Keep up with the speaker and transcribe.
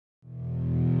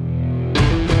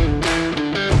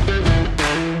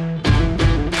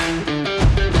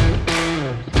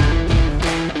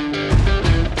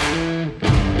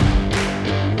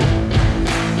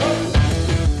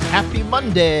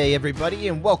Monday, everybody,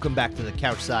 and welcome back to the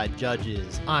Couchside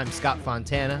Judges. I'm Scott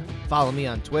Fontana. Follow me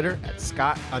on Twitter at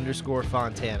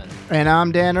Scott_Fontana. And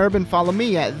I'm Dan Urban. Follow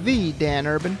me at the Dan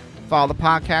Urban. Follow the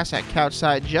podcast at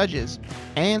Couchside Judges.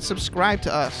 And subscribe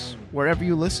to us wherever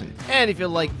you listen. And if you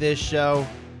like this show,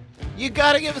 you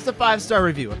gotta give us a 5-star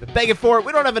review. I've been begging for it.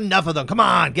 We don't have enough of them. Come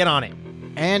on, get on it.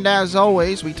 And as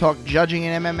always, we talk judging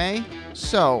in MMA.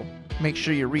 So make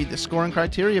sure you read the scoring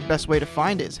criteria. Best way to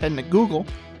find it is heading to Google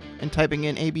and typing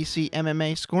in ABC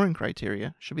MMA scoring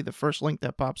criteria. Should be the first link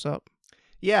that pops up.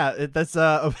 Yeah, that's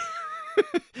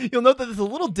you'll note that it's a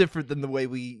little different than the way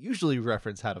we usually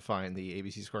reference how to find the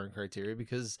ABC scoring criteria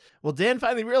because, well, Dan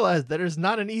finally realized that there's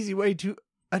not an easy way to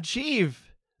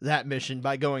achieve that mission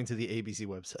by going to the ABC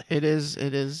website. It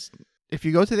is. If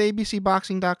you go to the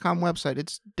abcboxing.com website,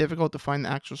 it's difficult to find the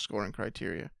actual scoring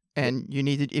criteria. And you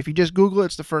need to, if you just Google it,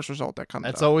 it's the first result that comes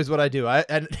up. That's always what I do.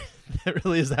 And that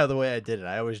really is how the way I did it.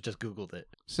 I always just Googled it.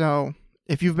 So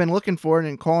if you've been looking for it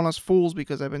and calling us fools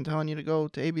because I've been telling you to go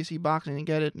to ABC Boxing and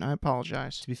get it, and I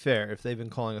apologize. To be fair, if they've been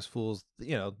calling us fools,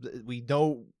 you know,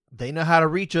 they know how to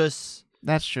reach us.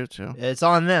 That's true, too. It's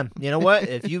on them. You know what?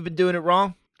 If you've been doing it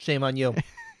wrong, shame on you.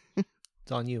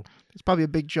 It's on you. It's probably a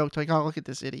big joke. Like, oh, look at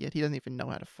this idiot. He doesn't even know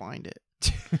how to find it.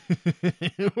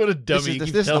 What a dummy.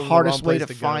 This is the hardest way to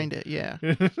find it, yeah.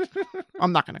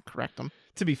 I'm not going to correct him.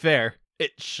 To be fair,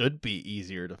 it should be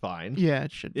easier to find. Yeah,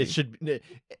 it should be.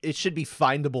 It should be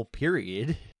findable,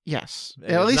 period. Yes.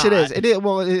 And at least not. it is.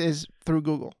 Well, it is through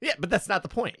Google. Yeah, but that's not the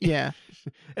point. Yeah.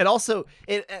 And also,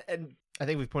 and I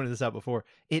think we've pointed this out before,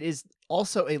 it is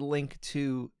also a link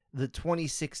to the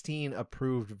 2016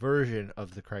 approved version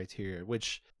of the criteria,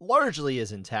 which largely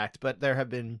is intact, but there have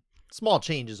been small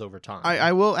changes over time.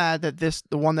 I will add that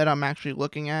the one that I'm actually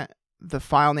looking at, the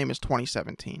file name is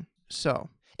 2017. So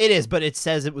it is, but it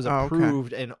says it was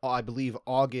approved in, I believe,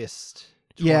 August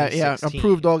 2016. Yeah,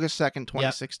 approved August 2nd,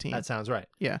 2016. Yep, that sounds right.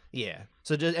 Yeah.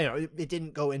 So just, it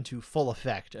didn't go into full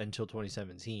effect until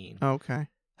 2017. Okay.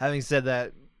 Having said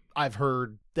that, I've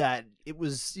heard that it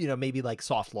was, maybe like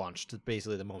soft launched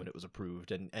basically the moment it was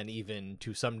approved, and even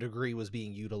to some degree was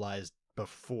being utilized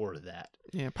before that.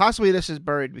 Yeah, possibly this is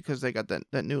buried because they got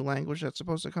that new language that's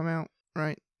supposed to come out,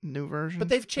 right? New version. But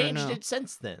they've changed it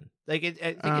since then. Like I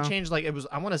think it changed. Like it was.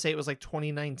 I want to say it was like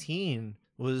 2019.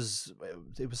 It was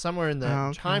somewhere in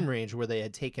the time range where they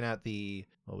had taken out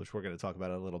which we're going to talk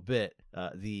about in a little bit.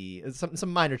 Some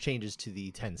minor changes to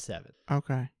the 10-7.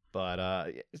 Okay.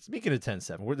 But speaking of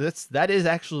 10-7, that is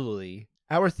actually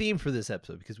our theme for this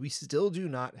episode because we still do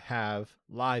not have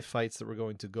live fights that we're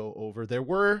going to go over. There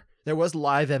was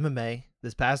live MMA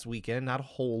this past weekend, not a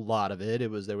whole lot of it.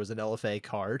 There was an LFA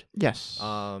card. Yes.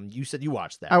 You said you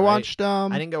watched that. I right? watched. I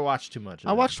didn't go watch too much.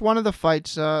 I watched one of the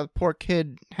fights. Poor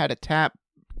kid had a tap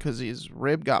because his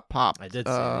rib got popped. I did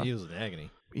see he was in agony.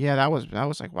 Yeah, that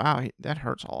was like, wow, that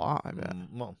hurts a lot, I bet.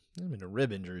 Well, a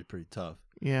rib injury is pretty tough.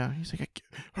 Yeah, he's like, it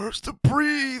hurts to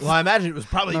breathe. Well, I imagine it was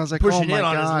probably pushing in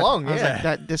on his lung. I was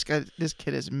like, this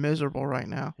kid is miserable right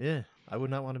now. Yeah, I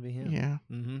would not want to be him. Yeah.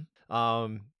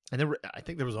 Mm-hmm. And I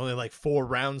think there was only like 4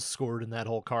 rounds scored in that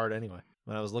whole card anyway.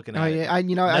 When I was looking at it,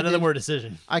 none of them were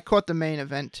decision. I caught the main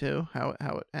event too, how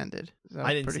it ended.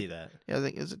 I didn't see that. Yeah, I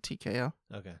think it was a TKO.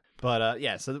 Okay, but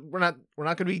so we're not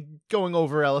going to be going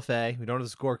over LFA. We don't have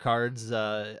the scorecards.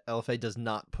 LFA does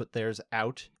not put theirs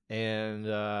out, and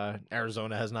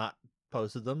Arizona has not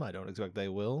posted them. I don't expect they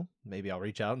will. Maybe I'll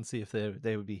reach out and see if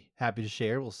they would be happy to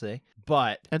share. We'll see.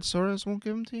 But Ed Soares won't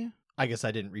give them to you? I guess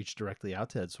I didn't reach directly out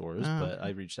to Ed Soares, but I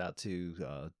reached out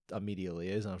to a media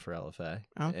liaison for LFA.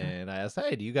 Okay. And I asked,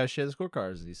 hey, do you guys share the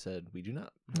scorecards? And he said, we do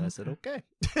not. And I said, okay.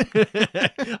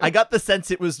 I got the sense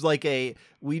it was like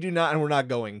we do not and we're not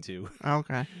going to.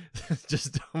 Okay.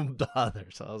 Just don't bother.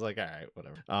 So I was like, all right,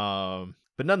 whatever.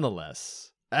 But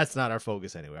nonetheless, that's not our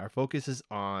focus anyway. Our focus is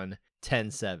on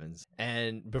 10-7s.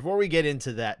 And before we get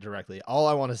into that directly, all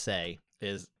I want to say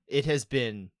is it has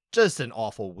been just an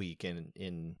awful week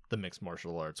in the mixed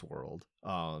martial arts world.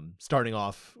 Starting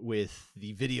off with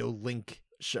the video link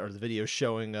or the video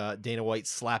showing Dana White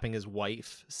slapping his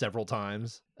wife several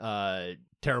times.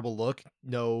 Terrible look.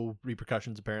 No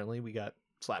repercussions apparently. We got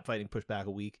slap fighting pushed back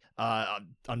a week.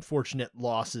 Unfortunate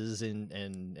losses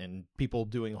and people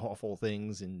doing awful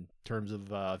things in terms of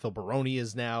Phil Baroni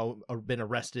has now been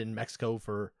arrested in Mexico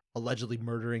for allegedly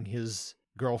murdering his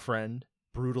girlfriend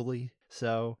brutally.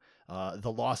 So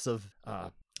the loss of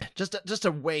just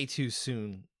a way too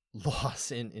soon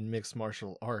loss in mixed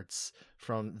martial arts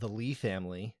from the Lee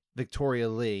family. Victoria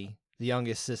Lee, the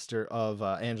youngest sister of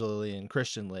Angela Lee and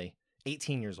Christian Lee,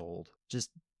 18 years old.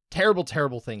 Just terrible,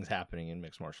 terrible things happening in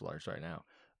mixed martial arts right now.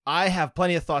 I have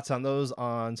plenty of thoughts on those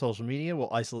on social media.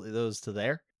 We'll isolate those to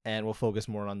there, and we'll focus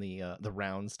more on the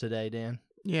rounds today, Dan.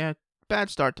 Yeah, bad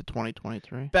start to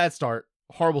 2023. Bad start,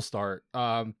 horrible start.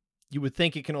 You would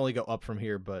think it can only go up from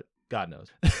here, but God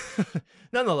knows.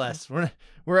 Nonetheless,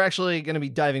 we're actually going to be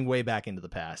diving way back into the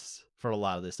past for a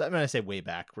lot of this. I mean, I say way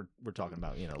back. We're talking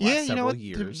about last several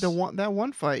years. That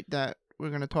one fight that we're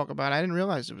going to talk about, I didn't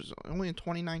realize it was only in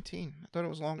 2019. I thought it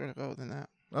was longer ago than that.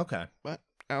 Okay, but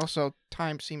also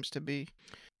time seems to be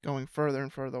going further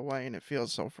and further away, and it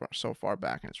feels so far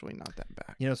back, and it's really not that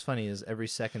back. You know what's funny is every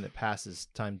second that passes,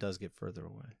 time does get further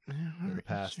away.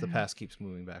 Yeah, the past keeps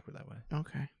moving backward that way.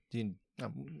 Okay.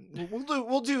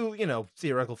 We'll do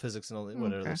theoretical physics and all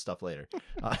whatever other stuff later.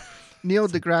 Neil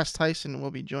deGrasse Tyson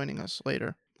will be joining us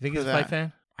later. You think he's a fight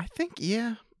fan? I think,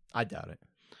 yeah. I doubt it.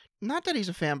 Not that he's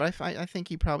a fan, but I think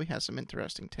he probably has some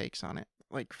interesting takes on it,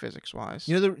 like physics wise.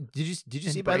 Did you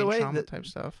see, by the way, that type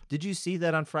stuff? Did you see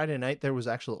that on Friday night there was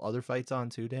actual other fights on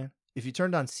too, Dan? If you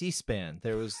turned on C-SPAN,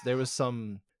 there was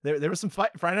some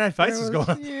Friday night fights going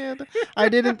on. Yeah, I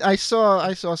didn't. I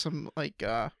saw some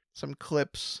some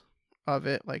clips of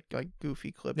it, like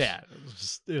goofy clips. Yeah,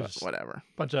 it was whatever.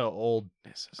 Bunch of old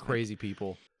crazy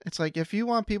people. It's like, if you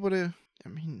want people to,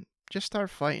 just start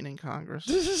fighting in Congress.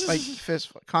 Like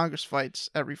Congress fights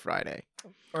every Friday.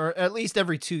 Or at least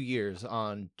every 2 years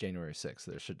on January 6th.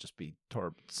 There should just be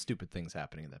stupid things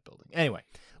happening in that building. Anyway,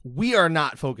 we are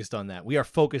not focused on that. We are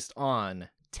focused on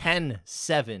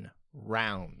 10-7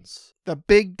 rounds. The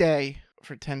big day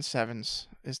for 10-7s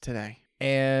is today.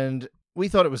 And we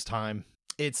thought it was time.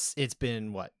 It's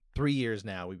been, 3 years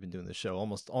now we've been doing this show.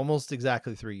 Almost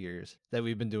exactly 3 years that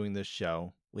we've been doing this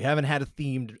show. We haven't had a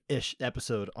themed-ish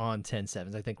episode on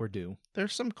 10-7s. I think we're due.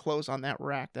 There's some clothes on that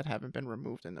rack that haven't been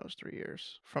removed in those 3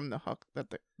 years from the hook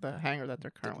the hanger that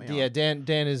they're currently on. Yeah, Dan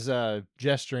is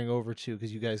gesturing over to,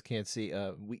 because you guys can't see.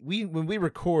 We when we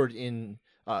record in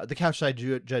the Couchside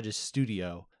Judge's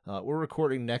studio, we're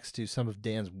recording next to some of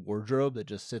Dan's wardrobe that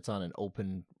just sits on an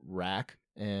open rack.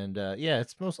 And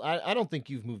it's I don't think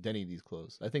you've moved any of these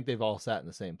clothes. I think they've all sat in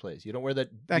the same place. You don't wear that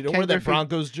wear that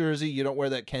Broncos jersey. You don't wear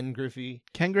that Ken Griffey.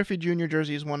 Ken Griffey Jr.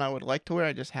 jersey is one I would like to wear.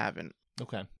 I just haven't.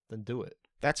 Okay, then do it.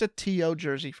 That's a TO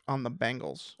jersey on the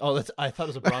Bengals. Oh, I thought it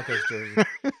was a Broncos jersey.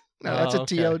 No, that's a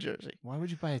TO jersey. Why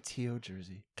would you buy a TO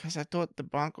jersey? Because I thought the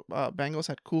Bengals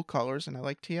had cool colors, and I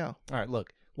like TO. All right,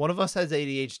 look. One of us has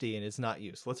ADHD and it's not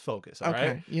you. So let's focus, all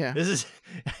right? Yeah.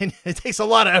 It takes a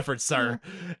lot of effort, sir.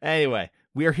 Yeah. Anyway,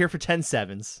 we are here for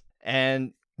 10-7s.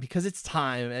 And because it's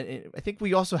time, and I think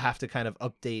we also have to kind of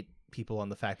update people on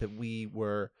the fact that we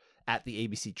were at the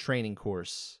ABC training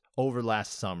course over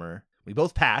last summer. We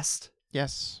both passed.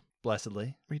 Yes.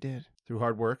 Blessedly. We did. Through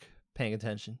hard work, paying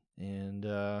attention. And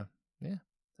it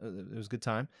was a good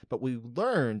time. But we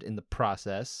learned in the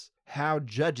process how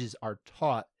judges are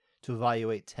taught to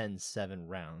evaluate 10-7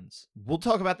 rounds. We'll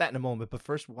talk about that in a moment, but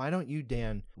first, why don't you,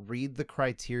 Dan, read the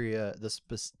criteria,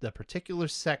 the particular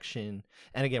section,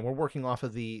 and again, we're working off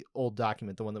of the old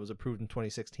document, the one that was approved in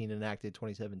 2016 and enacted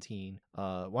 2017.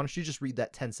 Why don't you just read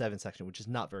that 10-7 section, which is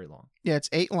not very long. Yeah, it's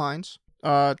 8 lines.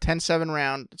 10-7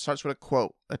 round, it starts with a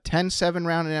quote. A 10-7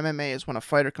 round in MMA is when a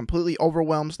fighter completely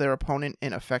overwhelms their opponent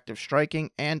in effective striking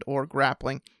and or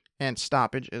grappling, and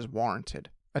stoppage is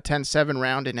warranted. A 10-7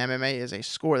 round in MMA is a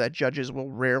score that judges will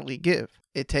rarely give.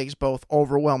 It takes both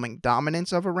overwhelming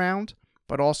dominance of a round,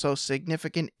 but also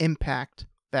significant impact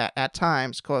that at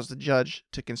times cause the judge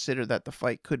to consider that the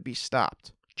fight could be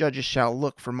stopped. Judges shall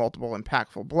look for multiple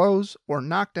impactful blows or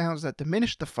knockdowns that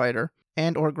diminish the fighter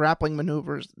and or grappling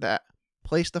maneuvers that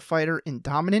place the fighter in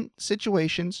dominant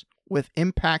situations with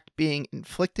impact being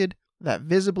inflicted that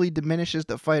visibly diminishes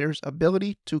the fighter's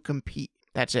ability to compete.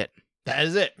 That's it. That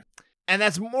is it. And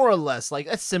that's more or less,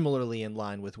 that's similarly in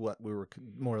line with what we were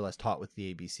more or less taught with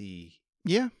the ABC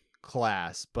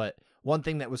class. But one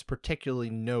thing that was particularly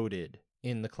noted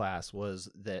in the class was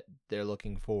that they're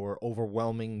looking for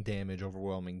overwhelming damage,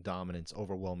 overwhelming dominance,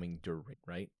 overwhelming duration,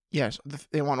 right? Yes,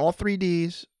 they want all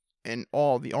 3Ds and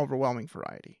all the overwhelming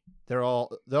variety. They're all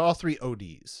 3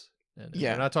 ODs. And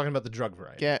we're not talking about the drug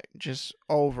variety. Yeah, just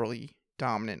overly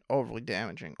dominant, overly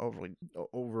damaging, overly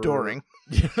during.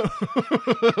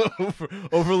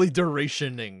 Overly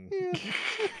durationing.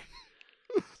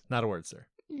 Yeah. Not a word, sir.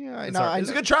 Yeah, I know. It was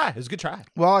a good try. It was a good try.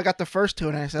 Well, I got the first two,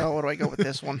 and I said, where do I go with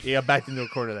this one? Yeah, backed into a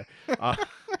corner there.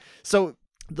 So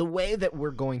the way that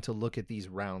we're going to look at these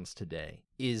rounds today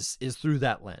is through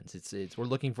that lens. It's we're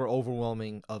looking for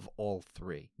overwhelming of all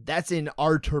 3. That's in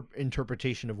our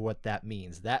interpretation of what that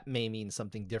means. That may mean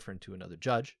something different to another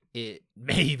judge. It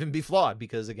may even be flawed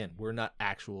because, again, we're not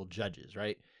actual judges,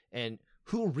 right? And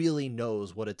who really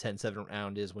knows what a 10-7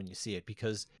 round is when you see it?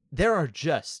 Because there are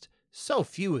just so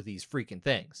few of these freaking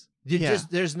things.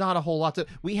 There's not a whole lot to.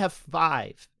 We have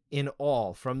 5 in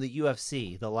all from the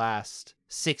UFC the last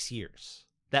 6 years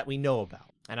that we know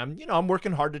about. And I'm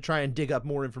working hard to try and dig up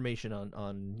more information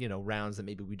on rounds that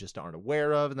maybe we just aren't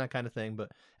aware of and that kind of thing.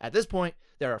 But at this point,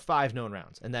 there are 5 known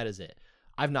rounds, and that is it.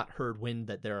 I've not heard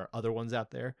that there are other ones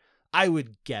out there. I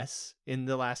would guess in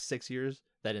the last 6 years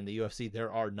that in the UFC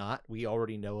there are not. We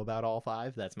already know about all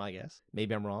 5. That's my guess.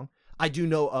 Maybe I'm wrong. I do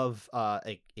know of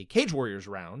a Cage Warriors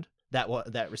round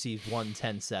that received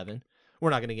 10-7. We're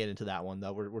not going to get into that one,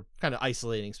 though. We're kind of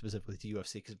isolating specifically to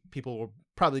UFC because people will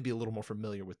probably be a little more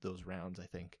familiar with those rounds, I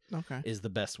think, is the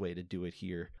best way to do it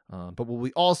here. But what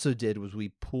we also did was we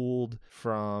pulled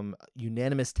from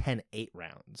unanimous 10-8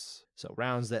 rounds. So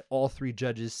rounds that all 3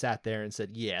 judges sat there and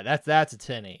said, yeah, that's a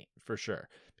 10-8 for sure.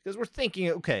 Because we're thinking,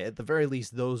 okay, at the very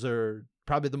least, those are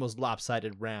probably the most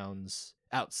lopsided rounds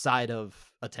outside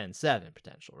of a 10-7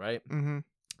 potential, right? Mm-hmm.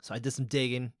 So I did some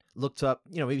digging, looked up,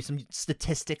 maybe some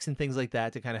statistics and things like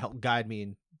that to kind of help guide me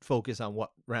and focus on what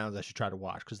rounds I should try to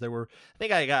watch. Because I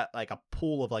think I got like a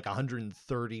pool of like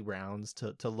 130 rounds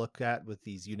to look at with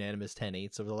these unanimous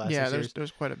 10-8s over the last 6 years. There's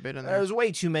quite a bit in there. There's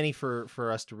way too many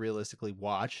for us to realistically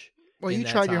watch. Well, you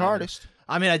tried your hardest.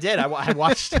 I mean, I did. I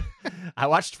watched I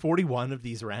watched 41 of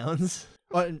these rounds.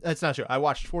 Well, that's not true. I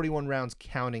watched 41 rounds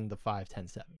counting the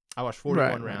 5-10-7. I watched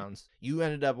 41 rounds. You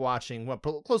ended up watching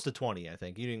close to 20, I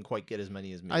think. You didn't quite get as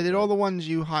many as me. I did all the ones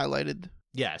you highlighted.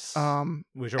 Yes.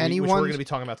 Which we're going to be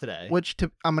talking about today.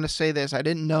 I'm going to say this. I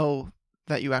didn't know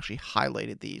that you actually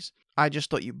highlighted these. I just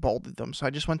thought you bolded them. So I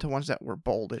just went to ones that were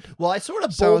bolded. Well, I sort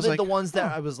of bolded the ones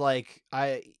that I was like,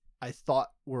 I thought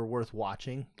were worth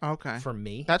watching. Okay. For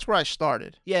me. That's where I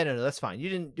started. Yeah, no, that's fine. You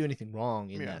didn't do anything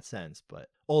wrong in that sense, but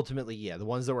ultimately, yeah, the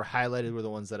ones that were highlighted were the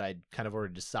ones that I'd kind of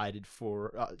already decided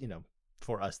for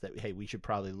us that, hey, we should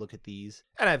probably look at these.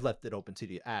 And I've left it open to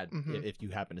you to add if you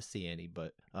happen to see any,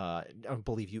 but I don't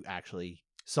believe you actually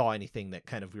saw anything that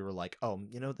kind of we were like, oh,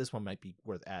 this one might be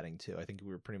worth adding to. I think we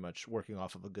were pretty much working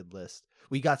off of a good list.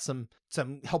 We got some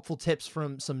helpful tips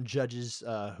from some judges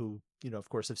who, of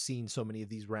course, have seen so many of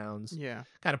these rounds. Yeah.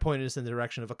 Kind of pointed us in the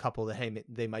direction of a couple that, hey,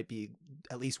 they might be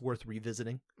at least worth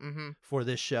revisiting for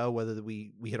this show, whether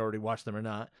we had already watched them or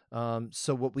not.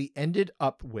 So what we ended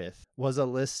up with was a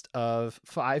list of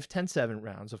 5-10-7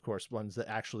 rounds, of course, ones that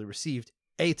actually received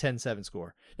a 10-7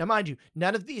 score. Now, mind you,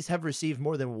 none of these have received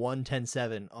more than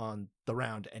 10-7 on the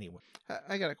round anyway.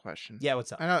 I got a question. Yeah,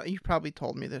 what's up? I know you've probably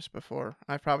told me this before.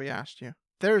 I've probably asked you.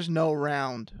 There's no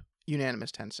round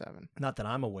unanimous 10-7. Not that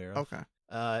I'm aware of.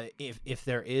 Okay. If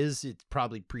there is, it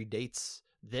probably predates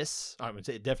this. I would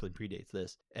say it definitely predates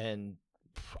this, and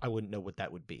I wouldn't know what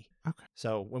that would be. Okay.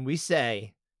 So when we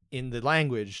say in the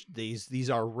language these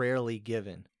are rarely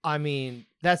given, I mean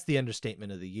that's the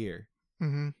understatement of the year.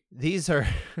 Mm-hmm. These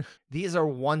are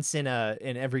once in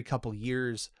every couple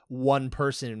years, one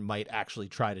person might actually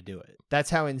try to do it.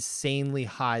 That's how insanely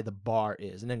high the bar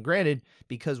is. And then granted,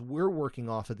 because we're working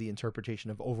off of the interpretation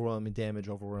of overwhelming damage,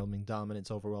 overwhelming dominance,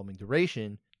 overwhelming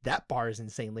duration, that bar is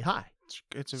insanely high.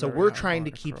 So we're trying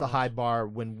to keep the high bar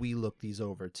when we look these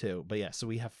over too. But yeah, so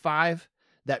we have 5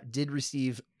 that did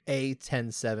receive a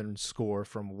 10-7 score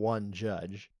from one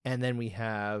judge. And then we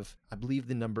have, I believe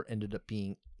the number ended up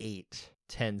being 8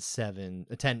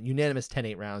 unanimous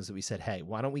 10-8 rounds that we said, hey,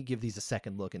 why don't we give these a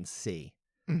second look and see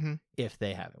if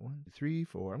they have it. 1, 2, 3,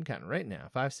 4, I'm counting right now.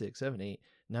 5, 6, 7, 8,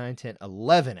 9, 10,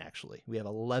 11 actually. We have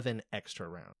 11 extra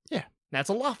rounds. Yeah. That's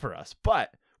a lot for us,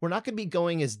 but we're not going to be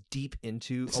going as deep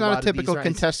into It's not a typical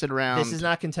contested round. This is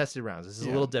not contested rounds. This is a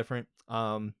little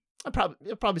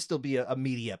it'll probably still be a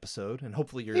meaty episode, and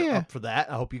hopefully you're up for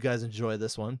that. I hope you guys enjoy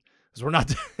this one, because we're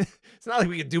not. It's not like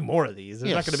we can do more of these.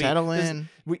 There's not going to be settle in.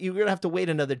 You're going to have to wait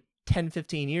another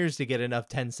 10-15 years to get enough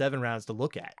 10-7 rounds to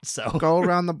look at. So go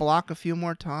around the block a few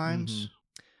more times.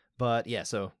 But yeah,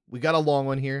 so we got a long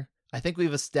one here. I think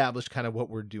we've established kind of what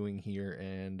we're doing here,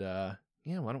 and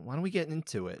why don't we get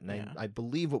into it? And I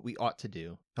believe what we ought to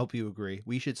do. Hope you agree.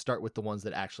 We should start with the ones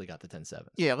that actually got the 10-7.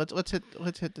 Yeah, let's hit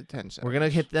the 10-7. We're gonna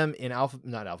hit them in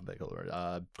not alphabetical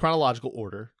order, chronological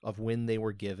order of when they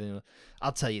were given.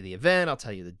 I'll tell you the event, I'll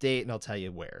tell you the date, and I'll tell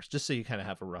you where, just so you kind of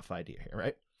have a rough idea here,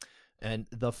 right? And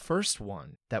the first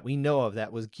one that we know of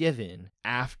that was given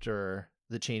after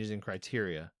the changes in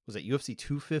criteria was at UFC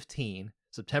 215.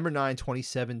 September 9,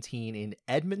 2017 in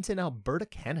Edmonton, Alberta,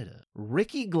 Canada.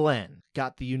 Ricky Glenn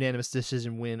got the unanimous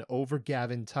decision win over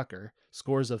Gavin Tucker.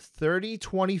 Scores of 30-25,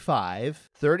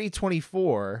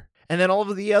 30-24, and then all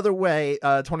of the other way,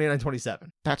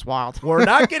 29-27. That's wild. We're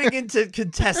not getting into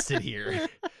contested here,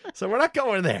 so we're not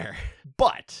going there.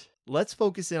 But let's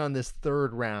focus in on this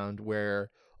third round where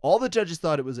all the judges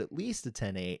thought it was at least a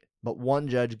 10-8, but one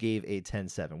judge gave a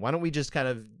 10-7. Why don't we just kind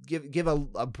of give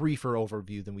a briefer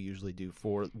overview than we usually do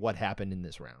for what happened in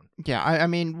this round? Yeah, I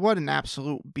mean, what an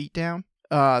absolute beatdown.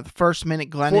 The first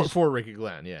minute, Glenn for Ricky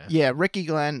Glenn, yeah. Yeah, Ricky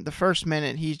Glenn, the first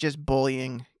minute, he's just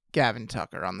bullying Gavin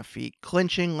Tucker on the feet,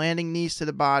 clinching, landing knees to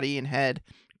the body and head,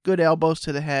 good elbows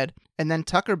to the head, and then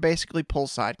Tucker basically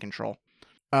pulls side control.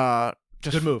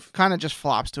 Good move. Kind of just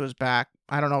flops to his back.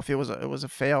 I don't know if it was a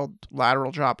failed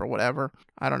lateral drop or whatever.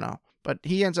 I don't know. But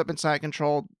he ends up in side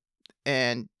control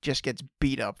and just gets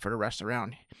beat up for the rest of the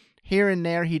round. Here and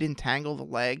there, he'd entangle the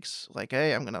legs, like,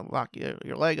 hey, I'm going to lock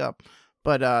your leg up.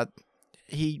 But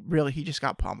he just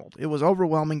got pummeled. It was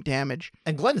overwhelming damage.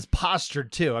 And Glenn is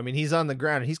postured, too. I mean, he's on the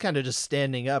ground, and he's kind of just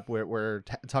standing up where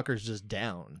Tucker's just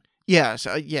down. Yeah,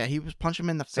 so he was punching him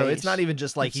in the face. So it's not even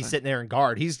just like he's sitting there in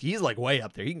guard. He's like way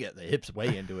up there. He can get the hips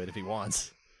way into it if he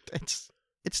wants.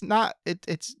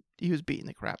 He was beating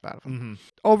the crap out of him. Mm-hmm.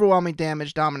 Overwhelming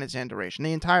damage, dominance, and duration.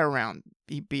 The entire round,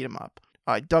 he beat him up.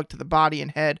 Dug to the body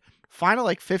and head.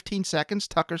 Final 15 seconds,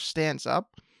 Tucker stands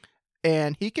up,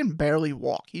 and he can barely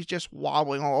walk. He's just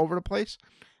wobbling all over the place,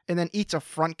 and then eats a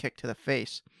front kick to the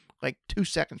face 2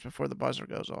 seconds before the buzzer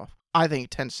goes off. I think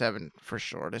 10-7 for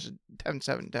sure. This is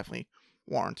 10-7 definitely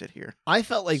warranted here. I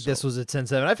felt like this was a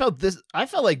 10-7. I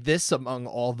felt like this among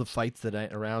all the fights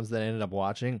rounds that I ended up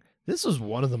watching. This was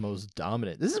one of the most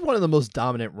dominant. This is one of the most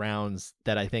dominant rounds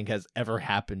that I think has ever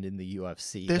happened in the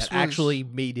UFC. Actually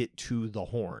made it to the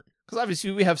horn. Because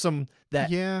obviously we have some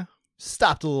that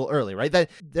stopped a little early, right?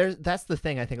 That's the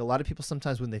thing. I think a lot of people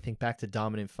sometimes when they think back to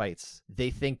dominant fights,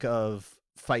 they think of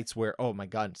fights where, oh my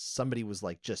God, somebody was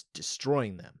just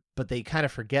destroying them. But they kind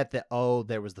of forget that,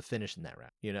 there was the finish in that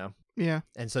round, you know? Yeah.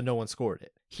 And so no one scored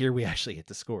it. Here we actually get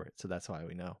to score it. So that's why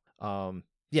we know.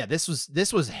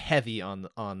 This was heavy on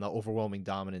the overwhelming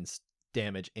dominance,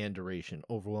 damage, and duration.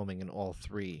 Overwhelming in all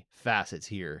three facets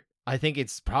here. I think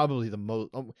it's probably the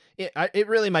most. It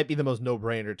really might be the most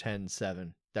no-brainer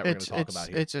 10-7 that we're going to talk about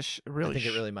here. It's I think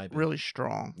it really might be really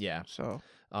strong. Yeah. So.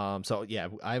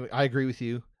 I agree with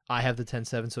you. I have the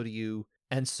 10-7. So do you.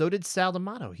 And so did Sal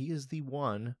D'Amato. He is the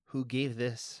one who gave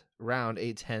this round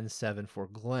a 10-7 for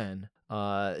Glenn.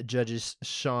 Judges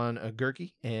Sean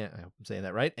Gerke, and I hope I'm saying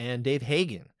that right, and Dave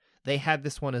Hagen. They had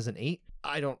this one as an 8.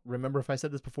 I don't remember if I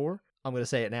said this before. I'm going to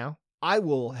say it now. I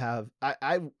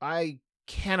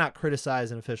cannot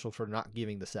criticize an official for not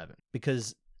giving the 7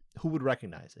 because who would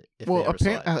recognize it if they ever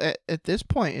saw it? At this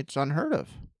point, it's unheard of.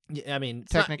 Yeah, I mean,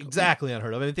 it's not exactly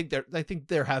unheard of. I think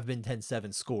there have been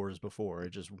 10-7 scores before.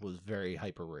 It just was very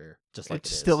hyper rare, just like it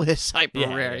still is hyper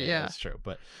rare. Yeah, that's true.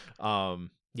 But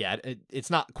it's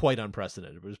not quite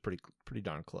unprecedented. It was pretty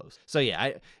darn close. So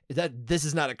yeah, this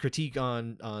is not a critique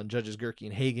on judges Gerke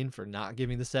and Hagen for not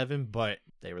giving the 7, but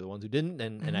they were the ones who didn't.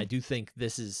 And I do think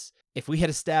this is, if we had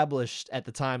established at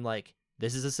the time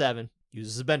this is a 7, use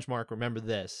as a benchmark. Remember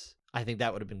this. I think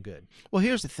that would have been good. Well,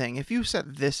 here's the thing: if you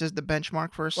set this as the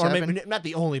benchmark for a 7, or maybe not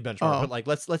the only benchmark,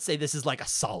 but let's say this is a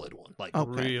solid one,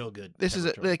 real good. This is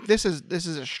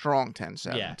a strong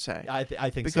 10-7. Yeah, say I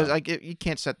think because so. You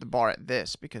can't set the bar at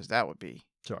this because that would be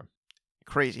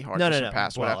crazy hard to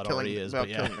surpass without killing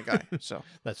the guy. So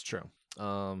that's true.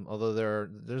 Although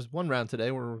there's one round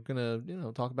today where we're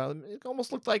gonna talk about it. It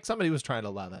almost looked like somebody was trying to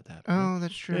allow that to happen. Oh,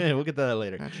 that's true. Yeah, we'll get to that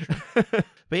later. That's true.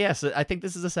 But yeah, so I think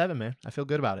this is a 7, man. I feel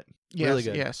good about it. Yes, really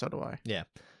good. Yeah, so do I. Yeah.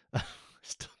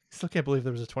 Still can't believe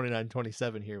there was a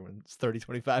 29-27 here when it's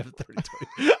 30-25 and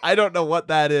 30-20. I don't know what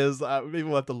that is. Maybe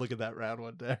we'll have to look at that round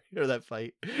one day or that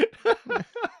fight.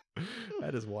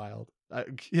 That is wild.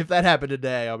 If that happened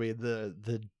today, I mean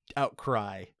the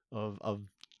outcry of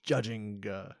judging,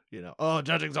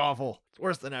 judging's awful. It's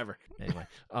worse than ever. Anyway,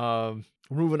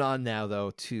 moving on now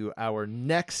though to our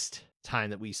next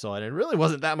time that we saw it, and it really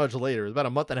wasn't that much later. It was about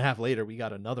a month and a half later we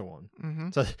got another one. Mm-hmm.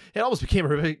 So it almost became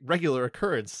a regular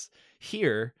occurrence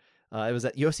here. It was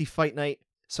at UFC Fight Night,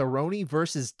 Cerrone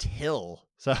versus Till.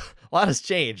 So a lot has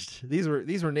changed. These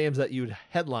were names that you'd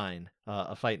headline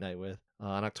a fight night with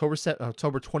on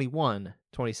October 21,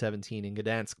 2017 in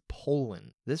Gdansk,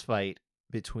 Poland. This fight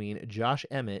between Josh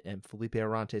Emmett and Felipe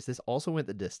Arantes. This also went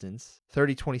the distance,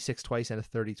 30-26 twice and a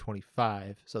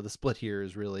 30-25. So the split here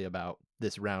is really about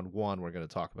this round one we're going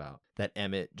to talk about, that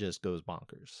Emmett just goes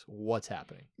bonkers. What's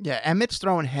happening? Yeah, Emmett's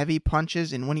throwing heavy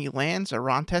punches, and when he lands,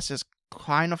 Arantes is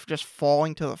kind of just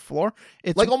falling to the floor.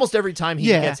 It's almost every time he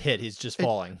gets hit, he's just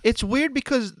falling. It's weird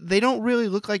because they don't really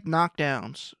look like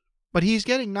knockdowns, but he's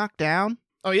getting knocked down.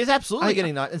 Oh, he's absolutely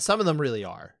getting knocked, and some of them really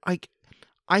are.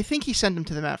 I think he sent him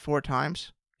to the mat 4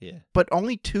 times. Yeah. But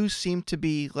only 2 seem to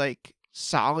be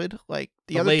solid. Like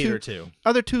the A other later two.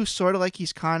 other two sort of like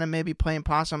he's kind of maybe playing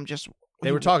possum. Just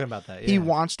They were talking about that. Yeah. He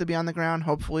wants to be on the ground.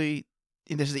 Hopefully,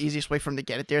 this is the easiest way for him to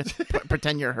get it there.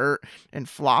 Pretend you're hurt and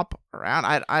flop around.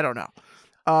 I don't know.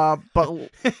 But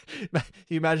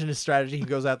you imagine his strategy. He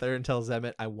goes out there and tells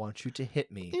Emmett, "I want you to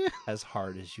hit me as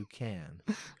hard as you can."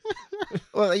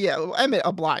 Well, yeah, Emmett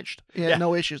obliged. Yeah,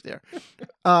 no issues there.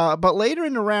 But later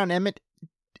in the round, Emmett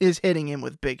is hitting him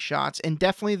with big shots, and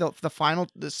definitely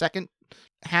the second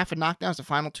half of knockdowns, the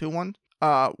final 2-1,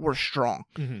 were strong.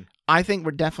 Mm-hmm. I think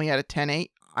we're definitely at a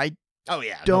 10-8.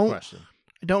 No question.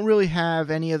 I don't really have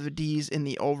any of the D's in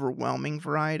the overwhelming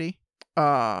variety,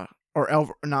 not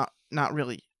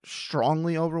really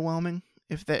strongly overwhelming.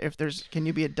 If there's, can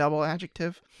you be a double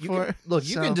adjective? You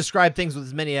can describe things with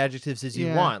as many adjectives as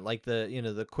you want, like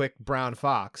the quick brown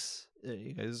fox.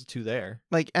 There's two there.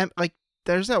 Like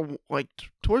there's that, like,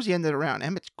 towards the end of the round,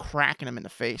 Emmett's cracking him in the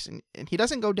face, and he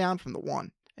doesn't go down from the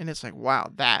one, and it's like, wow,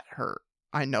 that hurt.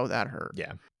 I know that hurt.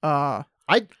 Yeah.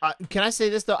 I can I say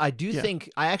this though? I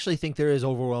actually think there is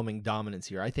overwhelming dominance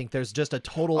here. I think there's just a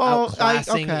total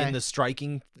outclassing in the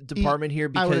striking department here,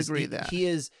 because I would agree that he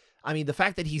is. I mean, the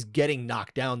fact that he's getting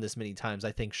knocked down this many times,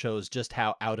 I think, shows just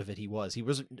how out of it he was. He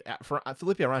was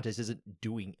Felipe Arantes isn't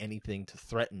doing anything to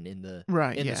threaten in the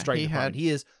striking department. He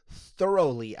is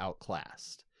thoroughly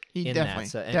outclassed. He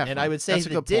definitely. And I would say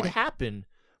that did happen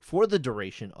for the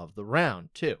duration of the round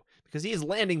too, because he is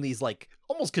landing these like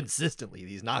almost consistently,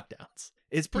 these knockdowns.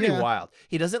 It's pretty wild.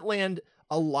 He doesn't land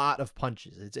a lot of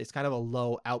punches. It's kind of a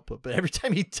low output, but every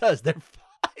time he does, they're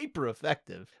hyper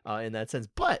effective in that sense.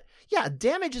 But yeah,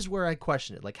 damage is where I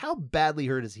question it. Like, how badly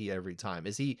hurt is he every time?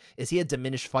 Is he a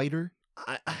diminished fighter?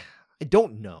 I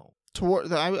don't know.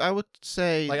 I would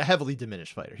say like a heavily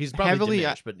diminished fighter. He's probably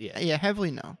diminished, but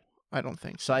heavily no. I don't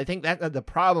think so. So I think that the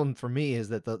problem for me is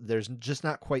that there's just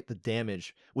not quite the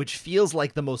damage, which feels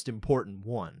like the most important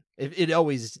one. It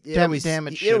always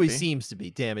seems to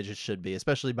be damage. It should be,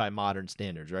 especially by modern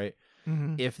standards, right?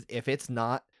 Mm-hmm. If it's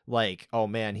not like, oh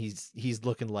man, he's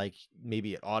looking like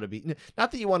maybe it ought to be.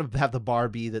 Not that you want to have the bar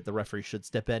be that the referee should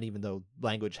step in, even though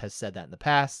language has said that in the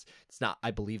past. It's not.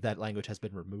 I believe that language has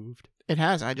been removed. It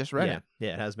has. I just read it.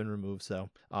 Yeah, it has been removed.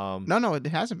 So no, it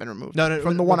hasn't been removed. No,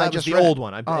 from the one I just read. The old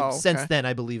one. Since then,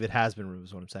 I believe it has been removed.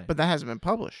 Is what I'm saying. But that hasn't been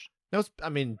published. No, I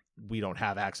mean, we don't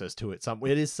have access to it.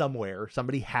 It is somewhere.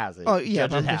 Somebody has it. Oh yeah,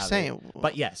 but I'm just saying.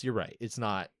 But yes, you're right. It's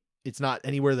not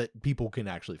anywhere that people can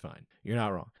actually find. You're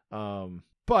not wrong.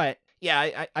 But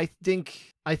yeah, I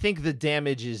think the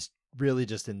damage is really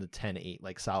just in the 10-8,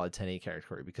 like solid 10-8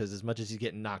 category, because as much as he's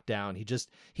getting knocked down,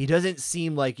 he doesn't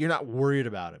seem like you're not worried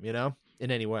about him,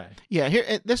 in any way. Yeah,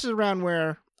 this is a round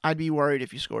where I'd be worried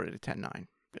if you scored it at 10-9. Like,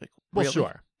 well, really?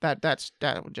 Sure.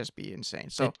 That would just be insane.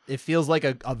 So it feels like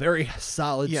a very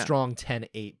solid, strong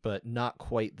 10-8, but not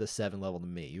quite the 7 level to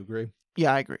me. You agree?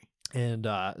 Yeah, I agree. And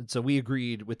so we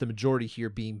agreed with the majority here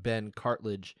being Ben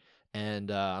Cartledge.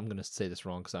 And I'm going to say this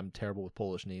wrong because I'm terrible with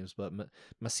Polish names, but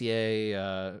Maciej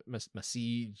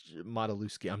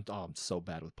Modaluski. I'm so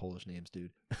bad with Polish names,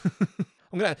 dude.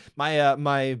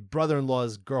 My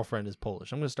brother-in-law's girlfriend is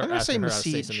Polish. I'm going to start asking her how to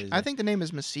say some of these. I think the name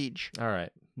is Maciej. All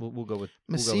right. We'll go with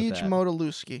Maciej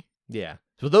Modaluski. Yeah.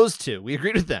 So those two, we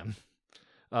agreed with them.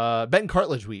 Ben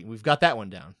Cartledge, we've got that one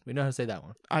down. We know how to say that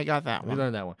one. I got that one. We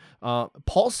learned that one.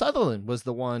 Paul Sutherland was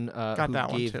the one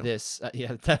who gave this.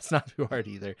 Yeah, that's not too hard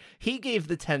either. He gave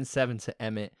the 10-7 to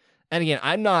Emmett. And again,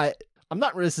 I'm not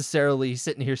necessarily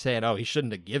sitting here saying, oh, he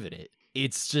shouldn't have given it.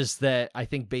 It's just that I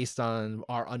think based on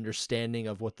our understanding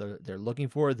of what they're looking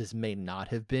for, this may not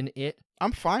have been it.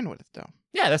 I'm fine with it though.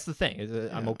 Yeah, that's the thing.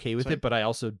 I'm okay with it, but I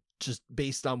also just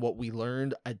based on what we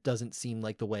learned, it doesn't seem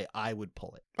like the way I would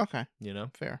pull it. Okay.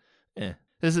 Fair. Yeah.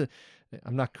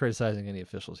 I'm not criticizing any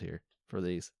officials here for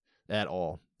these at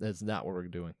all. That's not what we're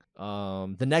doing.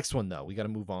 The next one though, we got to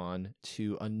move on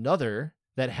to another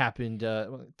that happened.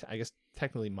 I guess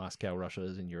technically Moscow, Russia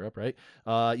is in Europe, right?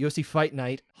 UFC Fight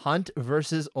Night, Hunt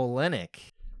versus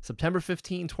Olenek, September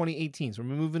 15, 2018. So we're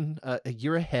moving a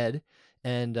year ahead,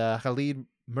 and Khalid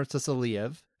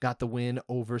Murtasaliev got the win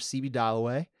over CB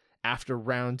Dalloway. After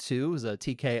round 2, it was a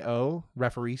TKO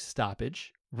referee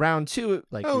stoppage. Round 2,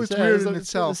 like it's weird in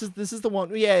itself. This is the one.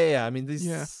 Yeah. I mean,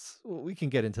 we can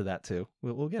get into that too.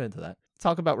 We'll get into that.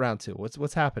 Talk about round 2.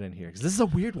 What's happening here? Because this is a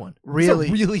weird one.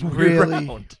 Really weird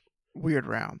round. Weird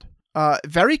round.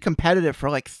 Very competitive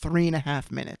for like 3.5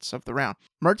 minutes of the round.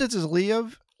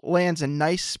 Murtasaliev lands a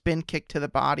nice spin kick to the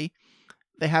body.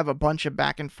 They have a bunch of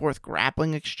back and forth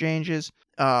grappling exchanges,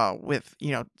 with,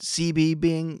 CB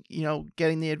being,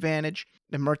 getting the advantage,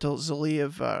 and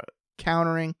Murtasaliev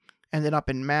countering, ended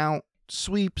up in mount,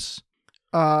 sweeps,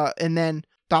 and then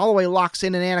Dalloway locks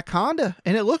in an anaconda,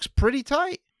 and it looks pretty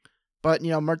tight. But,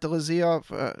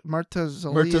 Murtazaliev,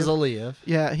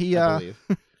 yeah, I believe.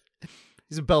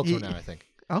 He's a Bellator now, I think.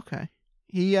 Okay.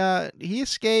 He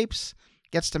escapes,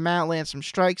 gets to mount, lands some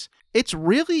strikes. It's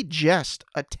really just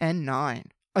a 10-9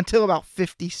 until about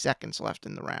 50 seconds left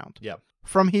in the round. Yep.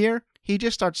 From here, he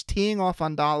just starts teeing off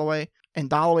on Dalloway, and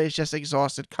Dalloway is just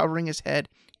exhausted, covering his head,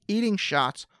 eating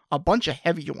shots, a bunch of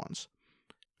heavy ones.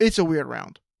 It's a weird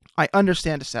round. I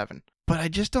understand a 7, but I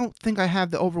just don't think I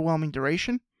have the overwhelming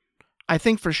duration. I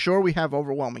think for sure we have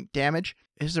overwhelming damage.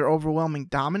 Is there overwhelming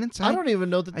dominance? I don't even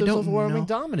know that there's overwhelming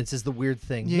dominance is the weird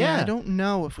thing. Yeah, I don't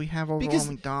know if we have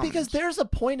overwhelming dominance. Because there's a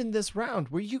point in this round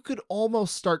where you could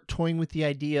almost start toying with the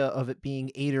idea of it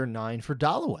being 8 or 9 for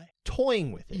Dalloway.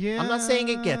 Toying with it. Yeah. I'm not saying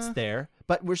it gets there,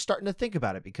 but we're starting to think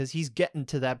about it because he's getting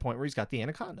to that point where he's got the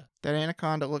anaconda. That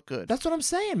anaconda looked good. That's what I'm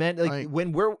saying, man. Like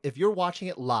if you're watching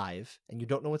it live and you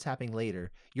don't know what's happening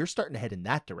later, you're starting to head in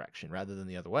that direction rather than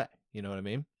the other way. You know what I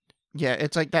mean? Yeah,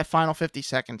 it's like that final 50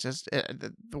 seconds is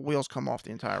the wheels come off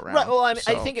the entire round. Right. Well, I mean,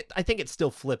 I think it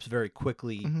still flips very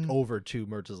quickly over to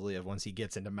Murtazaliev once he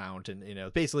gets into mount, and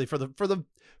basically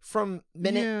from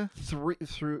minute 3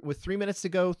 through with 3 minutes to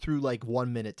go through like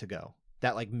 1 minute to go,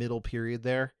 that like middle period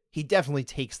there, he definitely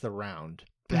takes the round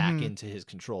back into his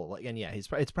control. Like, and yeah,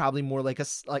 it's probably more like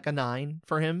a 9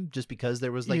 for him just because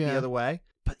there was like the other way.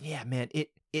 But yeah, man,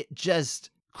 it just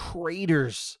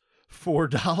craters for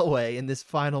Dalloway in this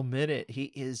final minute.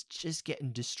 He is just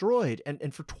getting destroyed.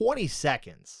 And for 20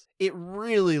 seconds, it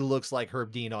really looks like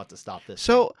Herb Dean ought to stop this.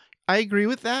 So I agree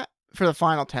with that for the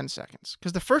final 10 seconds.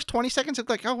 Because the first 20 seconds, it's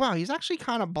like, oh, wow, he's actually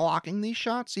kind of blocking these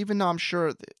shots, even though I'm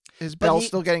sure that his bell's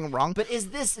still getting rung. But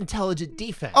is this intelligent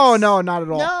defense? Oh, no, not at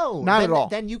all. No. Not at all.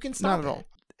 Then you can stop Not at all.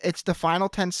 It's the final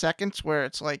 10 seconds where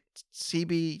it's like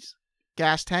CB's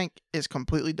gas tank is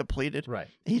completely depleted. Right.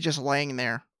 He's just laying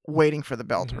there waiting for the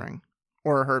bell to ring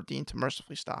or Herb Dean to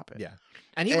mercifully stop it. Yeah.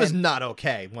 And he was not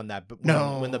okay when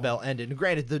the bell ended. And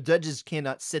granted, the judges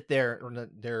cannot sit there, or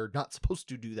they're not supposed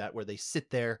to do that, where they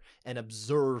sit there and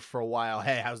observe for a while.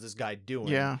 Hey, how's this guy doing?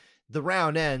 Yeah. The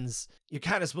round ends. You're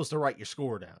kind of supposed to write your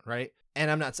score down, right? And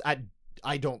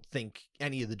I don't think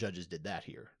any of the judges did that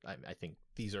here. I think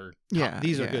these are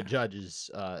good judges.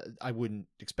 I wouldn't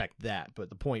expect that. But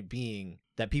the point being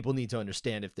that people need to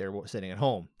understand, if they're sitting at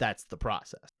home, that's the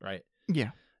process, right?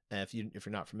 Yeah. And if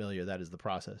you're not familiar, that is the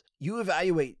process. You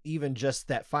evaluate even just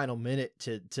that final minute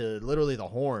to literally the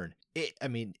horn.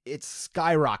 It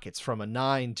skyrockets from a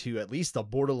 9 to at least a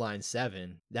borderline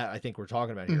 7 that I think we're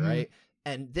talking about here, right?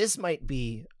 And this might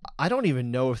be, I don't even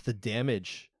know if the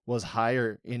damage was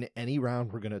higher in any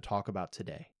round we're going to talk about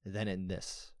today than in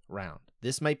this round.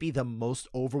 This might be the most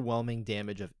overwhelming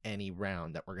damage of any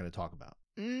round that we're going to talk about.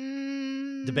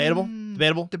 Debatable.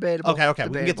 Okay.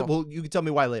 Debatable. You can tell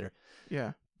me why later.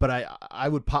 Yeah. But I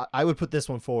would put this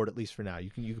one forward, at least for now. You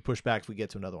can push back if we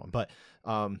get to another one. But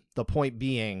the point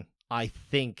being, I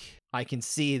think I can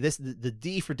see this. The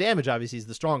D for damage obviously is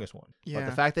the strongest one. Yeah. But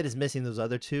the fact that it's missing those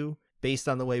other two, based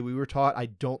on the way we were taught, I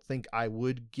don't think I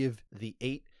would give the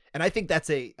 8. And I think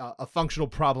that's a functional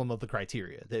problem of the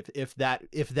criteria. If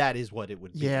that is what it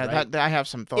would be. Yeah, right? I have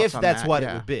some thoughts on that. If that's what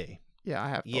it would be. Yeah, I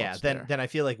have thoughts. Yeah, then I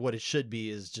feel like what it should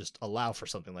be is just allow for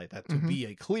something like that to be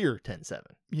a clear 10-7.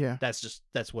 Yeah.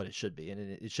 That's what it should be,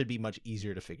 and it should be much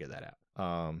easier to figure that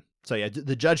out. So yeah,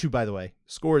 the judge who, by the way,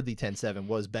 scored the 10-7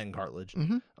 was Ben Cartledge,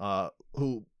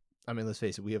 who, I mean, let's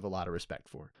face it, we have a lot of respect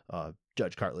for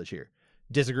Judge Cartledge here.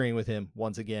 Disagreeing with him,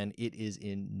 once again, it is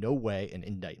in no way an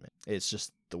indictment. It's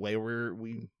just the way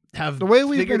we have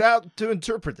figured out to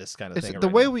interpret this kind of thing. The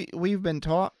way we've been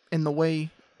taught and the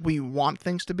way we want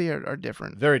things to be are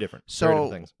different. Very different. So Very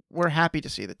different things. We're happy to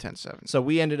see the 10-7. So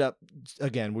we ended up,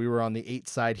 again, we were on the 8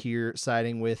 side here,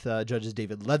 siding with judges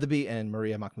David Leatherby and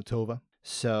Maria Makhmutova.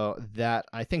 So that,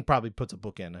 I think, probably puts a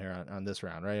bookend here on this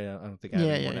round, right? I don't think I have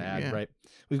any more to add, right?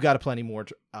 We've got plenty more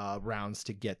rounds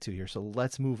to get to here. So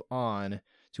let's move on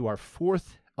to our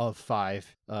 4th of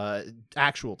 5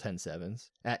 actual 10-7s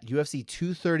at UFC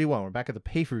 231. We're back at the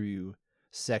pay-per-view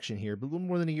section here, but a little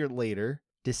more than a year later.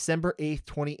 December 8th,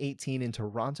 2018 in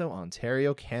Toronto,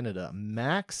 Ontario, Canada.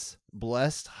 Max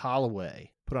Blessed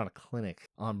Holloway put on a clinic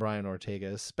on Brian Ortega,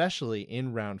 especially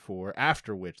in round 4,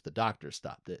 after which the doctor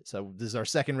stopped it. So this is our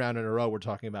second round in a row we're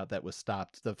talking about that was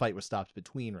stopped. The fight was stopped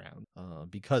between rounds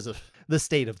because of the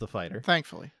state of the fighter.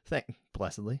 Thankfully.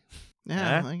 Blessedly.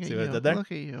 Yeah. See what I did there?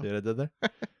 Look at you. See what I did there?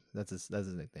 That's his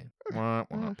nickname.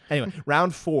 Anyway,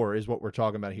 round 4 is what we're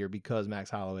talking about here because Max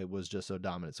Holloway was just so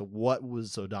dominant. So what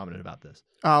was so dominant about this?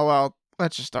 Oh, well,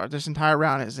 let's just start. This entire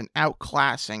round is an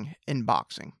outclassing in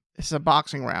boxing. This is a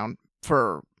boxing round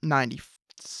for 90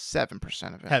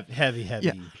 7% of it. Heavy.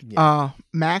 Yeah.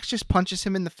 Max just punches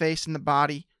him in the face and the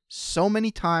body so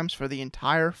many times for the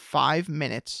entire 5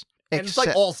 minutes. And it's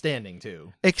like all standing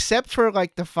too. Except for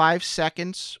like the 5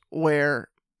 seconds where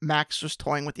Max was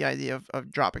toying with the idea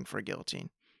of dropping for a guillotine.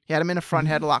 He had him in a front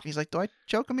headlock. He's like, do I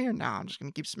choke him here? No, I'm just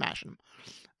going to keep smashing him.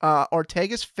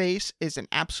 Ortega's face is an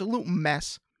absolute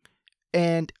mess,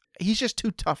 and he's just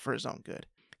too tough for his own good.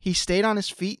 He stayed on his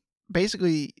feet.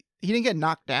 Basically, he didn't get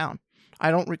knocked down.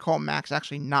 I don't recall Max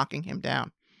actually knocking him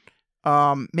down.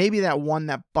 Maybe that one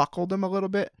that buckled him a little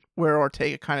bit, where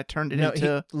Ortega kind of turned it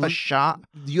into a shot.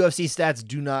 UFC stats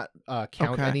do not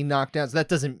count any knockdowns. That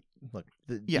doesn't look.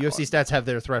 The UFC stats have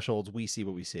their thresholds. We see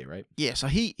what we see, right? Yeah. So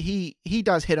he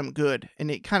does hit him good, and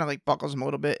it kind of like buckles him a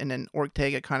little bit, and then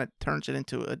Ortega kind of turns it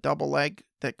into a double leg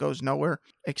that goes nowhere,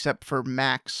 except for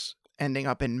Max ending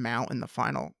up in mount in the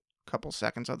final couple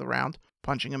seconds of the round,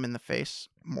 punching him in the face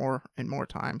more and more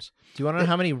times. Do you want to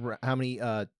know how many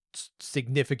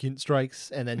significant strikes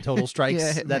and then total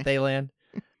strikes that they land?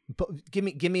 But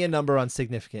give me a number on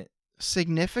significant.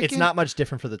 Significant? It's not much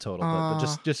different for the total,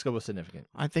 but just go with significant.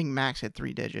 I think Max hit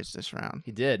 3 digits this round.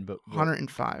 He did, but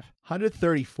 105.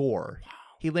 134. Wow.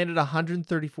 He landed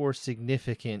 134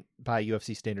 significant by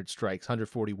UFC standard strikes,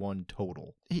 141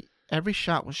 total. Every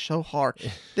shot was so hard.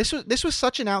 This was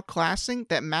such an outclassing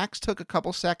that Max took a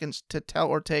couple seconds to tell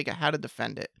Ortega how to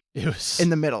defend it. It was in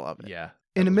the middle of it. Yeah.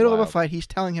 In the middle of a fight, he's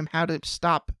telling him how to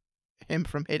stop him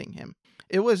from hitting him.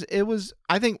 It was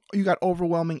I think you got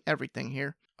overwhelming everything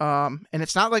here. And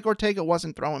it's not like Ortega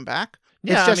wasn't throwing back.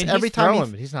 Yeah, it's just every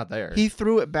time he's not there. He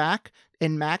threw it back,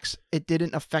 and Max, it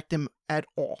didn't affect him at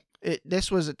all.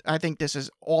 I think this is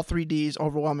all 3Ds,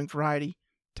 overwhelming variety,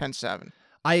 10-7.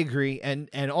 I agree, and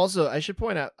also I should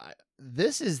point out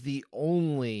this is the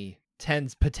only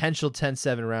potential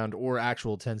 10-7 round or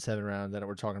actual 10-7 round that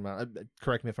we're talking about.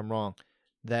 Correct me if I'm wrong.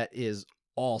 That is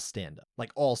all stand up, like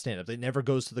all stand up. It never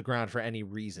goes to the ground for any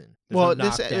reason. It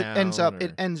ends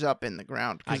up in the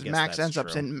ground because Max ends up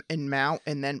in mount,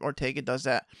 and then Ortega does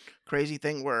that crazy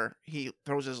thing where he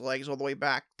throws his legs all the way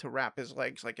back to wrap his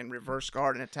legs like in reverse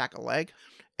guard and attack a leg,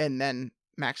 and then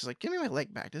Max is like, "Give me my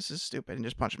leg back. This is stupid," and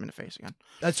just punch him in the face again.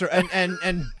 That's right. And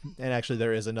actually,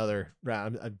 there is another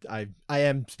round. I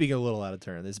am speaking a little out of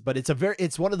turn on this, but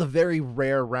it's one of the very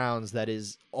rare rounds that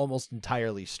is almost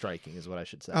entirely striking, is what I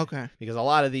should say. Okay. Because a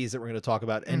lot of these that we're going to talk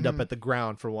about end up at the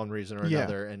ground for one reason or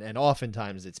another, and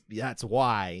oftentimes that's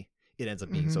why it ends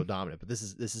up being so dominant. But this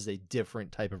is a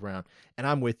different type of round, and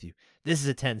I'm with you. This is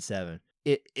a 10-7.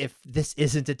 If this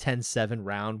isn't a 10-7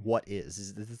 round, what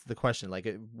is? This is the question.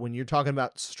 Like, when you're talking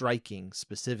about striking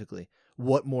specifically,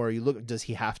 what more are you looking? Does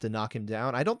he have to knock him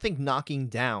down? I don't think knocking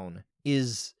down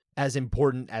is as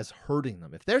important as hurting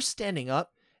them. If they're standing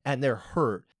up and they're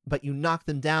hurt, but you knock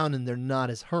them down and they're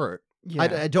not as hurt,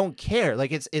 I don't care.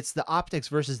 Like, it's the optics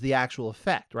versus the actual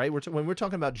effect, right? When we're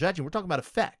talking about judging, we're talking about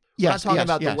effect. We're not talking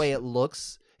about the way it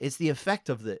looks. It's the effect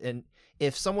of and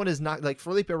if someone is not, like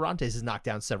Felipe Arantes is knocked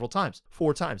down several times,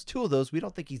 4 times, 2 of those, we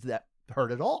don't think he's that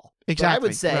hurt at all. Exactly. But I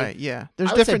would say, right, yeah.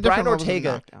 There's different Brian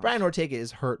Ortega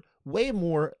is hurt way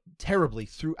more terribly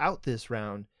throughout this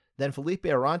round than Felipe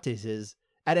Arantes is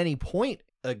at any point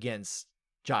against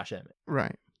Josh Emmett.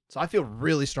 Right. So I feel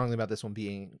really strongly about this one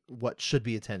being what should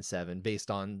be a 10-7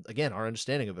 based on, again, our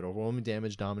understanding of it, overwhelming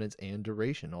damage, dominance, and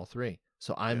duration, all 3.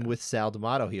 So I'm with Sal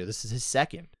D'Amato here. This is his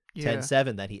second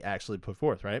 10-7 that he actually put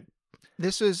forth, right?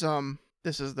 This is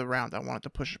the round I wanted to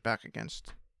push it back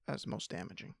against as most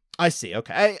damaging. I see.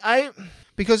 Okay. I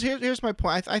because here's my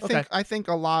point. I think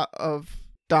a lot of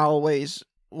Dalloway's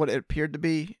what it appeared to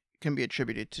be can be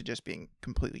attributed to just being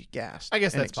completely gassed. I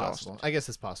guess that's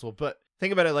possible. But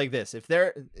think about it like this: if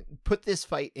put this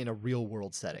fight in a real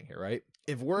world setting here, right?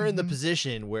 If we're in the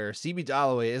position where CB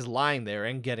Dalloway is lying there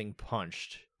and getting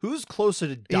punched, who's closer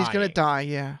to dying? He's gonna die.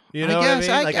 Yeah. You know what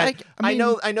I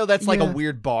mean? I know that's like a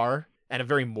weird bar and a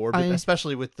very morbid,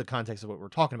 especially with the context of what we're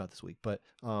talking about this week. But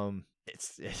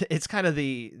it's kind of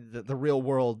the real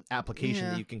world application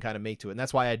that you can kind of make to it, and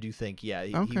that's why I do think he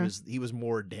was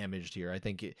more damaged here. I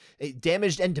think it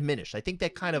damaged and diminished. I think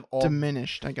that kind of all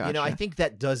diminished. I got you. I think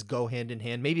that does go hand in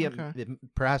hand. Maybe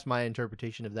perhaps my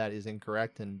interpretation of that is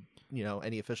incorrect, and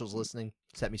any officials listening,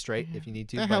 set me straight if you need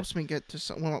to. That helps me get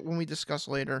to when we discuss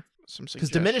later some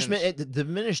suggestions. Because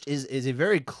diminished is a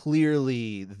very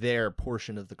clearly their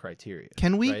portion of the criteria.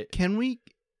 Can we? Right? Can we?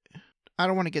 I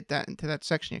don't want to get that into that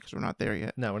section yet because we're not there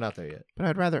yet. No, we're not there yet. But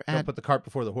I'd rather Don't put the cart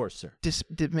before the horse, sir.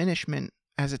 Diminishment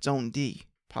as its own D,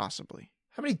 possibly.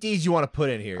 How many Ds do you want to put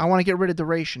in here? I want to get rid of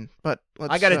duration, but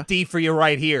I got a D for you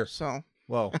right here. So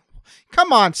whoa,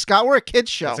 Come on, Scott. We're a kids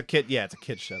show. It's a kid. Yeah, it's a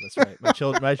kids show. That's right.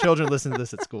 My children listen to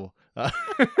this at school.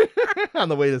 On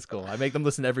the way to school, I make them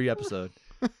listen to every episode,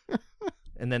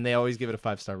 and then they always give it a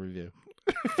 5-star review.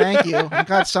 Thank you. I'm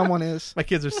glad someone is. My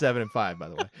kids are 7 and 5, by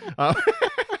the way.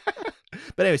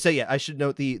 But anyway, so yeah, I should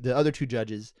note the other two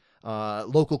judges,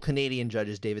 local Canadian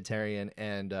judges, David Tarian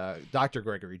and Dr.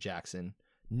 Gregory Jackson,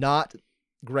 not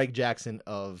Greg Jackson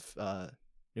of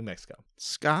New Mexico.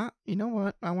 Scott, you know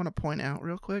what I want to point out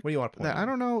real quick? What do you want to point out? I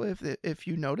don't know if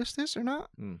you noticed this or not.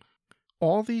 Mm.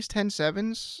 All these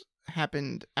 10-7s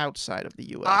happened outside of the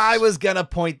U.S. I was gonna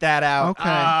point that out.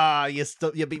 Okay.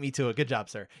 You beat me to it. Good job,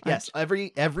 sir. Yes,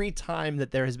 every time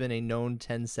that there has been a known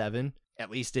 10-7,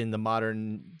 at least in the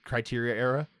modern criteria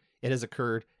era, it has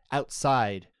occurred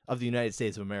outside of the United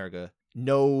States of America.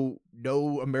 No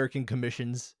American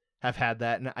commissions have had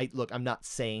that. And I'm not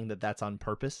saying that that's on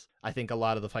purpose. I think a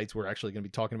lot of the fights we're actually going to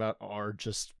be talking about are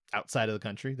just outside of the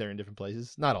country. They're in different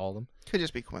places. Not all of them. Could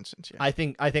just be coincidence, yeah. I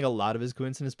think a lot of it is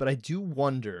coincidence, but I do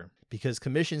wonder, because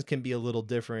commissions can be a little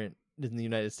different in the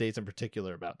United States in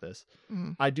particular about this.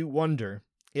 Mm. I do wonder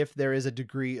if there is a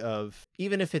degree of,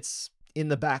 even if it's in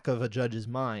the back of a judge's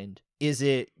mind, is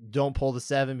it don't pull the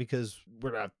 7 because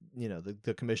we're not,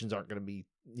 the commissions aren't going to be,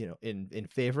 in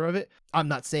favor of it. I'm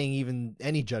not saying even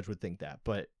any judge would think that,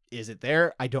 but is it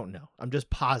there? I don't know. I'm just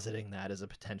positing that as a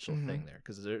potential thing there,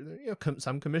 because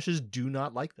some commissions do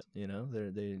not like them.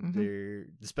 They're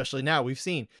especially now we've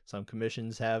seen some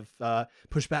commissions have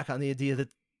pushed back on the idea that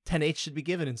 10-8 should be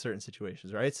given in certain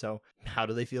situations, right? So how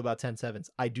do they feel about 10-7s?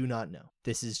 I do not know.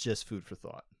 This is just food for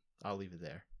thought. I'll leave it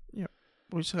there. Yep.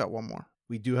 We still got one more.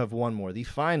 We do have one more. The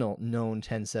final known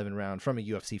 10-7 round from a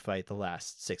UFC fight the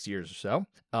last 6 years or so.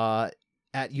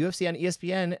 At UFC on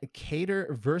ESPN,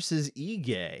 Cater versus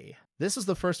Ige. This was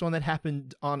the first one that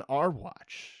happened on our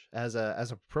watch as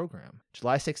a program.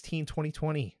 July 16,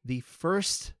 2020. The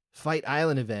first Fight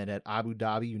Island event at Abu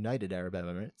Dhabi, United Arab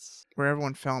Emirates. Where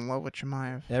everyone fell in love with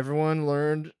Chimaev. Everyone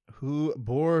learned who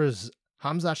Boris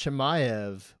Hamzat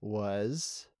Chimaev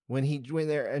was when he went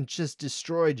there and just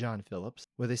destroyed John Phillips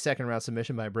with a second round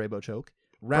submission by Bravo choke.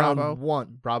 Round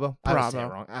one. Bravo? I always say it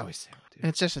wrong. I always say it, dude.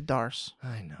 It's just a Darce.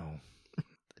 I know.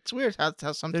 It's weird how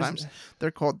sometimes they're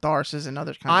called Darces and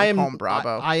others kind of call them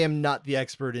Bravo. I am not the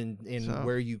expert in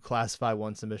where you classify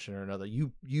one submission or another.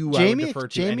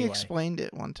 Jamie explained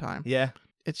it one time. Yeah.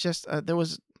 It's just there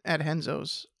was at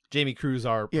Henzo's. Jamie Cruz,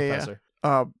 our professor.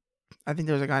 Yeah. I think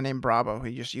there was a guy named Bravo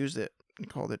who just used it and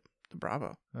called it the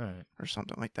Bravo. All right. Or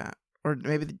something like that. Or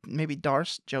maybe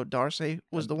Darce, Joe Darce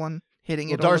was the one hitting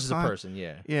it. Darce is a person,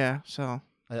 yeah. Yeah, so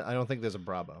I don't think there's a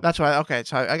Bravo. That's why. Okay,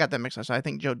 so I got that mixed up. So I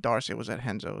think Joe Darcy was at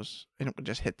Henzo's and it would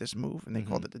just hit this move, and they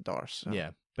called it the Darce. So. Yeah,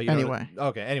 but anyway.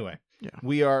 Anyway, yeah,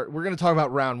 we're going to talk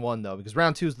about round one though, because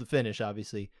round two is the finish,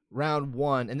 obviously. Round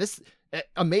one, and this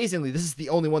amazingly, this is the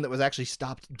only one that was actually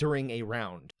stopped during a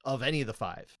round of any of the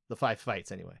five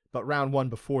fights anyway. But round one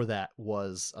before that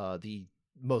was the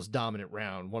most dominant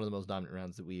round, one of the most dominant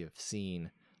rounds that we have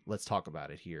seen. Let's talk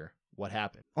about it here. What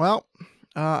happened? Well,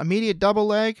 immediate double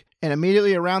leg and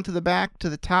immediately around to the back to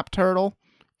the top turtle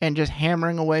and just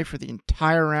hammering away for the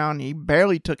entire round. He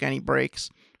barely took any breaks.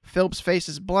 Phillips' face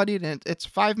is bloodied and it's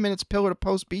 5 minutes pillar to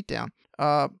post beatdown.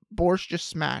 Borsch just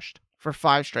smashed for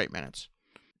 5 straight minutes.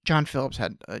 John Phillips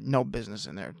had no business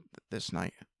in there this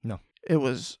night. No. It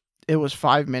was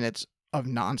 5 minutes of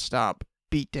nonstop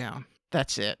beatdown.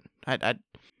 That's it. I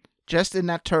just in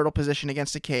that turtle position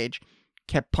against the cage,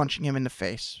 kept punching him in the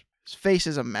face. His face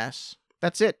is a mess.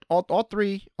 That's it. All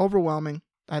three overwhelming.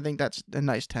 I think that's a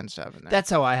nice 10-7. That's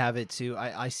how I have it too.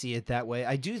 I see it that way.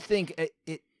 I do think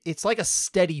it's like a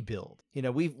steady build.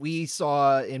 We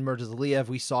saw in Murtazaliev,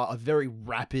 we saw a very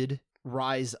rapid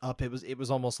rise up. It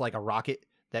was almost like a rocket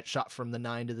that shot from the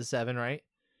 9 to the 7, right?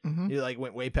 Mm-hmm. It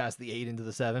went way past the 8 into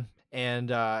the 7.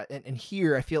 And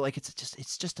here I feel like it's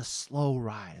just a slow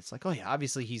ride. It's like, oh yeah,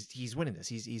 obviously he's winning this.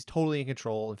 He's totally in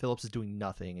control, and Phillips is doing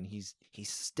nothing, and he's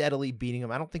steadily beating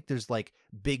him. I don't think there's like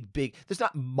big there's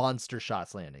not monster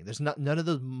shots landing. There's none of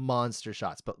those monster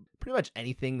shots, but pretty much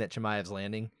anything that Chimaev's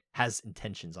landing has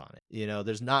intentions on it.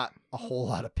 There's not a whole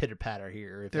lot of pitter patter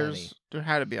here. There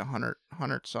had to be 100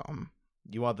 something.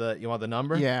 You want the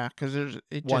number? Yeah, because there's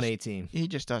 118. He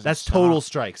just doesn't. That's stop. total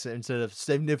strikes instead of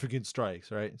significant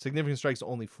strikes, right? Significant strikes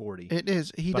only 40. It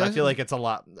is. But I feel like it's a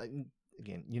lot.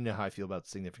 Again, you know how I feel about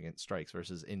significant strikes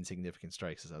versus insignificant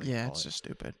strikes. It's just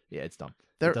stupid. Yeah, it's dumb.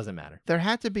 It doesn't matter. There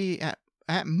had to be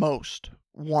at most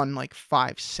one like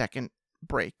 5-second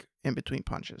break in between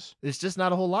punches. It's just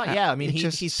not a whole lot. Yeah, I mean, It's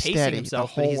just he's steady pacing the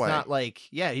himself, but whole he's way. not like,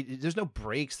 there's no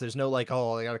breaks. There's no like,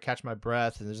 oh, I got to catch my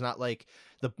breath. And there's not like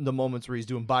the moments where he's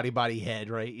doing body head,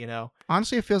 right? You know?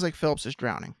 Honestly, it feels like Phillips is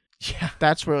drowning. Yeah.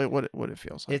 That's really what it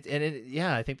feels like.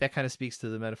 I think that kind of speaks to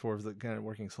the metaphor of the kind of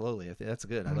working slowly. I think that's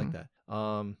good. I like Mhm.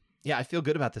 that. Yeah, I feel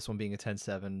good about this one being a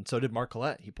 10-7. So did Mark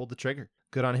Collette. He pulled the trigger.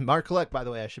 Good on him. Mark Collette, by the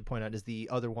way, I should point out, is the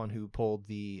other one who pulled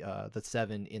the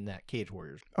 7 in that Cage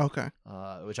Warriors, Okay.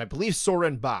 which I believe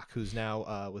Soren Bach, who's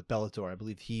now with Bellator, I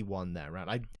believe he won that round.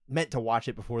 I meant to watch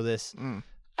it before this.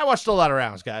 I watched a lot of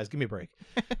rounds, guys. Give me a break.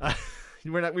 We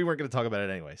weren't going to talk about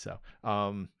it anyway. So,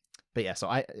 but yeah, so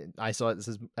I saw it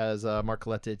as Mark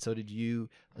Collette did. So did you.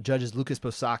 Judges Lucas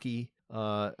Bosaki,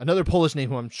 another Polish name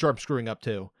who I'm sure I'm screwing up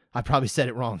too. I probably said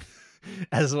it wrong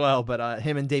as well, but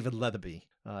him and David Leatherby.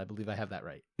 I believe I have that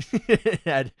right.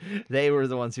 And they were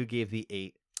the ones who gave the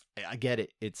 8. I get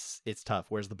it. It's tough.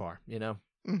 Where's the bar? You know.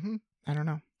 I don't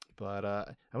know. But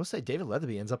I will say David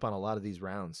Leatherby ends up on a lot of these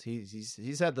rounds.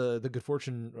 He's had the good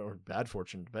fortune or bad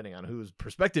fortune, depending on whose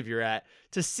perspective you're at,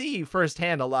 to see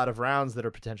firsthand a lot of rounds that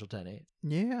are potential 10-8.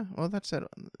 Yeah, well, that's it.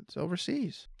 It's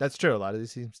overseas. That's true. A lot of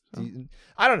these teams,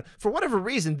 I don't know, for whatever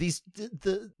reason,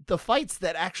 the fights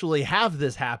that actually have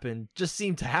this happen just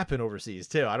seem to happen overseas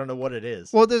too. I don't know what it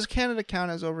is. Well, does Canada count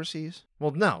as overseas?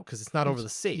 Well, no, because it's not over the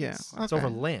seas. Yeah, It's okay. over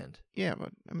land. Yeah, but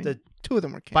I mean, 2 of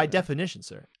them were Canada. By definition,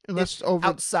 sir. Unless It's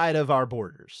outside of our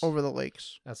borders. over the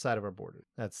lakes. Outside of our border.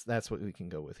 That's what we can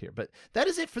go with here. But that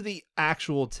is it for the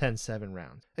actual 10-7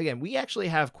 round. Again, we actually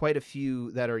have quite a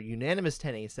few that are unanimous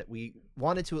 10-8s that we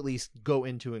wanted to at least go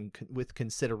into with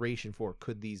consideration for,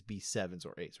 could these be 7s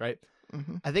or 8s, right?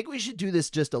 Mm-hmm. I think we should do this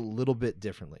just a little bit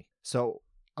differently. So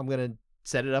I'm going to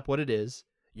set it up what it is.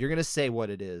 You're going to say what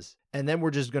it is. And then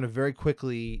we're just going to very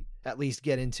quickly at least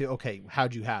get into, okay,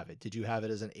 how'd you have it? Did you have it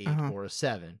as an 8 or a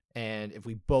 7? And if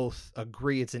we both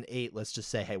agree it's an 8, let's just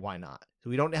say, hey, why not? So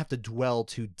we don't have to dwell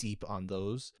too deep on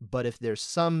those. But if there's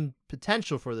some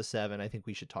potential for the 7, I think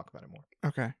we should talk about it more.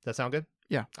 Okay. Does that sound good?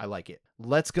 Yeah. I like it.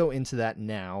 Let's go into that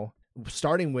now.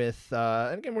 Starting with,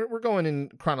 and again, we're going in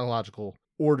chronological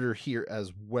order here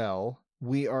as well.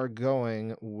 We are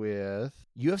going with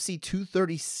UFC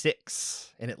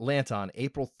 236 in Atlanta on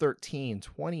April 13,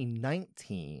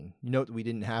 2019. You note that we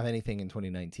didn't have anything in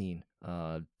 2019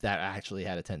 that actually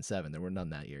had a 10-7. There were none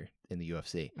that year in the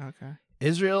UFC. Okay.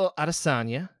 Israel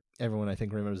Adesanya, everyone I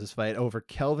think remembers this fight, over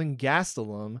Kelvin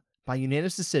Gastelum by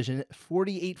unanimous decision,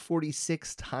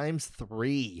 48-46 times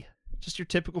 3. Just your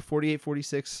typical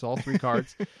 48-46, all 3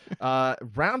 cards.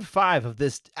 Round 5 of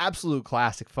this absolute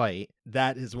classic fight.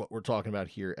 That is what we're talking about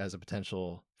here as a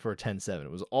potential for a 10-7. It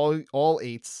was all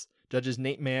 8s. Judges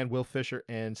Nate Mann, Will Fisher,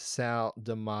 and Sal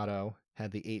D'Amato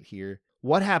had the 8 here.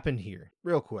 What happened here?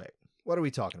 Real quick. What are we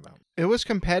talking about? It was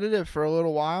competitive for a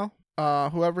little while.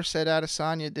 Whoever said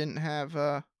Adesanya didn't have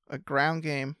a ground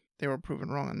game, they were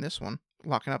proven wrong on this one.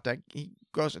 Locking up that he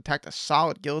goes to attack a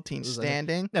solid guillotine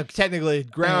standing. No, technically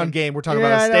ground game. We're talking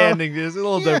about a standing. It's a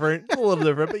little different. It's a little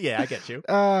different, but yeah, I get you.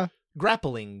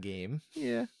 Grappling game.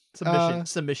 Yeah.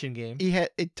 Submission game.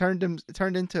 It turned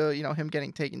into him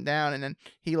getting taken down, and then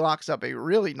he locks up a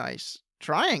really nice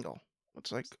triangle.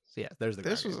 It's like, yeah, there's the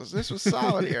this was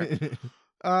solid here.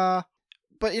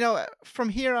 But from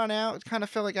here on out, it kind of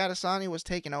felt like Adesanya was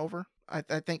taking over. I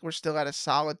think we're still at a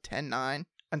solid 10-9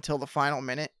 until the final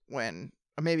minute, when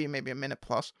maybe a minute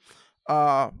plus,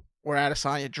 where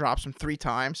Adesanya drops him 3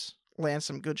 times, lands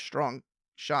some good strong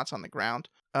shots on the ground.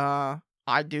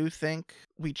 I do think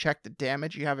we checked the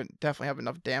damage. You definitely have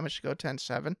enough damage to go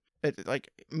 10-7.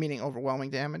 Meaning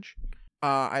overwhelming damage.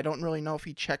 I don't really know if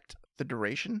he checked the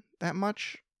duration that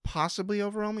much. Possibly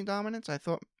overwhelming dominance. I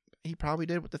thought he probably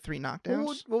did with the 3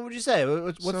 knockdowns. What would you say?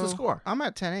 What's the score? I'm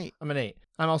at 10-8. I'm at 8.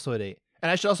 I'm also at 8. And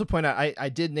I should also point out, I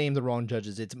did name the wrong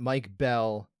judges. It's Mike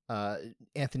Bell,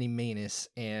 Anthony Manus,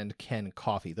 and Ken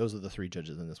Coffey. Those are the 3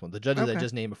 judges in this one. The judges I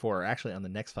just named before are actually on the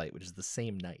next fight, which is the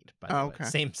same night, by the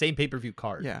way. Same pay-per-view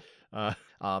card. Yeah.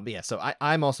 But yeah, so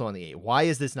I'm also on the 8. Why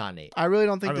is this not an 8? I really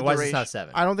don't think why is this not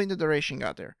 7? I don't think the duration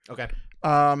got there. Okay.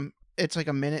 It's like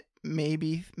a minute,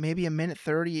 maybe a minute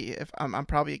 30. If I'm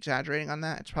probably exaggerating on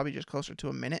that. It's probably just closer to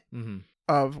a minute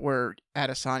of where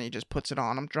Adesanya just puts it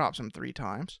on him, drops him 3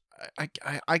 times.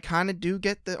 I kind of do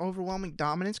get the overwhelming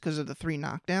dominance because of the 3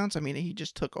 knockdowns. I mean, he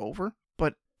just took over.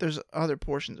 But there's other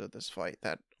portions of this fight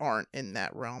that aren't in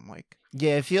that realm. Like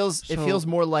Yeah, it feels So-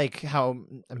 more like how,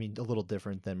 I mean, a little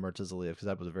different than Murtaza Aliyev, because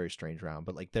that was a very strange round.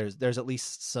 But like there's at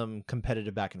least some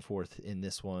competitive back and forth in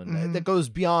this one Mhm. that goes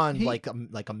beyond He- like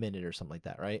a minute or something like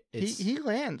that, right? He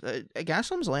lands.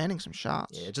 Gaslam's landing some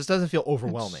shots. Yeah, it just doesn't feel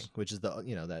overwhelming, which is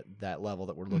the that level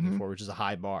that we're looking Mhm. for, which is a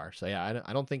high bar. So yeah,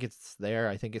 I don't think it's there.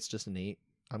 I think it's just an 8.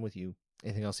 I'm with you.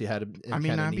 Anything else you had? I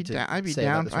mean, I'd be down.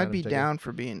 I'd be down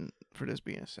for this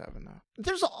being a 7 though.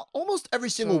 There's almost every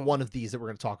single So- one of these that we're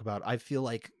going to talk about. I feel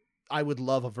like I would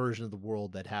love a version of the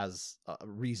world that has a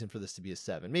reason for this to be a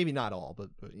 7. Maybe not all, but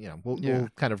we'll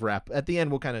kind of wrap at the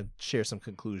end. We'll kind of share some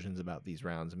conclusions about these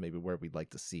rounds and maybe where we'd like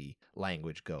to see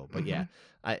language go. But yeah,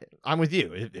 I'm with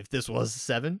you. If this was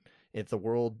 7, if the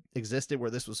world existed where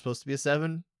this was supposed to be a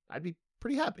 7, I'd be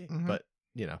pretty happy. But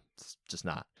it's just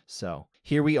not. So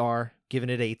here we are, giving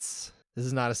it 8s. This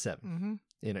is not a 7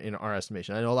 in our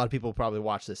estimation. I know a lot of people probably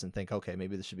watch this and think, okay,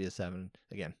 maybe this should be a 7.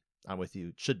 Again, I'm with you.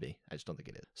 It should be. I just don't think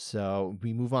it is. So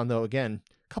we move on, though. Again,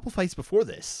 a couple fights before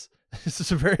this. This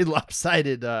is a very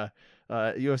lopsided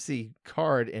UFC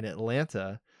card in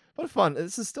Atlanta. But fun.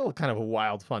 This is still kind of a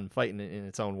wild, fun fight in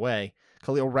its own way.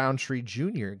 Khalil Roundtree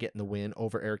Jr. getting the win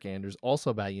over Eric Anders,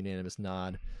 also by unanimous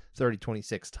nod,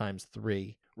 30-26 times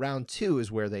 3. Round 2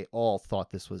 is where they all thought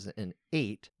this was an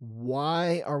 8.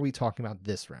 Why are we talking about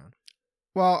this round?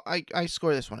 Well, I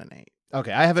score this one an 8.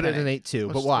 Okay, I have it at 10-8. an 8 too,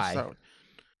 but Let's why? start with-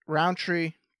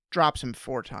 Roundtree drops him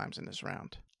 4 times in this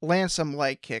round. Lands some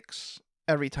leg kicks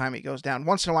every time he goes down.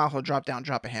 Once in a while, he'll drop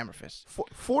a hammer fist.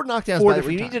 Four knockdowns. Four By the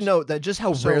way, different you need to times. know that just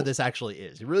how So- rare this actually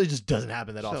is. It really just doesn't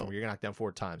happen that often So- where you're knocked down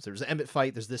 4 times. There's the Emmett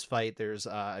fight. There's this fight. There's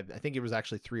I think it was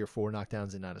actually 3 or 4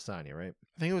 knockdowns in Adesanya, right?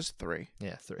 I think it was 3.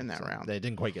 Yeah, 3 In that round. They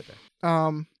didn't quite get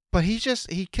there. But he's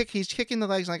kicking the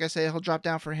legs. Like I say, he'll drop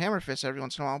down for hammer fists every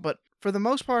once in a while. But for the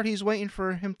most part, he's waiting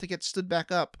for him to get stood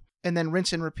back up and then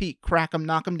rinse and repeat. Crack him,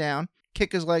 knock him down,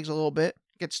 kick his legs a little bit,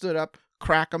 get stood up,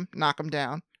 crack him, knock him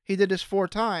down. He did this 4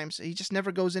 times. He just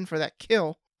never goes in for that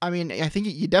kill. I mean, I think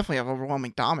you definitely have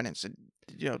overwhelming dominance.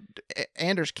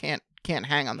 Anders can't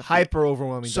hang on the feet. Hyper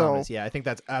overwhelming So- dominance. Yeah, I think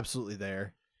that's absolutely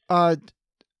there.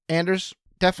 Anders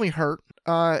definitely hurt.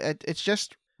 It's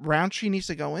just Roundtree needs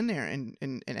to go in there and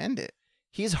end it.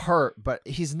 He's hurt, but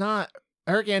he's not.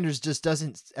 Eric Anders just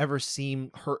doesn't ever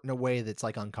seem hurt in a way that's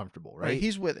like uncomfortable, right?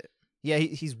 He's with it. Yeah,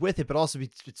 he's with it, but also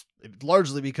it's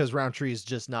largely because Roundtree is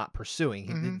just not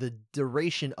pursuing. The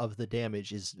duration of the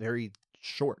damage is very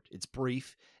short. It's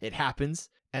brief. It happens,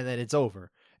 and then it's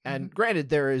over. And granted,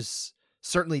 there is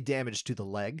certainly damage to the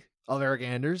leg of Eric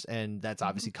Anders, and that's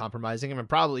obviously compromising him and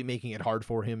probably making it hard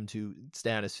for him to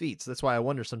stay on his feet. So that's why I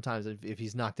wonder sometimes if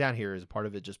he's knocked down here, is part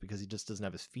of it just because he just doesn't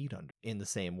have his feet under in the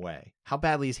same way. How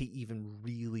badly is he even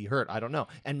really hurt? I don't know.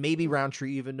 And maybe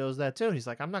Roundtree even knows that too. He's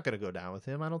like, I'm not going to go down with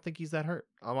him. I don't think he's that hurt.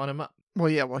 I want him up. Well,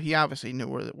 yeah. Well, he obviously knew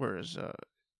where his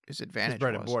advantage His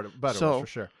bread was. and butter So- was for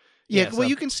sure. Yeah, Yeah, well, so-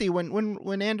 you can see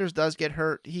when Anders does get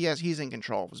hurt, he's in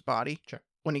control of his body. Sure.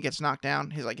 When he gets knocked down,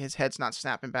 his head's not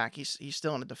snapping back. He's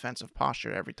still in a defensive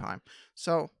posture every time.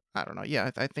 So I don't know.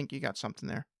 Yeah, I think you got something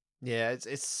there. Yeah,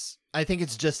 it's. I think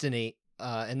it's just an 8.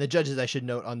 And the judges, I should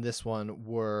note on this one,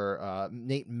 were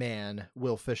Nate Mann,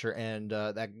 Will Fisher, and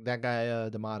that guy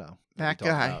D'Amato. That we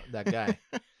talked guy. about. That guy.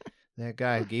 That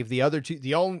guy who gave the other 2.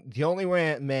 The only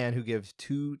man who gives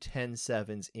 2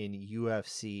 10-7s in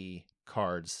UFC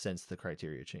cards since the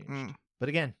criteria changed. But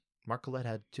again, Mark Collette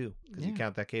had 2 because you Yeah.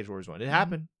 count that Cage Warriors one. It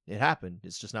happened. It happened.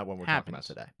 It's just not what we're talking about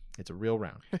today. It's a real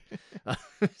round.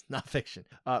 It's not fiction.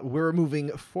 We're moving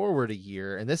forward a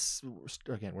year, and this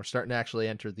again, we're starting to actually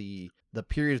enter the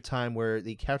period of time where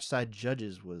the couchside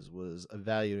judges was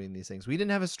evaluating these things. We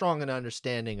didn't have as strong an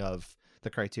understanding of the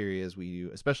criteria as we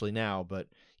do, especially now, but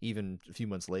even a few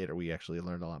months later, we actually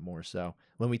learned a lot more. So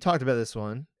when we talked about this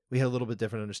one, we had a little bit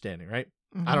different understanding, right?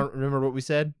 I don't remember what we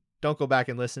said. Don't go back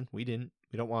and listen. We didn't.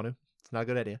 We don't want to. It's not a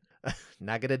good idea.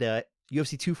 Not gonna do it.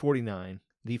 UFC 249,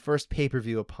 the first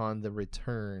pay-per-view upon the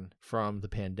return from the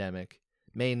pandemic.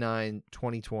 May 9,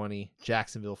 2020,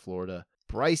 Jacksonville, Florida.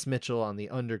 Bryce Mitchell on the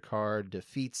undercard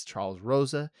defeats Charles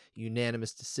Rosa,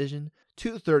 unanimous decision,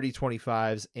 2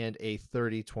 30-25s and a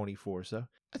 30-24. So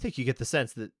I think you get the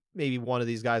sense that maybe one of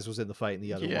these guys was in the fight and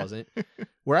the other wasn't.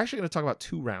 We're actually going to talk about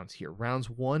 2 rounds here. Rounds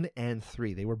 1 and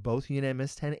 3. They were both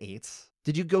unanimous 10-8s.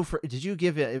 Did you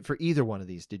give it for either one of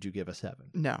these? Did you give a 7?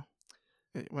 No,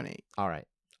 it went 8. All right.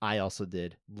 I also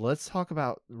did. Let's talk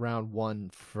about round 1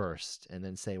 first and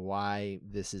then say why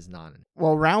this is not an.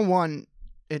 Well, round 1,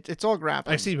 it's all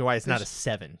grappling. Excuse me, why it's not a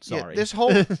 7. Sorry. Yeah, this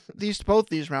whole both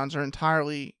these rounds are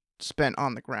entirely spent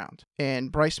on the ground,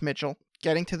 and Bryce Mitchell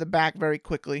getting to the back very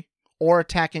quickly or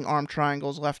attacking arm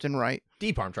triangles left and right.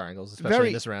 Deep arm triangles, especially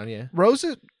in this round, yeah.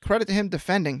 Rosa, credit to him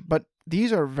defending, but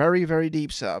These are very, very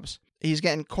deep subs. He's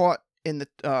getting caught in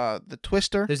the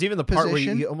twister. There's even the part position.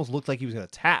 where he almost looked like he was going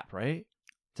to tap, right?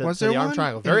 Was to there the arm one?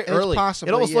 triangle very It's early. possibly,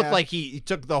 it almost looked yeah. like he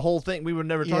took the whole thing. We would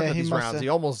never talk Yeah, about he these must rounds. have. He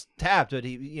almost tapped, but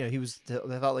he was.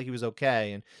 I felt like he was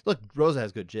okay. And look, Rosa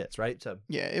has good jits, right? So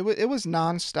Yeah, it was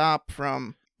nonstop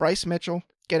from Bryce Mitchell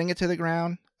getting it to the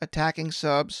ground, attacking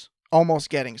subs, almost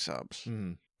getting subs,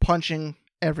 punching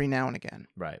every now and again.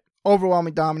 right,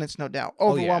 Overwhelming dominance, no doubt. Oh,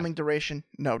 yeah. Overwhelming duration,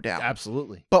 no doubt.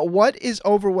 absolutely. But what is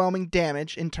overwhelming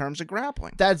damage in terms of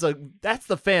grappling? That's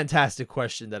the fantastic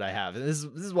question that I have, and this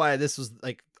is why this was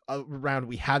like a round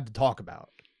we had to talk about.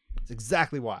 It's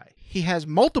exactly why. He has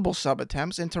multiple sub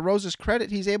attempts, and to Rosa's credit,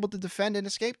 he's able to defend and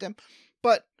escape them.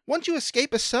 But once you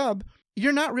escape a sub,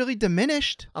 you're not really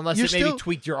diminished. Unless You're it maybe still-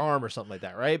 tweaked your arm or something like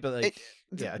that, right? But like,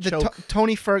 yeah, choke.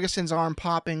 Tony Ferguson's arm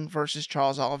popping versus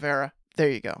Charles Oliveira. There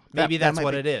you go. Maybe That that's might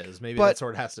what be- it is. Maybe But that's what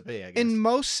it has to be, I guess. In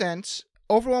most sense,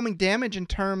 overwhelming damage in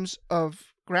terms of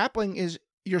grappling is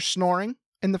you're snoring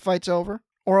and the fight's over,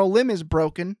 or a limb is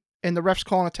broken and the ref's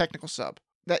calling a technical sub.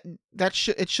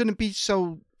 It shouldn't be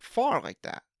so far like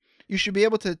that. You should be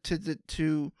able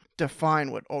to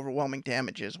define what overwhelming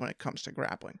damage is when it comes to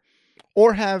grappling,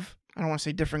 or have, I don't want to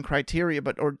say different criteria,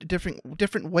 but or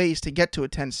different ways to get to a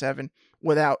 10-7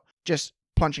 without just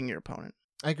punching your opponent.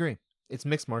 I agree. It's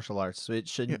mixed martial arts, so it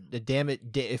shouldn't.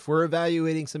 If we're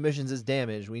evaluating submissions as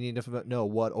damage, we need to know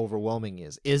what overwhelming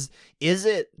is. Is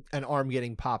it an arm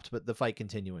getting popped but the fight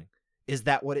continuing? Is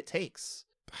that what it takes?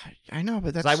 I know,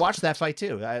 but 'Cause that's I watched that fight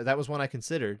too. That was one I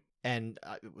considered, and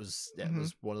it was Mhm.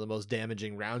 was one of the most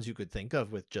damaging rounds you could think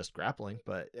of with just grappling.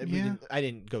 But Yeah. I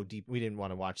didn't go deep. We didn't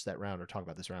want to watch that round or talk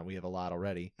about this round. We have a lot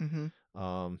already. hmm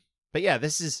But yeah,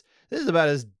 this is about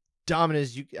as dominant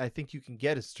as I think you can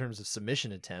get in terms of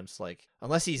submission attempts. Like,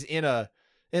 unless he's in a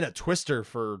twister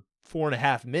for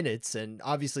 4.5 minutes and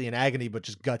obviously in agony, but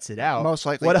just guts it out. most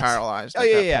likely What else? paralyzed. Oh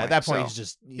yeah. At that point, so,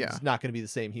 he's not going to be the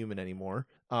same human anymore.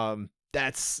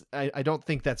 I don't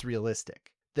think that's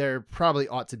realistic. There probably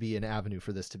ought to be an avenue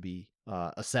for this to be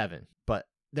a 7, but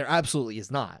there absolutely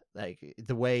is not. Like,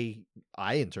 the way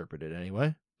I interpret it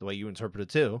anyway, the way you interpret it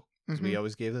too. 'Cause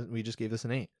Mhm. we just gave this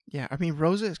an 8. Yeah, I mean,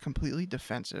 Rosa is completely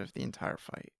defensive the entire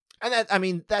fight.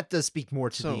 And that does speak more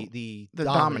to So, the the dominance.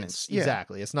 dominance, yeah.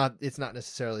 Exactly. It's not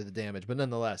necessarily the damage, but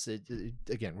nonetheless,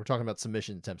 again, we're talking about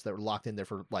submission attempts that were locked in there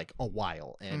for like a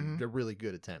while, and Mhm. they're really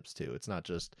good attempts too. It's not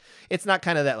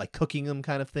kind of that like cooking them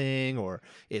kind of thing, or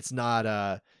it's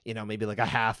not maybe like a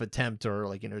half attempt or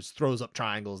like just throws up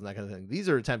triangles and that kind of thing. These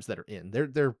are attempts that are in.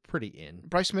 They're pretty in.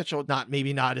 Bryce Mitchell,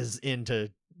 Not as in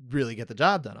to really get the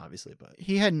job done, obviously, but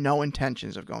he had no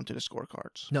intentions of going to the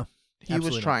scorecards. No, He was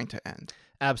absolutely not. trying to end.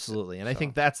 Absolutely, and I So-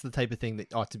 think that's the type of thing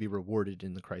that ought to be rewarded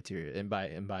in the criteria and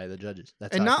by the judges.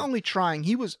 That's And how I not think. only trying,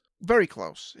 he was very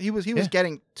close. He was Yeah.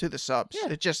 getting to the subs.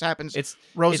 Yeah. It just happens. It's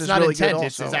Rosa's not really intent; good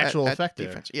it's also actual at effect there.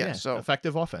 defense. Yeah, so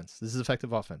effective offense. This is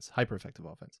effective offense, hyper effective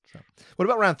offense. So, what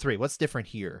about round 3? What's different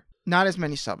here? not as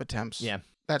many sub attempts. Yeah,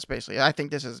 That's basically. I think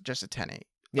this is just a 10-8.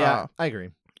 yeah, I agree.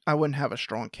 I wouldn't have a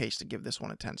strong case to give this one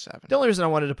a 10-7. The only reason I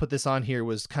wanted to put this on here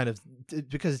was kind of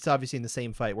because it's obviously in the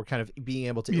same fight. We're kind of being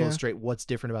able to Yeah. illustrate what's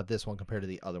different about this one compared to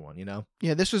the other one.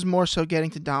 Yeah, this was more so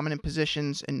getting to dominant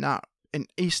positions and not. And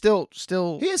he's still.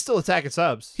 He is still attacking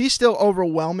subs. He's still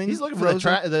overwhelming. He's looking for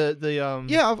Rosa. the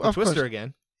Yeah, of twister course.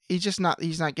 again. He's just not.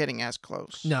 He's not getting as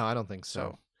close. No, I don't think so.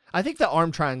 So- I think the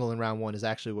arm triangle in round 1 is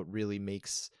actually what really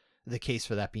makes the case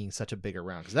for that being such a bigger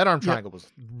round, because that arm Yeah. triangle was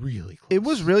really close. It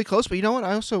was really close, but you know what?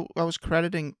 I was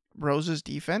crediting Rosa's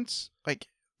defense, like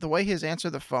the way his answer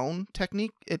the phone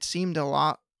technique. It seemed a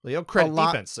lot. Well, you don't credit a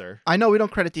lot- defense, sir. I know we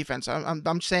don't credit defense.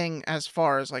 I'm saying as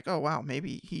far as like, oh wow,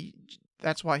 maybe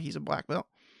that's why he's a black belt.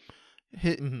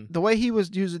 Mhm. The way he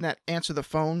was using that answer the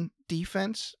phone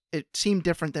defense, it seemed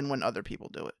different than when other people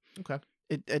do it. Okay.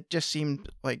 It just seemed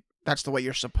like that's the way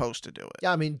you're supposed to do it.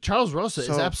 Yeah, I mean, Charles Rosa is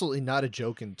So- absolutely not a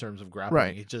joke in terms of grappling.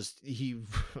 Right. He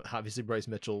obviously Bryce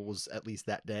Mitchell was at least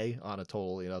that day on a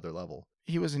totally another level.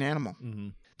 He was an animal. Mm-hmm.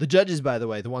 The judges, by the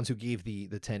way, the ones who gave the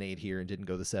 10-8 here and didn't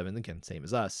go the 7, again, same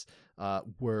as us,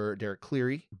 were Derek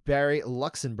Cleary, Barry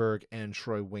Luxembourg, and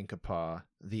Troy Winkapaw,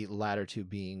 the latter two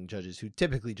being judges who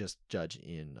typically just judge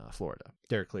in Florida.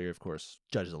 Derek Cleary, of course,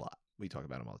 judges a lot. We talk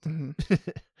about him all the time.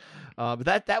 Mhm.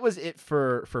 But that was it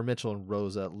for Mitchell and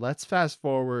Rosa. Let's fast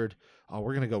forward.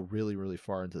 We're going to go really, really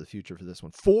far into the future for this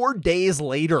one. 4 days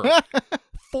later.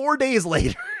 4 days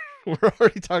later. We're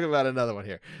already talking about another one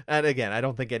here. And again, I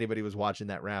don't think anybody was watching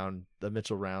that round, the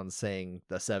Mitchell round, saying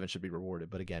the 7 should be rewarded.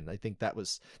 But again, I think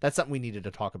that's something we needed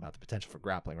to talk about, the potential for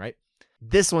grappling, right?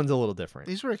 This one's a little different.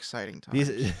 These were exciting times.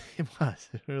 It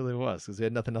really was, because we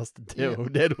had nothing else to do,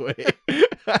 did we?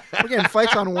 We're getting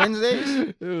fights on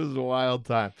Wednesdays. It was a wild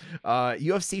time.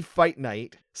 UFC Fight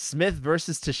Night, Smith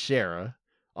versus Teixeira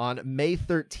on May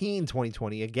 13,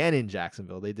 2020, again in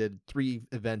Jacksonville. They did 3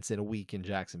 events in a week in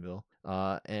Jacksonville.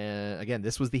 And again,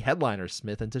 this was the headliner,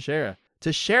 Smith and Teixeira.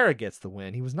 Teixeira gets the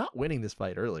win. He was not winning this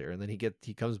fight earlier, and then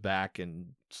he comes back and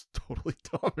just totally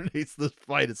dominates this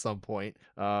fight at some point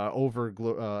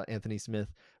over Anthony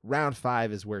Smith. Round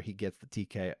 5 is where he gets the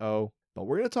TKO. But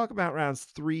we're going to talk about rounds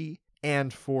 3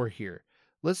 and 4 here.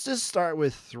 Let's just start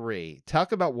with 3.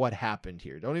 Talk about what happened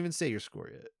here. Don't even say your score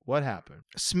yet. What happened?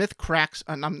 Smith cracks.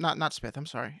 Not Smith. I'm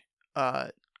sorry.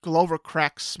 Glover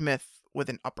cracks Smith with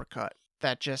an uppercut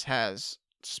that just has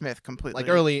Smith completely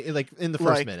early, in the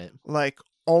first minute.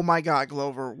 Oh my God,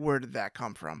 Glover, where did that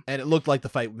come from? And it looked like the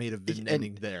fight may have been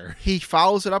ending there. He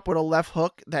follows it up with a left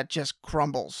hook that just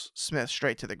crumbles Smith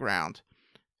straight to the ground.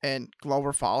 And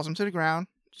Glover follows him to the ground,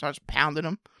 starts pounding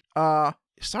him.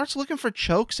 Starts looking for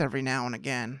chokes every now and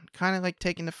again. Kind of like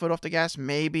taking the foot off the gas,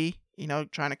 maybe,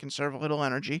 trying to conserve a little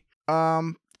energy.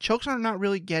 Chokes are not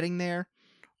really getting there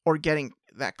or getting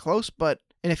that close,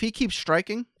 and if he keeps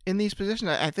striking in these positions,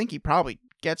 I think he probably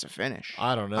gets a finish.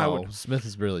 I don't know. Smith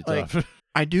is really tough.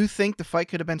 I do think the fight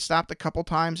could have been stopped a couple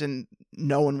times and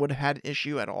no one would have had an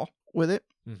issue at all with it.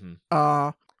 Mm-hmm.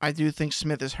 I do think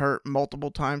Smith is hurt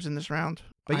multiple times in this round.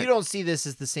 But you don't see this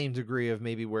as the same degree of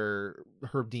maybe where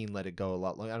Herb Dean let it go a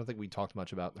lot. I don't think we talked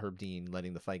much about Herb Dean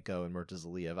letting the fight go and Murtaza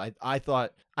Aliyev. I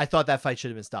thought that fight should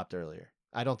have been stopped earlier.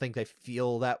 I don't think they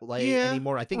feel that way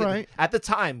anymore. I think at the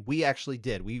time we actually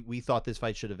did. We thought this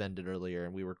fight should have ended earlier,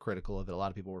 and we were critical of it. A lot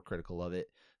of people were critical of it.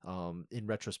 In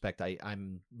retrospect,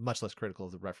 I'm much less critical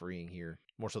of the refereeing here,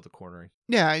 more so the cornering.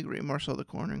 Yeah, I agree. More so the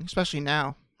cornering, especially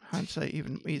now. Hindsight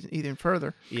even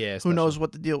further. Yeah. Who knows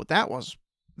what the deal with that was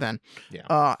then?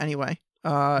 Yeah. Anyway,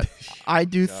 I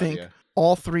do think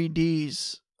all 3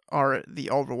 Ds are the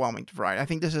overwhelming variety. I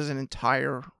think this is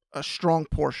a strong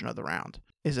portion of the round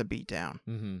is a beatdown.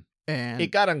 Mm-hmm. And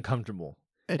it got uncomfortable.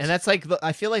 And that's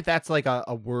I feel like that's like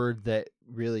a word that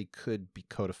really could be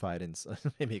codified in.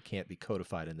 Maybe it can't be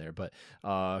codified in there, but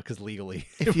because legally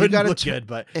it wouldn't look good.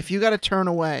 But if you got to turn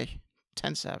away,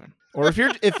 10-7. Or if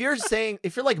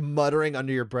you're like muttering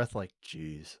under your breath, like,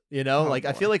 geez,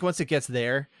 I feel like once it gets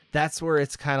there, that's where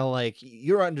it's kind of like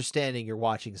you're understanding you're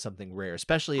watching something rare,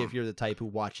 especially if you're the type who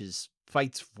watches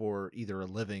fights for either a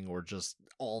living or just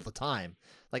all the time.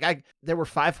 There were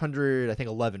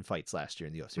 511 fights last year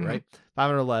in the UFC, mm-hmm. right?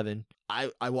 511.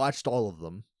 I watched all of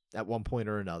them at one point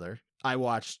or another. I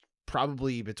watched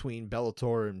probably between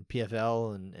Bellator and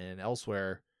PFL and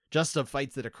elsewhere. Just of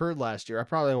fights that occurred last year, I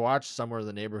probably watched somewhere in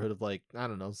the neighborhood of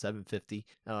 750.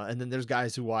 And then there's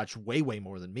guys who watch way, way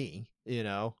more than me,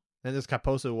 And there's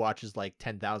Caposo who watches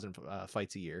 10,000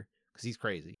 fights a year because he's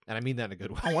crazy. And I mean that in a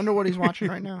good way. I wonder what he's watching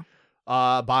right now.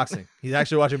 Boxing. He's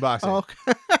actually watching boxing. Oh,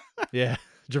 okay. Yeah.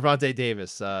 Gervonta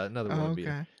Davis, another one.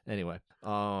 Okay. Anyway.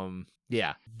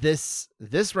 Yeah. This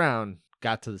round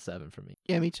got to the 7 for me.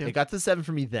 Yeah, me too. It got to the 7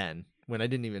 for me then when I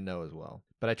didn't even know as well.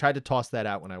 But I tried to toss that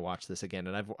out when I watched this again,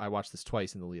 and I watched this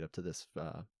twice in the lead up to this.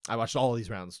 I watched all of these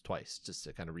rounds twice just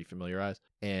to kind of refamiliarize.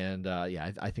 And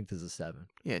I think this is a 7.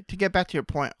 Yeah, to get back to your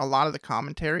point, a lot of the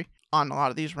commentary on a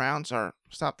lot of these rounds are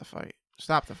stop the fight.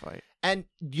 Stop the fight. And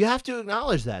you have to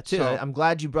acknowledge that, too. So, I'm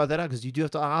glad you brought that up because you do have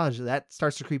to acknowledge that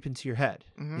starts to creep into your head.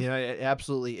 Mm-hmm.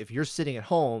 Absolutely. If you're sitting at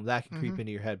home, that can creep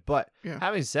into your head. But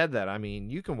having said that, I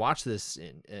mean, you can watch this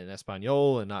in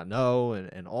Espanol and not know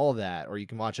and all that, or you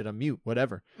can watch it on mute,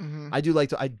 whatever. Mm-hmm. I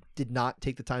did not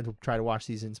take the time to try to watch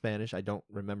these in Spanish. I don't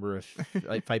remember if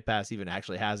Fight Pass even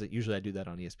actually has it. Usually I do that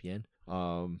on ESPN.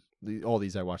 All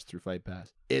these I watch through Fight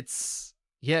Pass.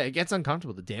 It gets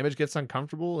uncomfortable. The damage gets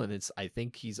uncomfortable, and I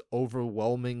think he's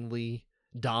overwhelmingly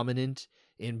dominant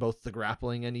in both the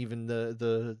grappling and even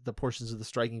the portions of the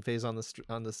striking phase on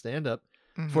the stand up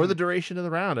for the duration of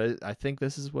the round. I think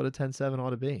this is what a 10-7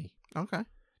 ought to be. Okay.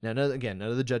 Now, none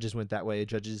of the judges went that way.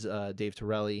 Judges Dave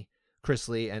Torelli, Chris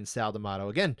Lee, and Sal D'Amato.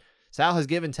 Again, Sal has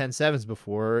given 10-7s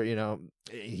before.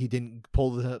 He didn't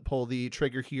pull the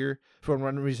trigger here for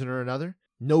one reason or another.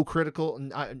 Not critical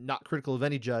of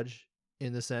any judge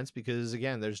in the sense, because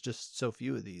again, there's just so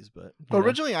few of these. But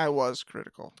originally, I was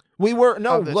critical. We were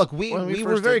we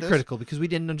were very critical because we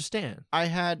didn't understand. I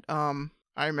had I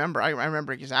remember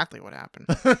exactly what happened.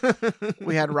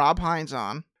 We had Rob Hines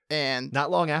on, and not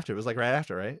long after, it was right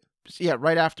after, right? yeah,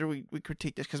 right after we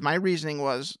critiqued this, because my reasoning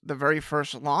was the very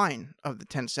first line of the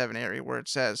 10-7 area where it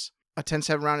says a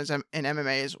 10-7 round in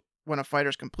MMA is when a fighter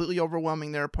is completely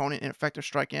overwhelming their opponent in effective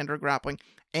strike and or grappling,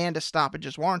 and a stoppage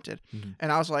is warranted. Mhm.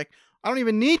 And I was like, I don't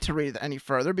even need to read it any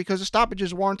further because a stoppage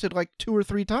is warranted like 2 or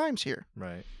 3 times here.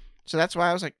 Right. So that's why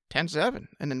I was like 10-7.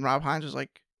 And then Rob Hines was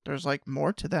like, there's like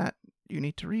more to that you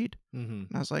need to read. Mm-hmm. And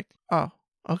I was like, oh,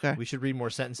 okay. We should read more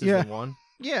sentences Yeah. than one.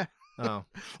 Yeah. Oh,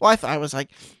 Well, I was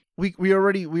like, we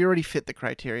already fit the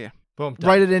criteria. boom. Done.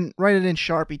 Write it in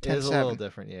Sharpie It is a little 10-7.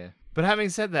 different, yeah. But having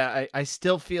said that, I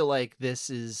still feel like this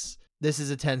is a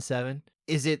 10-7.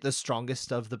 Is it the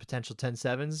strongest of the potential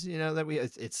 10-7s? You know that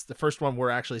it's the first one we're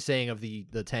actually saying of the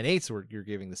 10-8s where you're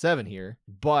giving the 7 here,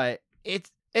 but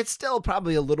it's still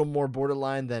probably a little more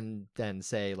borderline than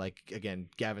say like again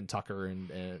Gavin Tucker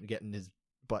and getting his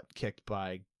butt kicked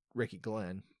by Ricky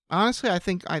Glenn. Honestly, I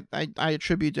think I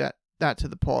attribute that to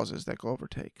the pauses that Glover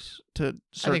takes to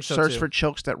think so, search too. for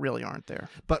chokes that really aren't there.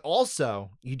 But also,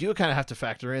 you do kind of have to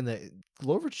factor in that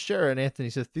Glover Teixeira and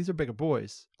Anthony Smith, these are bigger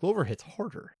boys. Glover hits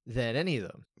harder than any of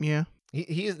them. Yeah.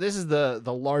 This is the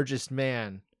largest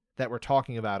man that we're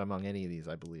talking about among any of these,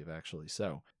 I believe, actually.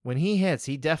 So when he hits,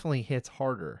 he definitely hits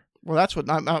harder. Well, that's what,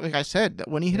 like I said,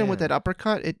 when he hit him with Yeah. that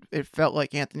uppercut, it felt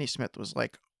like Anthony Smith was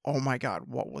like, oh my God,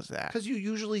 what was that? Because you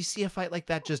usually see a fight like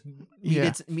that just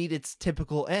Yeah. meet its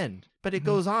typical end. But it Mhm.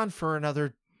 goes on for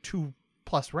another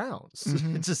 2+ rounds.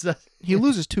 Mhm. It's just He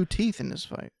loses 2 teeth in this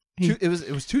fight. it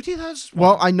was 2 teeth.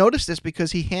 Well, I noticed this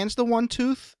because he hands the one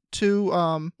tooth to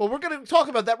Well, we're gonna talk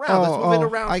about that round. Let's move into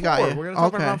round 4. I got you. We're gonna talk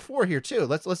about Okay. round 4 here too.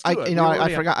 Let's do I it. you know We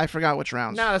already- I forgot which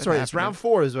rounds. No, that's it right. It's happened round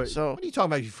 4 is what. So- What are you talking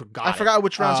about? You forgot. I forgot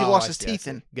which rounds he lost I his see, teeth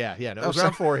in. Yeah. No, it Oh, was so-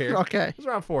 round 4 here. Okay. It was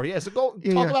round 4. Yeah. So go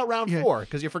Yeah, talk yeah, about round yeah. 4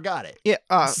 because you forgot it. Yeah.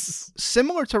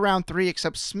 Similar to round 3,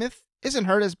 except Smith isn't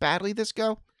hurt as badly this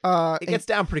go. It gets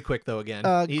down pretty quick though. Again,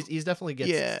 he's definitely gets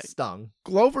yeah. stung.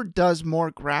 Glover does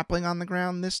more grappling on the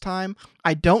ground this time.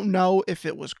 I don't know if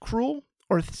it was cruel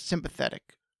or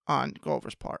sympathetic on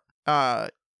Glover's part.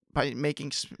 By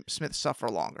making Smith suffer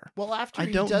longer. Well, after I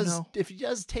he don't does, know. if he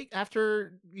does take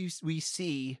after we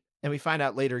see and we find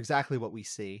out later exactly what we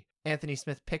see. Anthony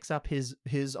Smith picks up his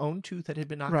own tooth that had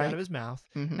been knocked Right. out of his mouth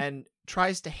Mhm. and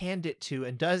tries to hand it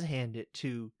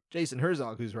to Jason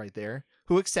Herzog, who's right there,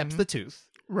 who accepts Mhm. the tooth,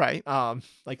 Right.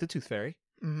 like the tooth fairy.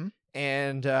 Mm-hmm.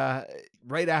 And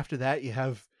right after that, you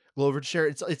have Glover share.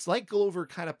 It's like Glover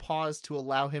kind of paused to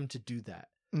allow him to do that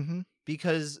Mm-hmm.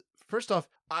 because first off,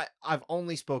 I've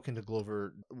only spoken to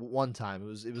Glover one time. It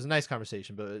was a nice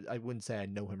conversation, but I wouldn't say I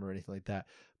know him or anything like that.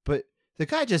 But the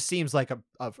guy just seems like a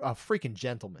freaking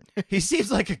gentleman. He seems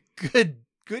like a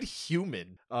good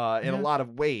human in Yeah. a lot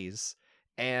of ways.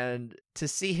 And to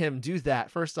see him do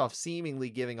that, first off, seemingly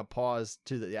giving a pause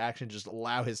to the action, just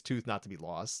allow his tooth not to be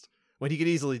lost when he could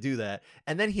easily do that.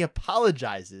 And then he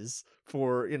apologizes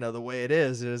for, the way it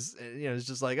is. It's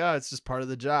just like, oh, it's just part of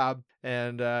the job.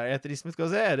 And Anthony Smith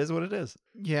goes, yeah, it is what it is.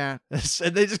 Yeah.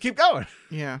 And they just keep going.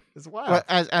 Yeah. It's wild. Well,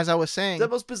 as I was saying,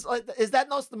 Is that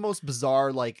not the most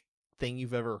bizarre, thing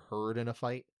you've ever heard in a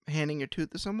fight? handing your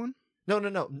tooth to someone. No,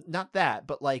 not that,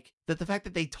 but that the fact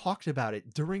that they talked about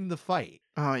it during the fight.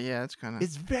 Oh yeah, it's kind of.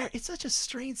 It's such a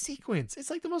strange sequence. It's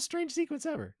like the most strange sequence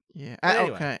ever. Yeah. But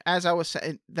anyway. Okay. As I was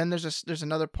saying, then there's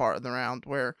another part of the round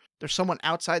where there's someone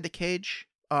outside the cage,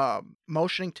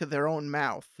 motioning to their own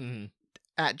mouth Mm-hmm.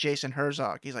 at Jason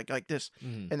Herzog. He's like this,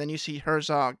 Mm-hmm. and then you see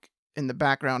Herzog in the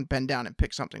background bend down and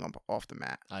pick something up off the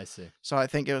mat. I see. So I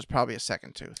think it was probably a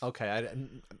second tooth. Okay,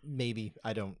 maybe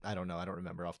I don't know. I don't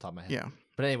remember off the top of my head. Yeah.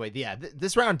 But anyway, yeah,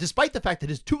 this round, despite the fact that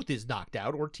his tooth is knocked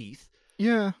out or teeth,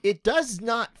 Yeah. it does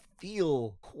not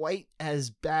feel quite as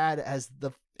bad as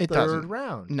the It third doesn't.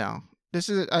 round. No. This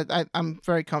is I'm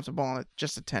very comfortable on it.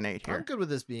 Just a 10-8 I'm here. good with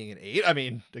this being an 8. I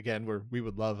mean, again, we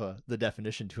would love the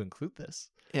definition to include this.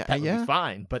 Yeah. That would Yeah. be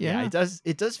fine. But yeah, Yeah.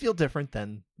 it does feel different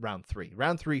than round 3.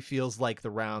 Round 3 feels like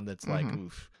the round that's like, Mhm.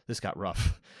 oof, this got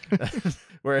rough.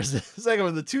 Whereas the second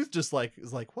one, the tooth just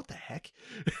is like, what the heck?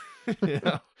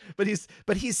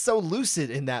 But he's so lucid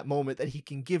in that moment that he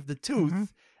can give the tooth. Mhm.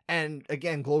 And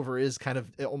again, Glover is kind of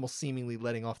almost seemingly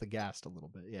letting off the gas a little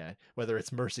bit. Yeah. Whether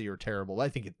it's mercy or terrible. I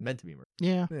think it's meant to be mercy.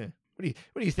 Yeah. Yeah.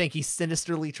 What do you think? He's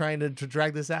sinisterly trying to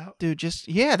drag this out? Dude,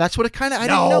 that's what it kind of.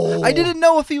 No. I didn't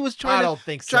know if he was I trying don't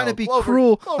think so. trying to be Glover,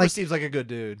 cruel. Glover Like seems like a good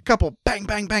dude. couple bang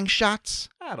bang bang shots.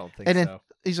 I don't think And then so.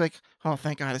 he's like, "Oh,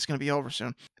 thank God, it's gonna be over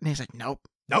soon." And he's like, "Nope,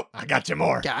 Nope, I got you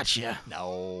more. gotcha."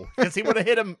 No, because he would have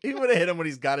hit him. He would have hit him when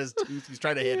he's got his tooth. He's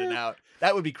trying to hit it out.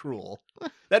 That would be cruel.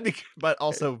 That'd be, but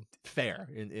also fair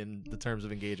in the terms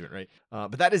of engagement, right?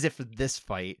 But that is it for this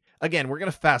fight. Again, we're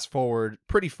gonna fast forward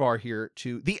pretty far here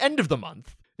to the end of the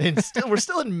month. And we're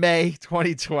still in May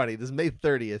 2020. This is May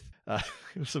 30th. It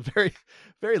was a very,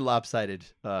 very lopsided,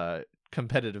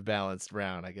 competitive, balanced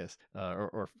round, I guess,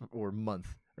 or month,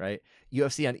 right?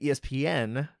 UFC on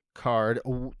ESPN card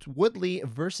Woodley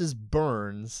versus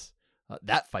Burns.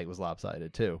 That fight was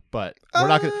lopsided too, but we're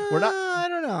not. I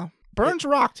don't know. Burns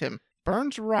rocked him.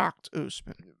 Burns rocked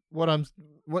Usman.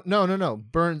 No.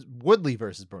 Burns Woodley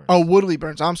versus Burns. Oh, Woodley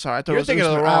Burns. I'm sorry. I thought You're it was thinking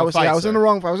of the Usman. wrong fight, I was in sir. the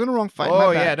wrong fight. Oh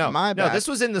My bad. yeah, no, My bad. no. This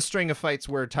was in the string of fights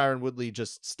where Tyron Woodley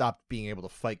just stopped being able to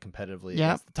fight competitively Yep.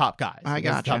 against the top guys. I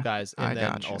against the gotcha. top guys, and I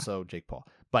then gotcha. also Jake Paul.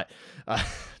 But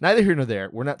neither here nor there.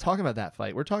 We're not talking about that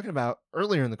fight. We're talking about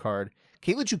earlier in the card,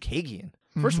 Kayla Chookagian.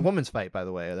 First woman's fight, by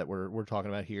the way, that we're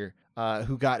talking about here,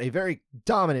 who got a very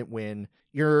dominant win.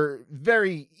 Your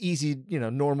very easy,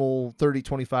 normal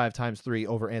 30-25 times 3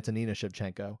 over Antonina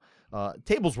Shevchenko.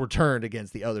 Tables were turned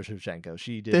against the other Shevchenko.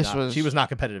 She was not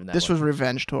competitive in that. This was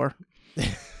revenge tour.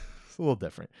 It's a little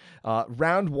different.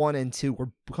 Round 1 and 2,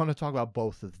 we're going to talk about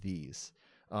both of these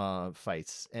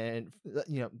fights, and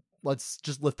let's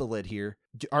just lift the lid here.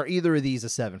 Are either of these a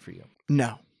 7 for you?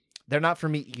 No, they're not for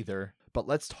me either. But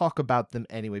let's talk about them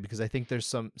anyway, because I think there's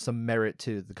some merit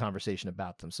to the conversation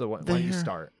about them. So why don't you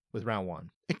start with round 1?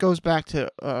 It goes back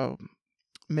to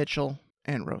Mitchell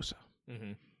and Rosa.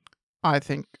 Mm-hmm. I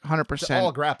think 100%. It's all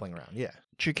a grappling round, yeah.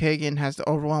 Chookagian has the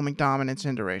overwhelming dominance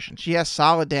in duration. She has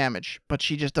solid damage, but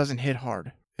she just doesn't hit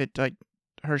hard.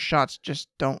 Her shots just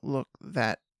don't look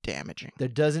that damaging. There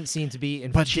doesn't seem to be,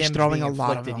 but she's throwing a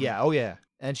lot of them. Yeah, oh yeah.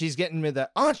 And she's getting with the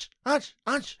anch.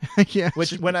 Yeah.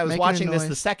 Which when I was watching this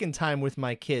the second time with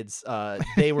my kids,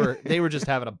 they were just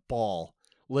having a ball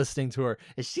listening to her.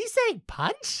 Is she saying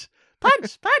punch?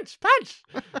 Punch.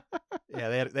 Yeah,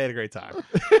 they had a great time.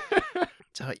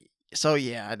 So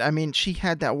yeah, I mean, she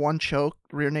had that one choke,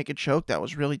 rear naked choke that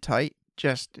was really tight.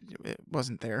 Just it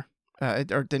wasn't there, or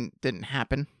didn't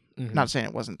happen. Mm-hmm. Not saying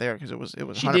it wasn't there because it was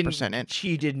 100% in.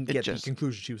 She didn't get the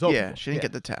conclusion she was hoping for. She didn't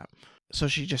get the tap. So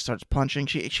she just starts punching.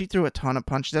 She threw a ton of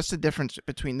punches. That's the difference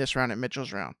between this round and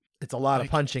Mitchell's round. It's a lot of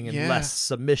punching and less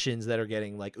submissions that are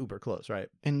getting uber close, right?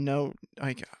 And I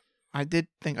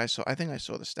think I saw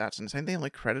the stats, and I think they only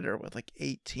credited her with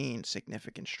 18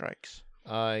 significant strikes.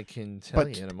 I can tell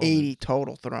you in a moment. 80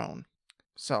 total thrown.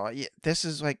 So this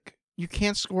is you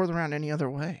can't score the round any other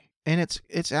way, and it's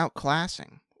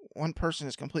outclassing. One person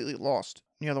is completely lost,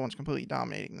 the other one's completely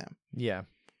dominating them. Yeah.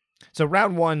 So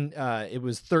round 1, it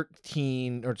was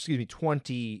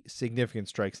 20 significant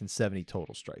strikes and 70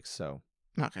 total strikes. So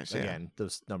again,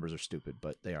 those numbers are stupid,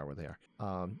 but they are what they are.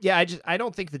 I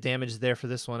don't think the damage is there for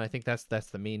this one. I think that's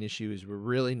the main issue. Is we're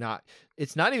really not.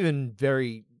 It's not even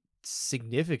very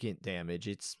significant damage.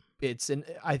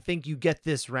 I think you get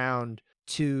this round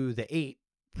to the 8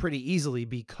 pretty easily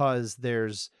because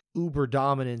there's uber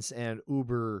dominance and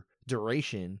uber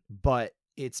duration, but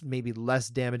it's maybe less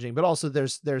damaging, but also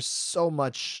there's so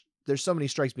many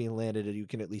strikes being landed that you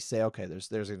can at least say, okay,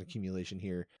 there's an accumulation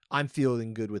here. I'm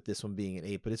feeling good with this one being an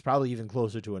 8, but it's probably even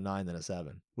closer to a 9 than a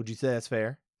 7. Would you say that's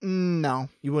fair? No.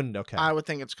 You wouldn't? Okay. I would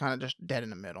think it's kind of just dead in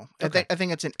the middle. Okay. I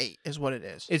think it's an 8 is what it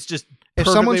is. It's just if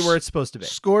perfectly where it's supposed to be.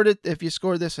 If you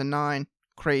scored this a 9,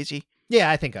 crazy.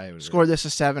 Yeah, I think I would score this a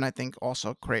 7, I think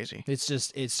also crazy. It's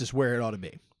just where it ought to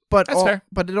be. But that's fair.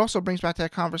 But it also brings back to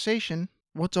that conversation.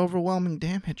 What's overwhelming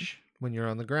damage? When you're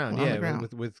on the ground,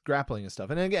 with grappling and stuff.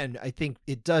 And again, I think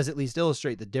it does at least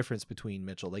illustrate the difference between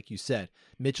Mitchell. Like you said,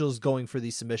 Mitchell's going for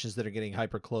these submissions that are getting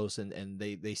hyper close, and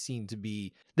they seem to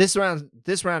be this round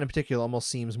in particular almost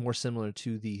seems more similar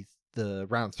to the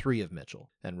round 3 of Mitchell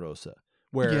and Rosa,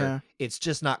 where it's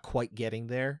just not quite getting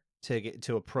there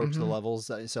to approach the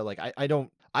levels. So I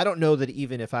don't know that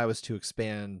even if I was to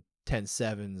expand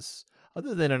 10-7s,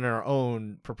 other than in our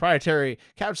own proprietary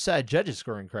couch side judges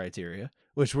scoring criteria,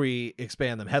 which we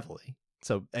expand them heavily.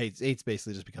 So eights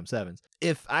basically just become 7s.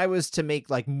 If I was to make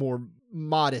more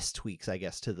modest tweaks, I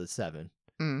guess, to the 7,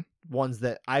 ones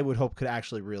that I would hope could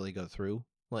actually really go through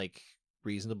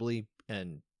reasonably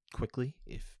and quickly,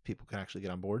 if people can actually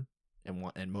get on board and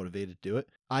want and motivated to do it,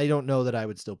 I don't know that I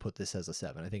would still put this as a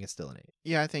 7. I think it's still an 8.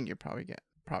 Yeah, I think you're probably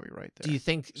right there. Do you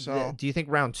think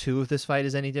round 2 of this fight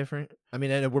is any different? I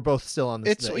mean, and we're both still on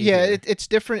this. It's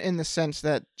different in the sense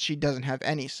that she doesn't have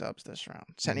any subs this round.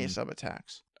 It's any sub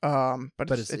attacks.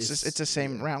 But it's the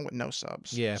same round with no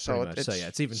subs. Yeah, so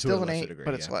it's even still to a an lesser 8, degree,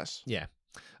 but it's less. Yeah.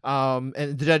 And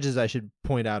the judges, I should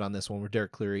point out on this one, were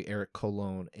Derek Cleary, Eric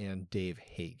Colon, and Dave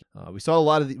Hagen. We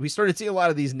started seeing a lot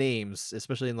of these names,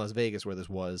 especially in Las Vegas, where this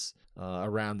was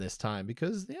around this time,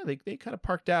 because they kind of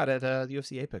parked out at the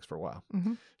UFC Apex for a while.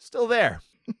 Mm-hmm. Still there,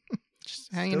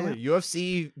 just hanging out.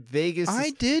 UFC Vegas.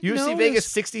 I did. UFC Vegas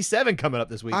 67 coming up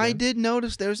this weekend. I did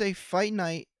notice there's a fight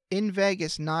night in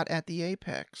Vegas, not at the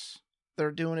Apex.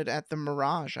 They're doing it at the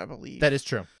Mirage, I believe. That is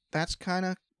true. That's kind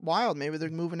of wild. Maybe they're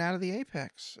moving out of the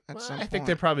Apex at some point. I think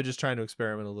they're probably just trying to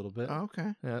experiment a little bit. Oh,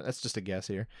 okay. Yeah, that's just a guess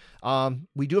here.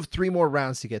 We do have 3 more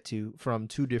rounds to get to from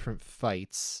 2 different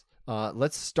fights.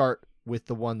 Let's start with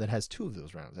the one that has 2 of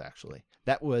those rounds, actually.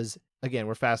 That was, again,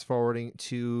 we're fast forwarding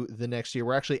to the next year.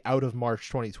 We're actually out of March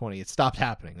 2020. It stopped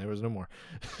happening. There was no more.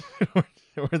 There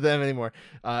weren't them anymore.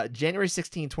 January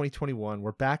 16, 2021,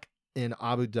 we're back in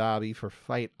Abu Dhabi for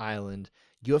Fight Island.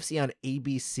 UFC on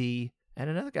ABC. And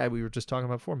another guy we were just talking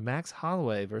about before, Max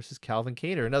Holloway versus Calvin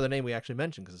Kattar. Another name we actually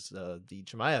mentioned because the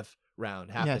Chimaev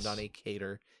round happened on a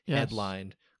Kattar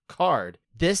headlined card.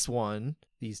 This one,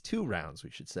 these 2 rounds, we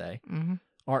should say,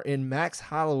 are in Max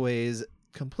Holloway's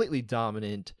completely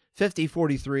dominant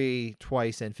 50-43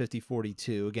 twice and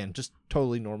 50-42. Again, just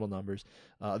totally normal numbers.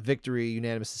 Victory,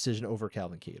 unanimous decision over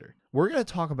Calvin Kattar. We're going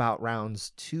to talk about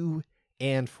rounds 2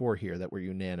 and 4 here that were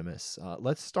unanimous.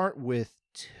 Let's start with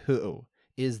 2.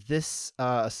 Is this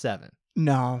a 7?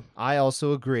 No. I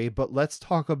also agree, but let's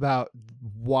talk about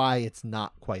why it's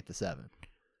not quite the 7.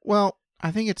 Well,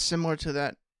 I think it's similar to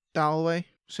that Dalloway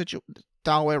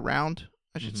round,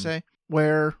 I should say,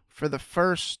 where for the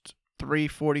first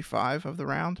 3:45 of the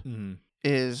round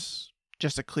is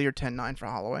just a clear 10-9 for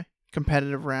Holloway.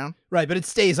 Competitive round. Right, but it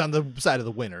stays on the side of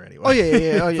the winner anyway. Oh,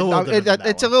 yeah.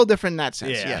 It's a little different in that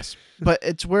sense, Yeah. yes. But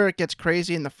it's where it gets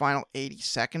crazy in the final 80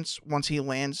 seconds once he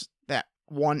lands that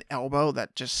one elbow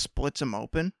that just splits him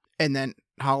open. And then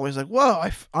Holloway's like, whoa,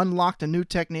 I've unlocked a new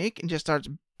technique, and just starts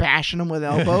bashing him with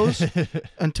elbows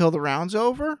until the round's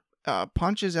over.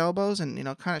 Punches elbows and,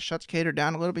 kind of shuts Kattar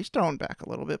down a little bit. He's throwing back a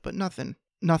little bit, but nothing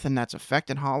that's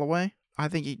affecting Holloway. I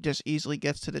think he just easily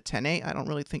gets to the 10-8. I don't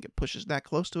really think it pushes that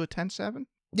close to a 10-7.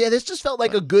 Yeah, this just felt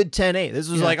like a good 10-8. This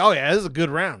was like, oh yeah, this is a good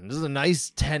round. This is a nice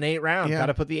 10-8 round. Yeah. Got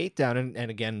to put the 8 down. And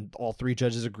again, all 3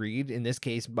 judges agreed. In this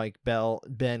case, Mike Bell,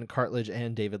 Ben Cartledge,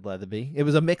 and David Leatherby. It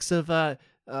was a mix of the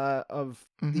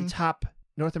top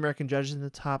North American judges and the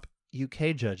top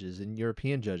UK judges and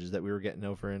European judges that we were getting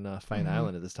over in Fight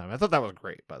Island at this time. I thought that was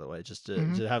great, by the way, just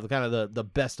to have kind of the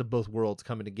best of both worlds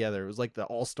coming together. It was like the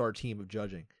all-star team of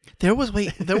judging. There was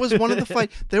one of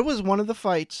the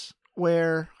fights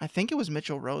where I think it was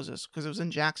Mitchell Rose's, because it was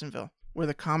in Jacksonville, where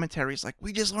the commentary's like,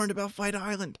 we just learned about Fight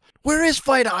Island. Where is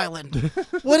Fight Island?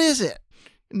 What is it?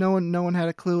 No one had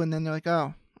a clue, and then they're like,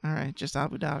 oh, all right, just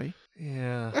Abu Dhabi.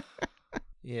 Yeah.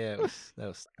 Yeah, that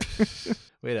was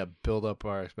way to build up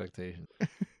our expectations.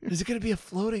 Is it going to be a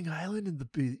floating island in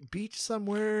the beach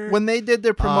somewhere? When they did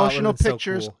their promotional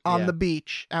pictures so cool. on the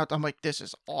beach, I'm like, this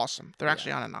is awesome. They're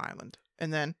actually on an island.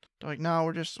 And then they're like, no,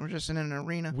 we're just in an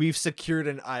arena. We've secured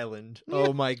an island.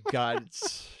 Oh my God.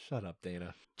 Shut up,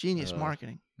 Dana. Genius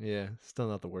marketing. Yeah, still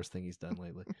not the worst thing he's done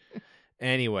lately.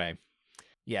 Anyway,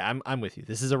 yeah, I'm with you.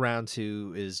 This is a round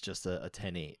 2 is just a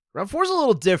 10-8. Round 4 is a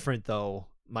little different though,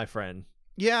 my friend.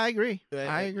 Yeah, I agree.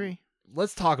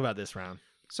 Let's talk about this round.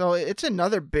 So it's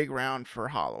another big round for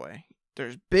Holloway.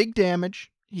 There's big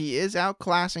damage. He is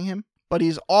outclassing him, but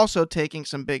he's also taking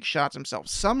some big shots himself.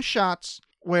 Some shots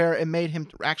where it made him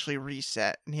actually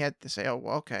reset, and he had to say, oh,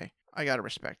 well, okay, I got to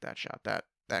respect that shot.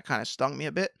 That kind of stung me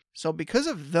a bit. So because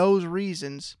of those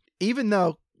reasons, even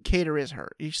though Kattar is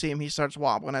hurt, you see him, he starts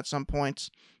wobbling at some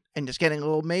points and just getting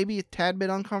maybe a tad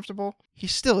bit uncomfortable,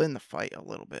 he's still in the fight a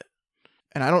little bit.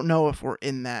 And I don't know if we're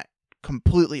in that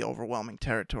completely overwhelming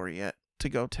territory yet to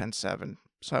go 10-7.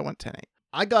 So I went 10-8.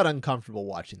 I got uncomfortable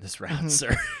watching this round,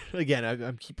 sir. Again,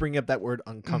 I keep bringing up that word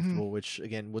uncomfortable, which,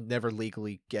 again, would never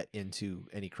legally get into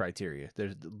any criteria.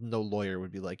 There's no lawyer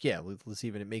would be like, yeah, let's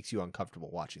even, it makes you uncomfortable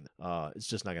watching them. It's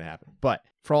just not going to happen. But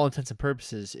for all intents and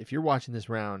purposes, if you're watching this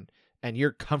round and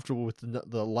you're comfortable with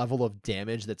the level of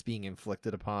damage that's being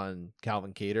inflicted upon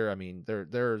Calvin Kattar, I mean,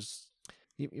 there's...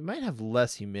 You might have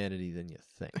less humanity than you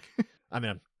think. I mean,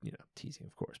 I'm teasing,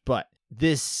 of course, but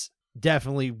this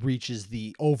definitely reaches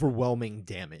the overwhelming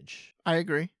damage. I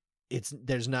agree.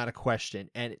 There's not a question,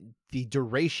 and the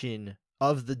duration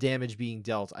of the damage being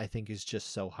dealt, I think, is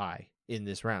just so high in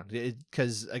this round.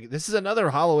 Because this is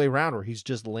another Holloway round where he's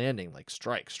just landing like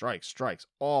strikes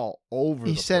all over.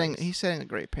 He's setting a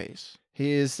great pace.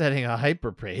 He is setting a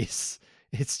hyper pace.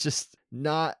 It's just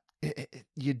not.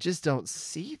 You just don't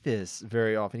see this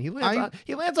very often. He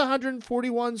lands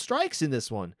 141 strikes in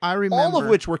this one. I remember. All of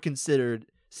which were considered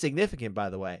significant, by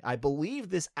the way. I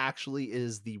believe this actually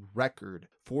is the record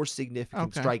for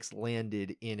significant strikes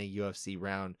landed in a UFC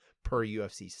round per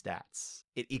UFC stats.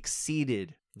 It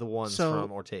exceeded the ones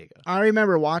from Ortega. I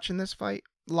remember watching this fight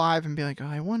live and being like, oh,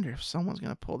 I wonder if someone's going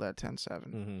to pull that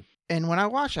 10-7. And when I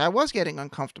watched it, I was getting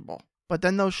uncomfortable. But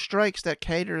then those strikes that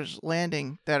Cater's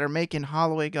landing that are making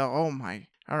Holloway go, oh my,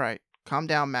 all right, calm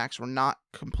down, Max. We're not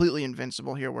completely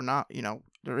invincible here. We're not,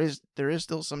 there is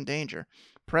still some danger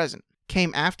present.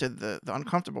 Came after the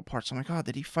uncomfortable parts. I'm like, oh,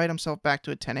 did he fight himself back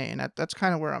to a 10-8? And that's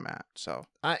kind of where I'm at. So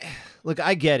I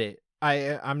get it.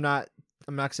 I'm not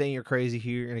saying you're crazy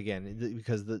here. And again,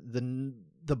 because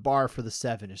the bar for the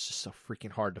 7 is just so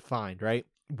freaking hard to find, right?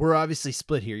 We're obviously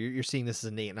split here. You're seeing this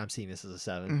as an 8 and I'm seeing this as a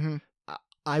 7. Mm-hmm.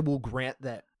 I will grant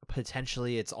that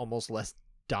potentially it's almost less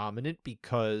dominant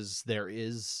because there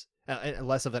is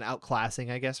less of an outclassing,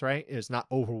 I guess, right? It's not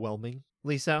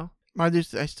overwhelmingly so. I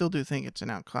still do think it's an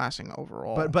outclassing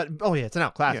overall. But oh yeah, it's an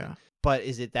outclassing. Yeah. But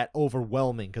is it that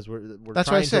overwhelming? Because we're That's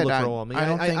trying what I said. to look for overwhelming.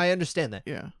 I understand that.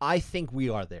 Yeah. I think we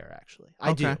are there, actually.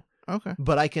 I do. Okay.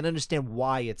 But I can understand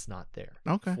why it's not there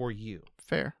for you.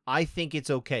 Fair. I think it's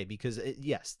okay because,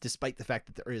 yes, despite the fact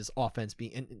that there is offense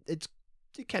being... and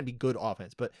it can be good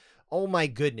offense, but oh my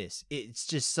goodness, it's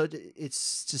just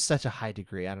such a high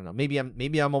degree. I don't know. Maybe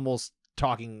I'm almost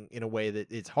talking in a way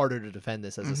that it's harder to defend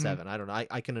this as a 7. I don't know.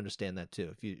 I can understand that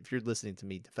too. If you're listening to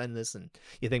me defend this and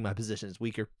you think my position is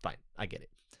weaker, fine. I get it.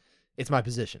 It's my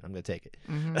position. I'm going to take it.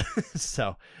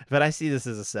 So, but I see this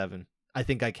as a 7. I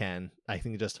think I can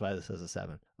justify this as a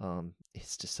 7.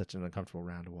 It's just such an uncomfortable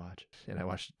round to watch. And I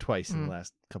watched it twice in the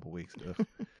last couple weeks.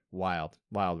 Wild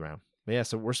round. But yeah,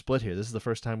 so we're split here. This is the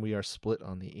first time we are split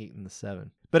on the 8 and the 7.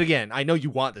 But again, I know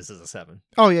you want this as a 7.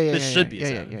 Oh yeah. This should be a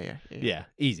 7. Yeah.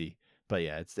 Easy. But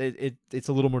yeah, it's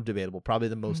a little more debatable. Probably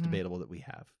the most debatable that we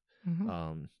have,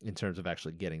 in terms of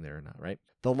actually getting there or not. Right.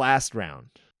 The last round,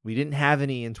 we didn't have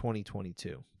any in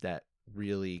 2022 that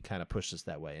really kind of pushed us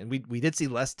that way, and we did see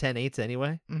less 10-8s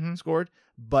anyway scored.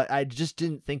 But I just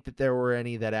didn't think that there were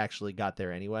any that actually got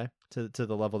there anyway to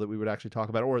the level that we would actually talk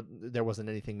about, or there wasn't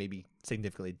anything maybe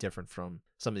significantly different from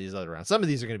some of these other rounds. Some of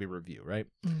these are going to be review, right?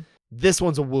 This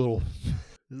one's a little.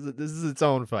 This is its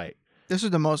own fight. This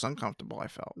is the most uncomfortable I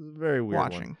felt. Very weird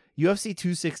watching. One. UFC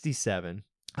 267,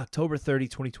 October 30,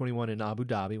 2021 in Abu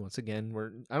Dhabi. Once again,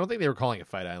 I don't think they were calling it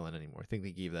Fight Island anymore. I think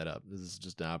they gave that up. This is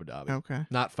just Abu Dhabi. Okay.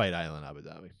 Not Fight Island, Abu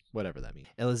Dhabi. Whatever that means.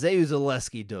 Eliseu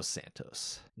Zaleski dos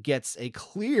Santos gets a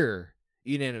clear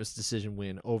unanimous decision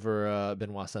win over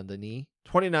Benoit Saint-Denis.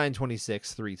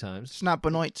 29-26 3 times. It's not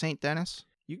Benoit Saint-Denis?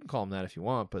 You can call him that if you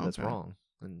want, but that's wrong.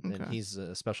 And he's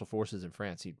special forces in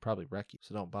France. He'd probably wreck you,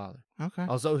 so don't bother. Okay.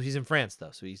 Also, he's in France, though,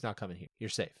 so he's not coming here.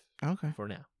 You're safe. Okay. For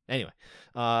now. Anyway,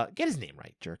 get his name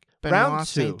right, jerk. Benoit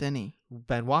Saint-Denis.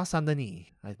 Benoit Saint-Denis,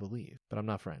 I believe, but I'm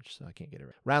not French, so I can't get it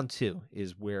right. Round 2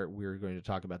 is where we're going to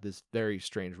talk about this very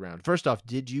strange round. First off,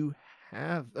 did you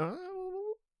have... we'll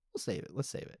save it. Let's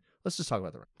save it. Let's just talk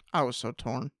about the round. I was so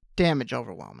torn. Damage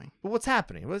overwhelming. But what's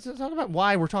happening? Let's talk about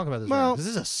why we're talking about this round, because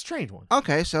this is a strange one.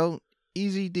 Okay, so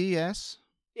easy DS.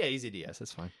 Yeah, easy DS.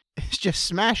 That's fine. It's just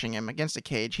smashing him against the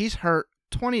cage. He's hurt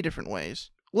 20 different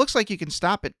ways. Looks like you can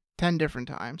stop it 10 different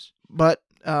times. But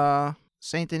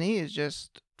Saint-Denis is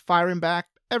just firing back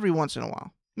every once in a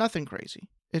while. Nothing crazy.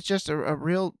 It's just a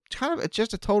real it's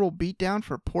just a total beatdown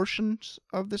for portions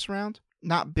of this round.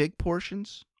 Not big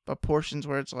portions, but portions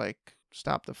where it's like,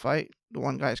 stop the fight. The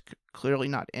one guy's clearly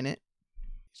not in it.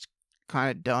 He's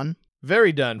kind of done.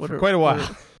 Very done for quite a while.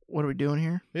 What are we doing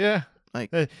here? Yeah.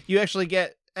 Like you actually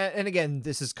get, and again,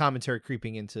 this is commentary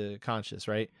creeping into conscious,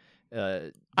 right?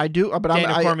 I do, but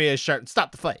Daniel Cormier is sharp.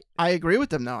 Stop the fight. I agree with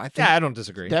them, though. I think. Yeah, I don't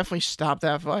disagree. Definitely stop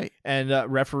that fight. And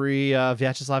referee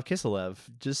Vyacheslav Kiselev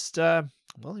just,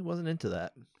 he wasn't into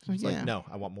that. He's like, no,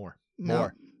 I want more.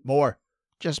 No. More.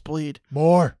 Just bleed.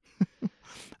 More.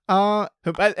 And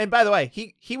by the way,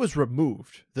 he was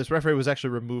removed. This referee was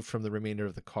actually removed from the remainder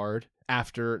of the card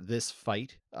after this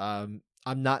fight.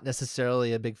 I'm not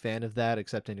necessarily a big fan of that,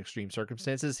 except in extreme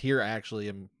circumstances. Here, I actually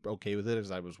am okay with it,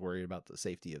 as I was worried about the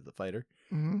safety of the fighter,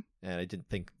 and I didn't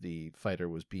think the fighter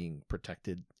was being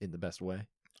protected in the best way.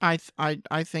 I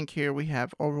think here we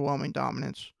have overwhelming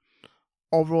dominance,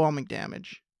 overwhelming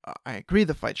damage. I agree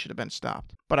the fight should have been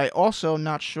stopped, but I also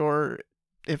not sure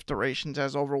if duration's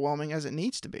as overwhelming as it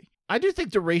needs to be. I do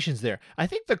think duration's there. I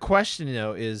think the question,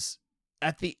 though, is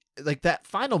at that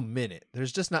final minute,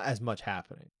 there's just not as much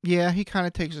happening. Yeah, he kind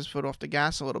of takes his foot off the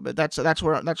gas a little bit. That's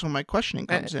where my questioning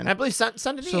comes in. I believe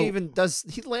Saint-Denis even does.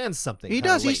 He lands something. He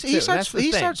does. He starts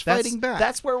fighting back.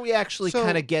 That's where we actually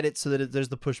kind of get it, so that there's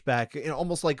the pushback,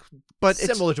 almost like, but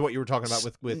similar to what you were talking about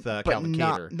with Calvin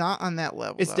Kattar. Not on that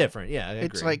level. It's different. Yeah, I agree.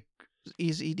 It's like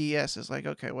easy DS is like,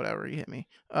 okay, whatever, you hit me.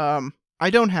 I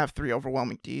don't have 3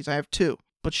 overwhelming Ds. I have 2.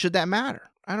 But should that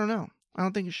matter? I don't know. I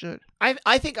don't think it should.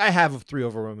 I think I have 3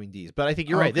 overwhelming Ds, but I think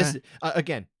you're right. This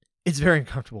again, it's very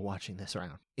uncomfortable watching this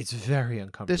round. It's very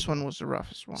uncomfortable. This one was the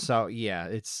roughest one. So yeah,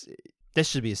 This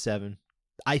should be a 7.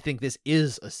 I think this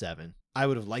is a 7. I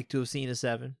would have liked to have seen a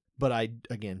 7, but I,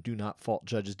 again, do not fault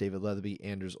judges David Leatherby,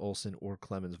 Anders Olsen, or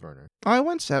Clemens Werner. Oh, I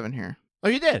went 7 here. Oh,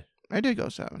 you did? I did go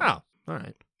 7. Oh, all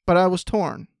right. But I was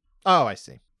torn. Oh, I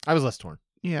see. I was less torn.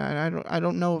 Yeah, and I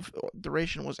don't know if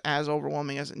duration was as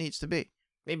overwhelming as it needs to be.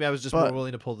 Maybe I was just more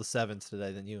willing to pull the 7s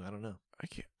today than you. I don't know.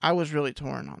 I was really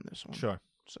torn on this one. Sure.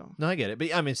 So no, I get it.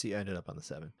 But I mean, see, I ended up on the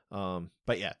 7.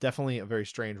 But yeah, definitely a very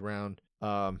strange round.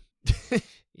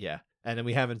 Yeah. And then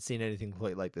we haven't seen anything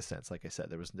quite like this since. Like I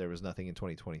said, there was nothing in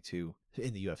 2022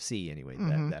 in the UFC anyway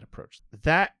that approached.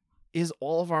 That is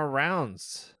all of our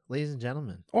rounds, ladies and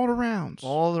gentlemen. All the rounds.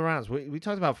 All the rounds. We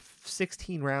talked about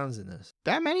 16 rounds in this.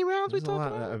 That many rounds we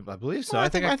talked about? I believe so. Well, I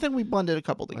think we blended a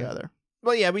couple together.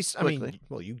 Well, yeah,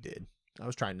 well, you did. I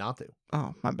was trying not to.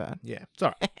 Oh, my bad. Yeah,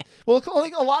 sorry. Well,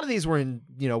 like a lot of these were in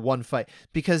one fight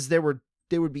because there would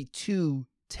be 2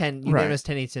 unanimous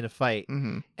 10-8s in a fight.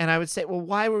 Mm-hmm. And I would say, well,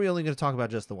 why were we only going to talk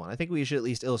about just the one? I think we should at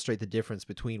least illustrate the difference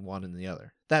between one and the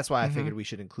other. That's why I figured we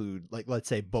should include, like, let's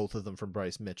say both of them from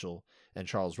Bryce Mitchell and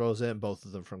Charles Rosa, and both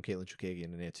of them from Caitlin Chukagian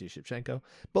and Nancy Shevchenko.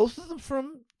 Both of them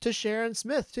from Teixeira and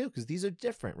Smith, too, because these are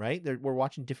different, right? We're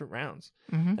watching different rounds.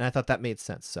 Mm-hmm. And I thought that made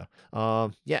sense. So,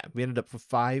 yeah, we ended up with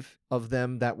 5 of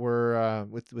them that were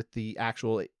with the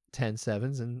actual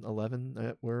 10-7s, and 11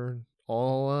 that were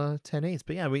all 10-8s.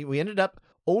 But yeah, we ended up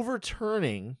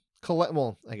overturning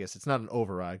well, I guess it's not an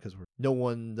override because we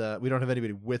don't have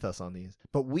anybody with us on these,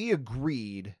 but we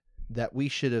agreed that we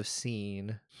should have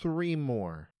seen 2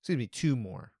 more,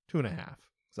 2.5,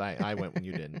 because I went when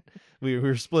you didn't. We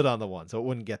were split on the one, so it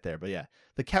wouldn't get there. But yeah,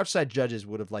 the couchside judges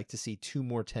would have liked to see 2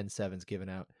 more 10-7s given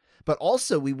out, but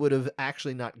also we would have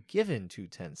actually not given 2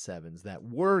 10-7s that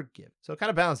were given, so it kind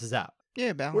of balances out.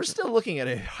 Yeah, balance. We're still looking at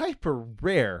a hyper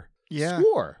rare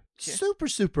score. Yeah. Super,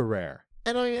 super rare.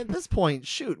 And I mean, at this point,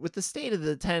 shoot, with the state of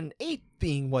the 10-8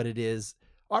 being what it is,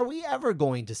 are we ever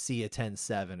going to see a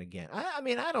 10-7 again? I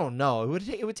mean, I don't know.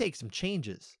 It would take some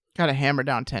changes. Got to hammer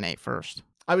down 10-8 first.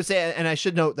 I would say, and I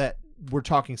should note that we're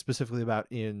talking specifically about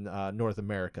in North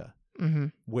America,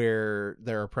 where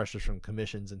there are pressures from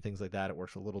commissions and things like that. It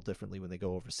works a little differently when they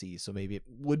go overseas. So maybe it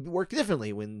would work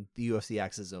differently when the UFC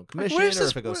acts as its own commission, or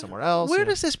if it goes somewhere else. Where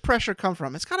does this pressure come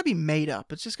from? It's got to be made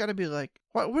up. It's just got to be like,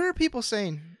 where are people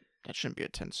saying that shouldn't be a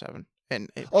 10-7?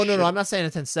 No, I'm not saying a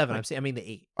 10-7. I mean the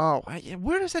 8. Oh,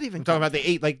 where does that even I'm talking about the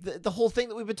 8, like the whole thing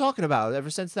that we've been talking about ever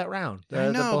since that round. I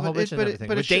know, the but everything.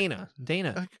 With Dana.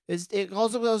 It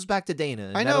also goes back to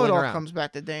Dana. I know it all comes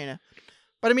back to Dana.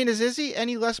 But I mean, is Izzy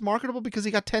any less marketable because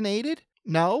he got 10-8'd?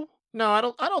 No, I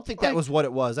don't think that was what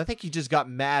it was. I think he just got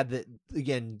mad that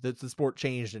again the sport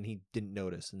changed and he didn't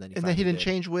notice, and then he didn't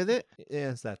change with it.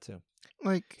 Yeah, it's that too.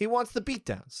 Like, he wants the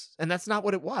beatdowns, and that's not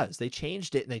what it was. They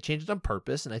changed it, and they changed it on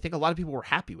purpose, and I think a lot of people were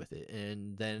happy with it,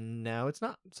 and then now it's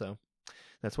not. So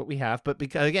that's what we have. But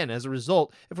because, again, as a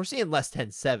result, if we're seeing less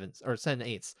 10-7s or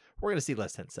 10-8s, we're going to see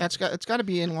less 10-7s. It's got to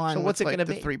be in line with what's it gonna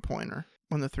the be? 3-pointer.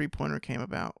 When the 3-pointer came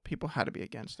about, people had to be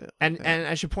against it. And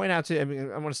I should point out, too, I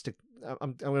mean, I'm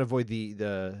going to avoid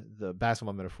the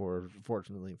basketball metaphor,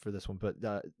 fortunately, for this one, but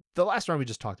the last round we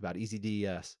just talked about, Easy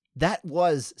DES, that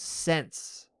was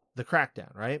since the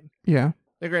crackdown, right? Yeah.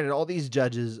 Now, granted, all these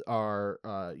judges are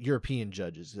European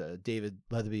judges. David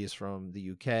Leatherby is from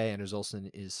the UK, Anders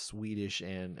Olsen is Swedish,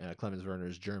 and Clemens Werner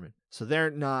is German. So they're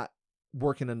not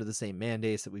working under the same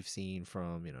mandates that we've seen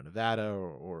from Nevada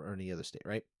or any other state,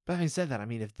 right? But having said that, I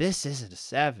mean, if this isn't a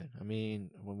 7, I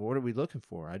mean, what are we looking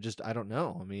for? I don't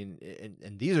know. I mean,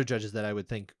 and these are judges that I would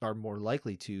think are more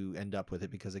likely to end up with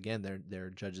it because, again, they're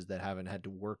judges that haven't had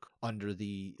to work under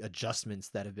the adjustments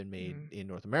that have been made in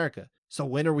North America. So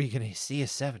when are we going to see a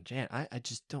 7? Jan, I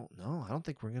just don't know. I don't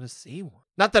think we're going to see one.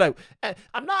 Not that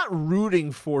I'm not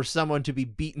rooting for someone to be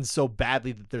beaten so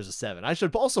badly that there's a 7. I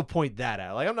should also point that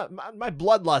out. Like, I'm not, my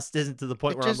bloodlust isn't to the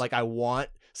point where I'm like, I want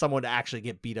someone to actually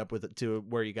get beat up with it to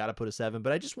where you got to put a 7,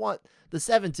 but I just want the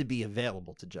 7 to be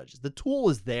available to judges. The tool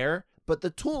is there, but the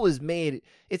tool is made.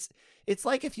 It's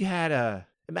like if you had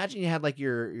imagine you had like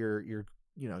your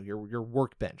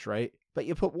workbench, right? But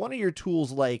you put one of your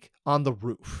tools like on the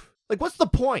roof. Like, what's the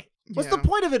point? What's the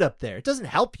point of it up there? It doesn't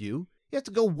help you. You have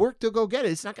to go work to go get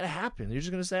it. It's not going to happen. You're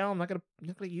just going to say, "Oh, I'm not going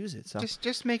to use it." So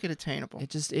just make it attainable.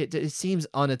 It seems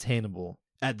unattainable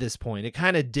at this point. It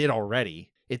kind of did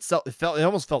already. It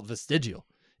almost felt vestigial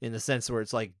in the sense where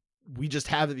it's like we just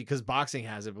have it because boxing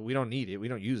has it, but we don't need it. We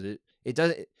don't use it. It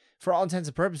does, for all intents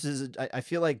and purposes. I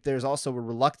feel like there's also a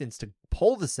reluctance to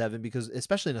pull the 7 because,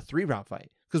 especially in a 3-round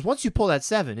fight, because once you pull that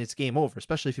 7, it's game over.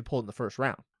 Especially if you pull it in the first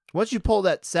round. Once you pull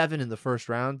that 7 in the first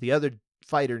round, the other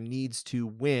fighter needs to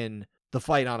win the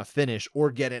fight on a finish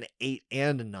or get an 8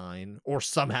 and a 9 or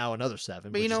somehow another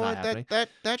 7. But which you know is not what? happening.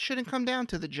 That shouldn't come down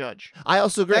to the judge. I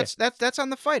also agree. That's on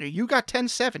the fighter. You got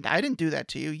 10-7. I didn't do that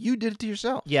to you. You did it to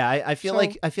yourself. Yeah, I feel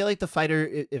like the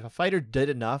fighter, if a fighter did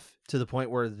enough to the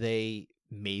point where they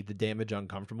made the damage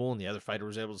uncomfortable and the other fighter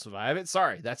was able to survive it,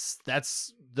 sorry, that's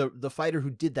the fighter who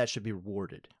did that should be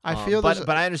rewarded. I feel but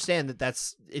I understand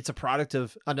that it's a product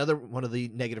of another one of the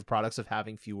negative products of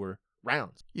having fewer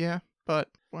rounds. Yeah, but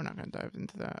we're not going to dive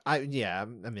into that. I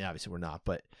mean, obviously we're not,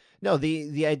 but no,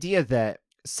 the idea that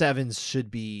 7s should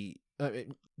be,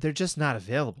 they're just not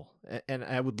available. And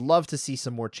I would love to see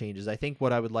some more changes. I think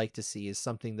what I would like to see is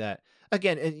something that,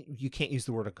 again, you can't use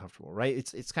the word uncomfortable, right?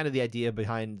 It's kind of the idea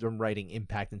behind them writing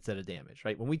impact instead of damage,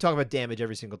 right? When we talk about damage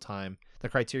every single time, the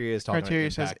criteria is talking about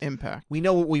impact. Criteria says impact. We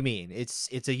know what we mean.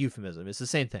 It's a euphemism. It's the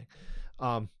same thing.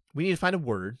 We need to find a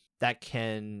word that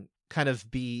can kind of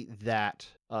be that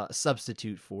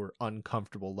substitute for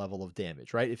uncomfortable level of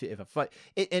damage, right? If a fight,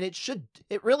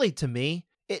 to me,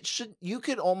 you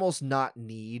could almost not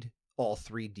need all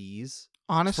 3 Ds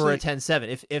honestly for a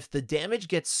 10-7. If the damage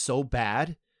gets so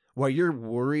bad where you're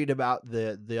worried about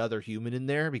the other human in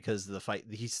there because the fight,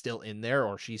 he's still in there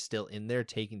or she's still in there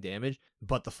taking damage,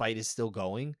 but the fight is still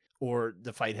going, or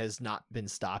the fight has not been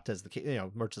stopped, as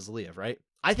Mertz's Aliyev, right?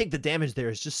 I think the damage there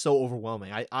is just so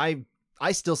overwhelming.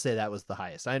 I still say that was the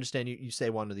highest. I understand you say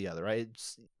one or the other, right?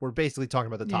 We're basically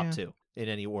talking about the top 2 in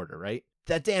any order, right?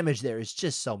 That damage there is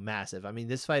just so massive. I mean,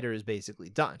 this fighter is basically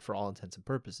done for all intents and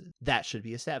purposes. That should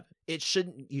be a 7.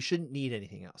 You shouldn't need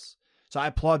anything else. So I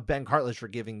applaud Ben Cartlidge for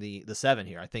giving the 7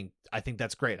 here. I think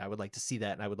that's great. I would like to see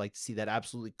that, and I would like to see that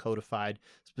absolutely codified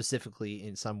specifically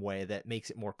in some way that makes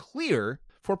it more clear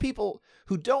for people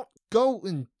who don't go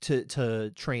into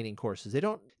training courses.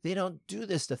 They don't do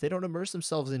this stuff. They don't immerse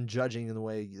themselves in judging in the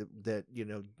way that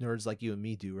nerds like you and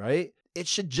me do, right? It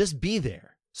should just be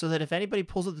there, so that if anybody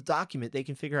pulls up the document, they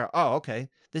can figure out, oh, okay,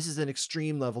 this is an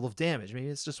extreme level of damage. Maybe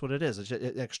it's just what it is. It's just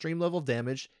an extreme level of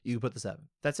damage. You put the 7.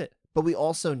 That's it. But we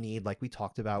also need, like we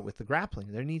talked about with the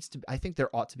grappling, I think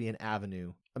there ought to be an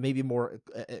avenue, maybe more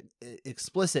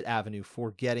explicit avenue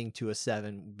for getting to a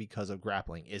 7 because of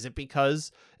grappling. Is it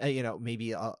because,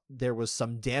 maybe there was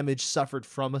some damage suffered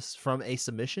from a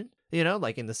submission,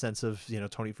 like in the sense of,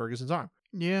 Tony Ferguson's arm.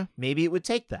 Yeah. Maybe it would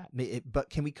take that. But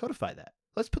can we codify that?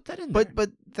 Let's put that in there.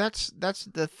 But that's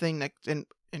the thing that's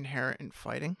inherent in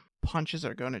fighting. Punches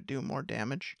are going to do more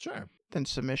damage than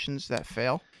submissions that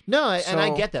fail. No, and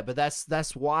I get that, but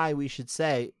that's why we should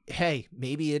say, hey,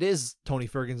 maybe it is Tony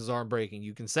Ferguson's arm breaking.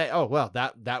 You can say, oh, well,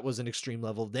 that was an extreme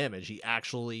level of damage. He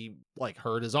actually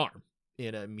hurt his arm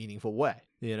in a meaningful way.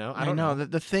 I don't know.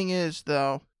 The thing is,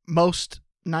 though, most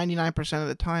 99% of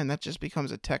the time, that just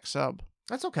becomes a tech sub.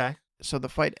 That's okay. So the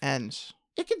fight ends.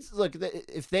 It can look,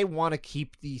 if they want to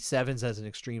keep the 7s as an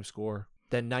extreme score,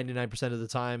 then 99% of the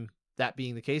time, that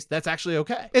being the case, that's actually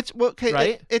okay.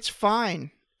 Right? It's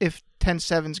fine if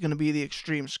 10-7 is going to be the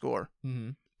extreme score. Mm-hmm.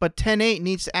 But 10-8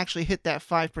 needs to actually hit that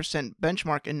 5%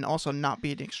 benchmark and also not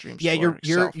be an extreme score. Yeah,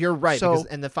 you're right. So,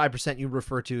 and the 5% you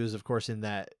refer to is, of course, in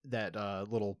that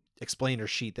little explainer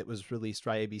sheet that was released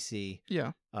by ABC.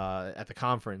 Yeah. At the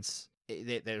conference,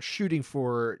 they're shooting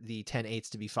for the 10-8s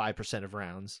to be 5% of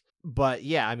rounds. But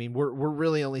yeah, I mean, we're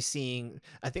really only seeing.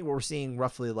 I think we're seeing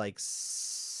roughly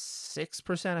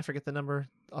 6%. I forget the number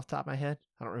off the top of my head.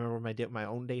 I don't remember my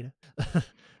own data,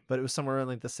 but it was somewhere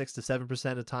in the 6 to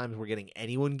 7% of times we're getting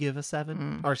anyone give a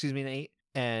 7, or excuse me, an 8,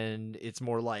 and it's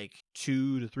more like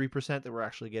 2 to 3% that we're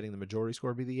actually getting the majority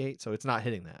score be the 8. So it's not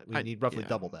hitting that. We need roughly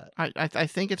double that. I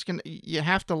think it's gonna. You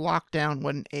have to lock down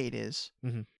what an 8 is.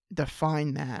 Mm-hmm.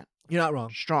 Define that. You're not wrong.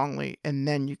 Strongly, and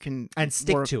then you can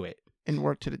stick to it. And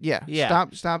work to the yeah.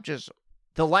 Stop just.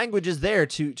 The language is there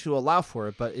to allow for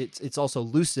it, but it's also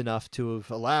loose enough to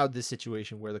have allowed this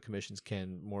situation where the commissions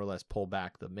can more or less pull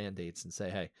back the mandates and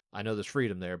say, hey, I know there's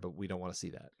freedom there, but we don't want to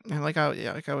see that. And like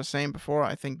I was saying before,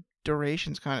 I think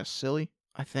duration's kind of silly.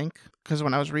 I think because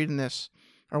when I was reading this,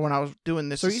 or when I was doing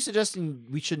this, so are you suggesting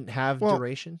we shouldn't have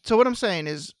duration? So what I'm saying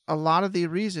is a lot of the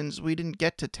reasons we didn't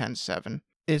get to 10-7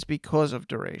 is because of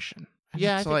duration. And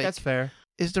yeah, I think that's fair.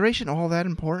 Is duration all that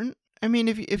important? I mean,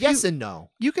 if yes and no,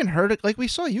 you can hurt it. Like we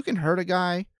saw, you can hurt a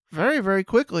guy very, very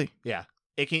quickly. Yeah,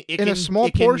 it can a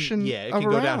small portion. It can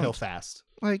go downhill fast.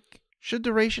 Like, should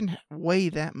duration weigh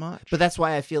that much? But that's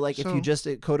why I feel like if you just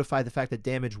codify the fact that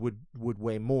damage would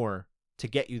weigh more to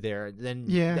get you there, then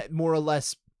that more or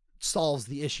less solves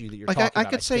the issue that you're talking about. I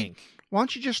could say, why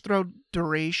don't you just throw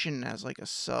duration as a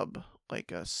sub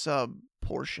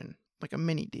portion, like a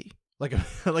mini D, like a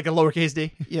lowercase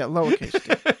d. Yeah, lowercase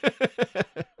d.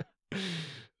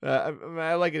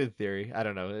 I like it in theory. I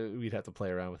don't know. We'd have to play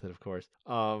around with it, of course.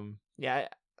 Yeah.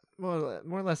 More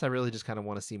or less, I really just kind of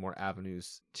want to see more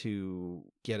avenues to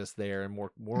get us there and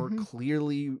more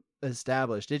clearly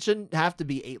established. It shouldn't have to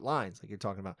be 8 lines like you're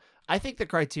talking about. I think the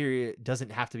criteria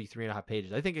doesn't have to be 3.5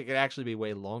 pages. I think it could actually be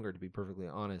way longer, to be perfectly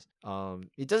honest.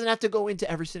 It doesn't have to go into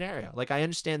every scenario. Like, I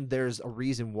understand there's a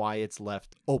reason why it's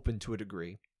left open to a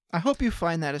degree. I hope you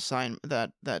find that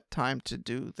that time to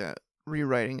do that.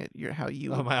 Rewriting it how you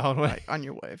my own way, on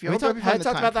your way. If I talked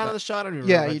about that on the show. I don't even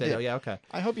yeah, remember you did. Oh, yeah, okay.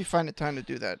 I hope you find the time to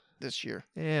do that this year.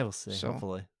 Yeah, we'll see. So,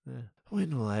 hopefully. Yeah.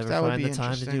 When will I ever that would find be the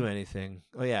time to interesting. do anything?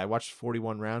 Oh yeah, I watched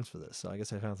 41 rounds for this, so I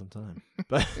guess I found some time.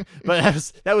 But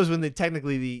that was when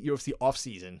technically the UFC off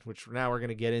season, which now we're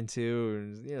gonna get into,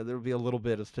 and there'll be a little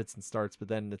bit of fits and starts, but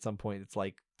then at some point it's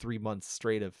like 3 months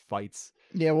straight of fights.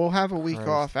 Yeah, we'll have a week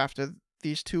off after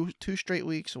these two straight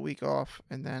weeks, a week off,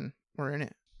 and then we're in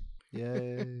it.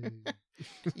 Yay.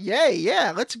 Yay,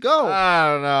 yeah, let's go.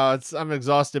 I don't know. I'm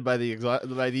exhausted by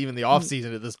by even the off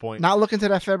season at this point. Not looking to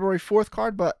that February 4th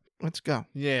card, but let's go.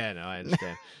 Yeah, no, I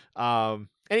understand.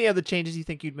 Any other changes you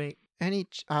think you'd make?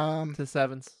 To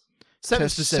sevens? Seven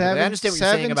specifically. I understand what you're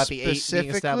saying about the 8 being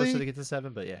established so they get to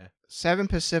 7, but yeah. 7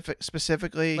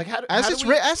 specifically. Like as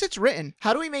it's written.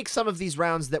 How do we make some of these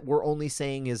rounds that we're only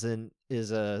saying is an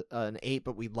 8,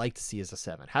 but we'd like to see as a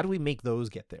 7? How do we make those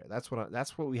get there? That's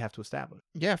what we have to establish.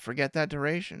 Yeah, forget that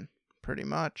duration, pretty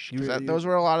much. Those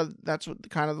were a lot of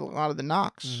a lot of the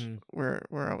knocks where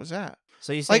I was at.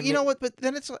 So you say know what? But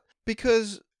then it's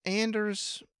because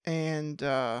Anders and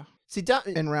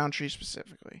Roundtree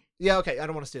specifically. Yeah, okay. I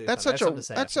don't want to steal.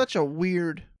 That's such a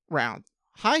weird round.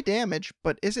 High damage,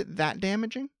 but is it that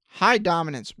damaging? High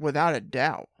dominance, without a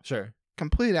doubt. Sure.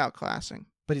 Complete outclassing.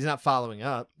 But he's not following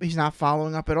up. He's not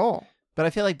following up at all. But I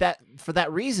feel like that for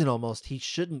that reason, almost he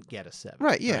shouldn't get a 7.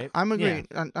 Right. Yeah, right? I'm agreeing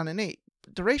on an 8.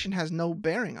 Duration has no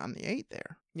bearing on the 8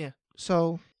 there. Yeah.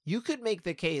 So you could make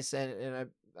the case, and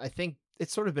I think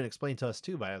it's sort of been explained to us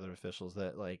too by other officials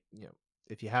that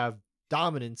if you have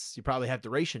dominance, you probably have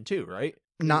duration too, right?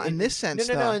 Not in this sense.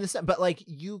 No, in the sense, but like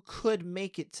you could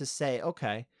make it to say,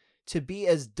 okay, to be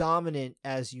as dominant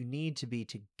as you need to be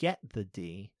to get the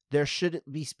D, there should at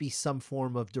least be some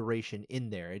form of duration in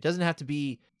there. It doesn't have to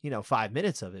be 5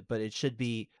 minutes of it, but it should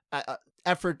be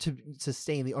effort to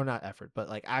sustain or not effort, but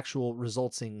like actual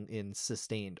resulting in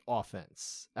sustained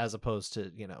offense, as opposed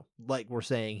to like we're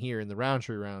saying here in the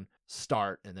Roundtree round,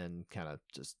 start and then kind of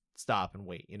just stop and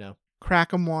wait.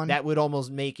 Crack them one. That would almost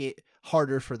make it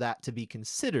harder for that to be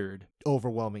considered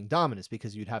overwhelming dominance,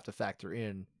 because you'd have to factor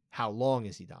in how long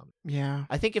is he dominant. Yeah.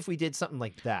 I think if we did something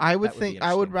like that, I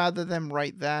would rather them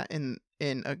write that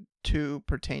to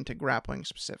pertain to grappling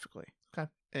specifically. Okay.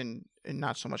 And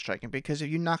not so much striking, because if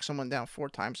you knock someone down 4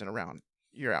 times in a round,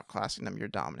 you're outclassing them, you're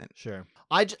dominant. Sure.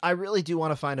 I really do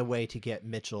want to find a way to get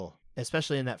Mitchell,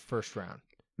 especially in that first round.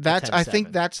 I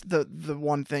think that's the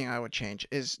one thing I would change,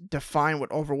 is define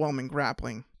what overwhelming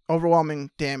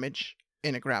damage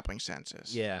in a grappling sense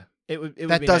is. Yeah. It would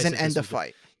that doesn't end a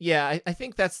fight. Yeah, I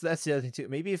think that's the other thing too.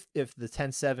 Maybe if the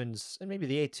 10-7s and maybe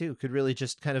the 8-2 could really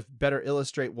just kind of better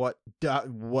illustrate what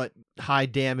high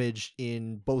damage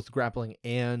in both grappling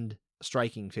and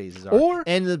striking phases are,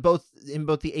 and in both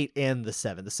the 8 and the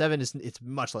 7. The 7 it's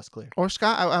much less clear. Or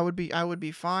Scott, I would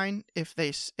be fine if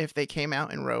they came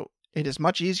out and wrote, it is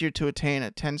much easier to attain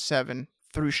a 10-7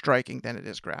 through striking than it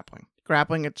is grappling.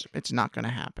 Grappling, it's not going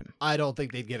to happen. I don't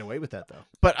think they'd get away with that, though.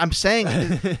 But I'm saying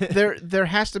there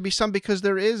has to be some, because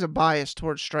there is a bias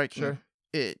towards striking. Sure.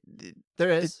 There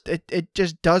is. It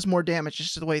just does more damage,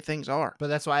 just the way things are. But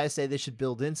that's why I say they should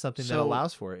build in something that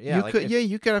allows for it. Yeah,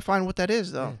 you gotta find what that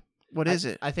is, though. Yeah. What is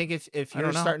it? I think if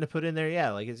you're starting to put in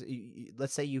there,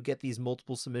 let's say you get these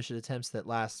multiple submission attempts that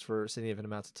last for significant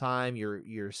amounts of time.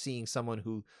 You're seeing someone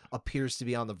who appears to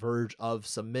be on the verge of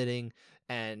submitting,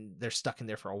 and they're stuck in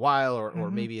there for a while,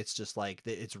 or maybe it's just like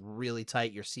it's really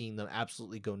tight. You're seeing them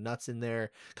absolutely go nuts in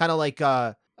there, kind of like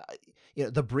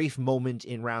the brief moment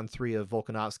in round 3 of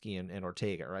Volkanovski and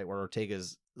Ortega, right, where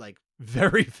Ortega's like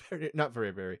very, very not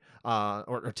very, very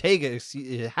or Ortega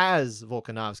has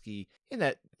Volkanovski in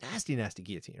that nasty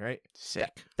guillotine, right?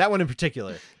 Sick. That one in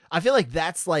particular. I feel like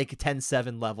that's like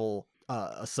 10-7 level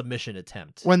a submission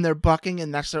attempt. When they're bucking,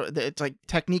 and it's like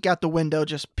technique out the window,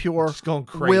 just pure just going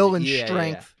crazy. Will and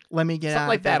strength. Yeah. Let me get something out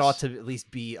like of that this. ought to at least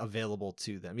be available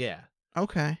to them. Yeah.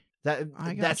 Okay.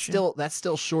 That's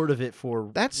still short of it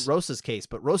for Rosa's case,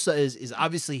 but Rosa is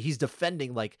obviously he's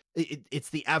defending like it's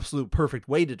the absolute perfect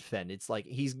way to defend. It's like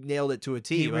he's nailed it to a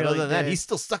T. But other than that, he's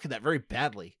still stuck in that very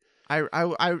badly.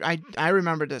 I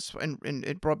remember this, and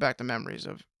it brought back the memories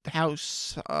of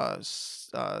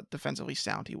defensively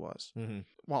sound he was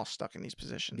while stuck in these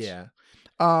positions. Yeah.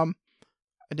 I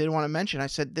did want to mention, I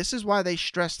said, this is why they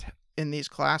stressed in these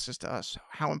classes to us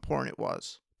how important it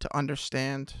was to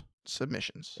understand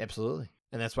submissions. Absolutely.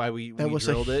 And that's why we was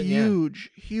drilled a it.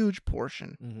 huge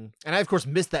portion. Mm-hmm. And I, of course,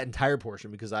 missed that entire portion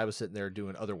because I was sitting there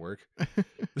doing other work,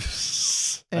 which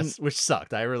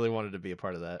sucked. I really wanted to be a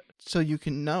part of that. So you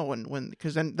can know,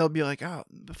 because then they'll be like, oh,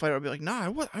 the fighter will be like,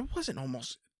 nah, I wasn't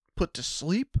almost put to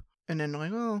sleep. And then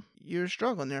like, oh, you're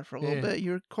struggling there for a little bit.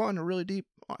 You're caught in a really deep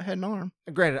head and arm.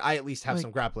 Granted, I at least have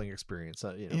some grappling experience.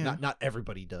 Not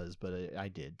everybody does, but I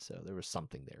did. So there was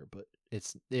something there. But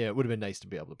it would have been nice to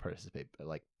be able to participate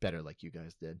better like you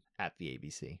guys did at the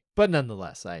ABC. But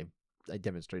nonetheless, I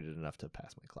demonstrated enough to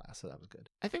pass my class, so that was good.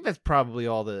 I think that's probably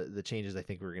all the changes I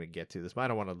think we're going to get to this. But I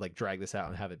don't want to drag this out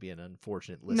and have it be an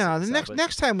unfortunate list. No, the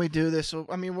next time we do this, we'll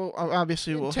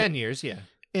obviously we'll 10 years, yeah.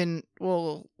 And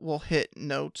we'll hit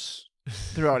notes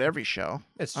throughout every show.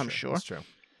 I'm sure. It's true.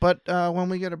 But when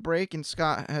we get a break and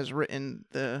Scott has written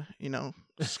the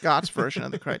Scott's version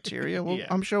of the criteria,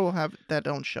 I'm sure we'll have that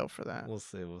own show for that. We'll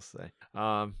see.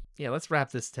 Let's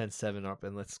wrap this 10-7 up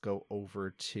and let's go over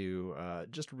to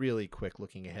just really quick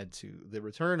looking ahead to the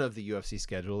return of the UFC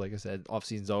schedule. Like I said, off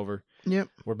season's over. Yep.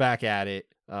 We're back at it.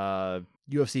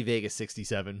 UFC Vegas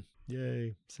 67.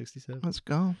 Yay, 67. Let's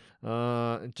go.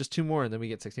 Just 2 more and then we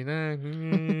get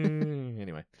 69.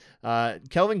 Anyway,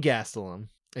 Kelvin Gastelum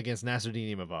against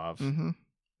Nasruddin Imavov. Mm-hmm.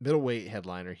 Middleweight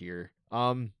headliner here.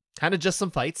 Kind of just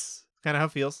some fights. Kind of how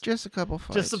it feels. Just a couple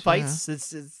fights. Just some fights.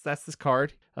 Yeah. That's this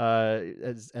card.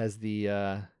 As the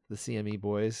CME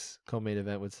boys co-main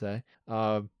event would say.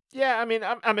 I'm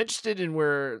interested in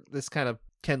where this kind of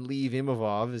can leave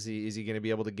Imavov. Is he going to be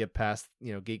able to get past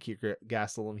Gatekeeper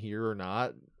Gastelum here or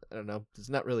not? I don't know. It's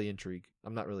not really intrigue.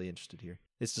 I'm not really interested here.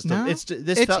 It's just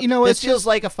this feels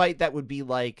like a fight that would be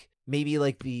maybe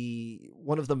the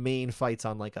one of the main fights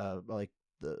on the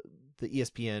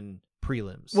ESPN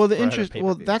prelims. Well, the interest.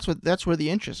 Well, that's where the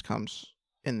interest comes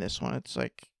in this one. It's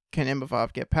like, can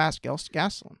Imavov get past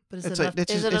Gastelum? But is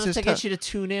it enough to get you to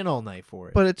tune in all night for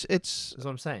it? But that's what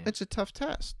I'm saying. It's a tough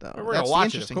test, though. We're gonna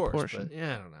watch it, of course. But,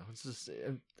 I don't know. It's just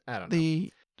I don't know.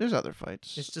 There's other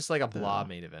fights. It's just like a blah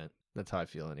main event. That's how I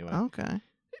feel anyway. Okay.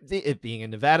 It being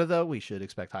in Nevada, though, we should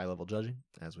expect high level judging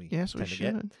as we Yes, we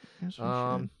should.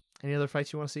 Any other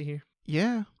fights you want to see here?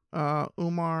 Yeah.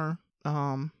 Umar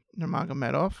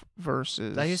Nurmagomedov versus.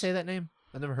 Did I hear you say that name?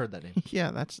 I've never heard that name.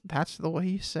 Yeah, that's the way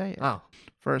you say it. Oh.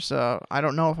 Versus, I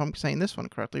don't know if I'm saying this one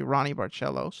correctly, Ronnie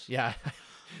Barcelos. Yeah.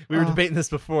 We were debating this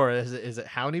before. Is it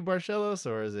Howney Barcelos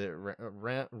or is it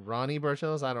Ronnie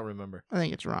Barcelos? I don't remember. I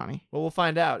think it's Ronnie. Well, we'll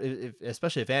find out.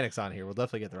 Especially if Anik's on here, we'll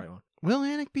definitely get the right one. Will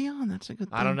Anik be on? That's a good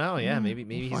thing. I don't know. Yeah, maybe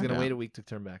he's going to wait a week to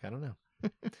turn back. I don't know.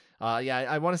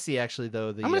 I want to see actually though.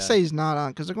 I'm going to say he's not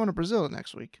on because they're going to Brazil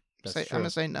next week. That's true. I'm going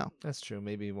to say no. That's true.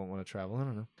 Maybe he won't want to travel. I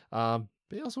don't know.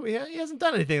 But he hasn't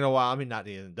done anything in a while. I mean, not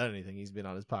he hasn't done anything. He's been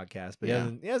on his podcast, but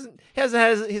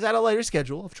he's had a lighter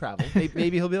schedule of travel.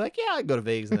 Maybe he'll be like, yeah, I go to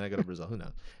Vegas and then I go to Brazil. Who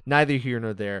knows? Neither here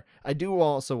nor there. I do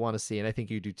also want to see, and I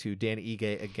think you do too, Dan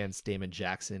Ige against Damon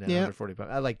Jackson at 145.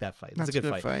 I like that fight. That's a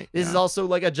good fight. This is also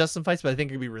like a just some fights, but I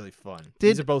think it'd be really fun.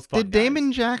 These are both fun. Did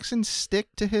Damon Jackson stick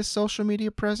to his social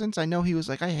media presence? I know he was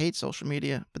like, I hate social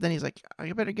media, but then he's like, I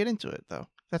better get into it though.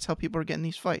 That's how people are getting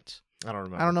these fights. I don't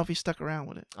remember. I don't know if he stuck around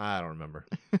with it. I don't remember,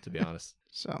 to be honest.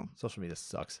 So social media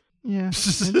sucks. Yeah,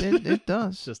 it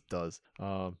does. It just does.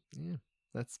 Yeah.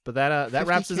 That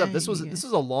wraps us up. This was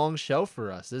a long show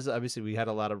for us. This obviously we had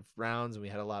a lot of rounds and we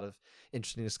had a lot of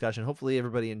interesting discussion. Hopefully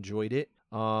everybody enjoyed it.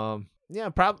 We're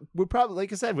probably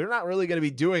like I said, we're not really going to be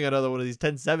doing another one of these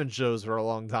 10-7 shows for a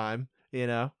long time.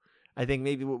 I think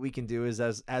maybe what we can do is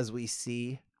as we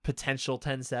see potential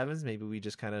 10-7s, maybe we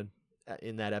just kind of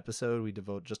in that episode we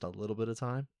devote just a little bit of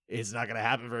time. It's not going to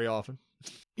happen very often.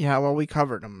 Yeah, well, we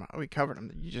covered them.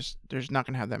 There's not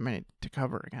going to have that many to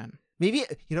cover again. Maybe,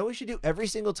 what we should do every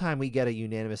single time we get a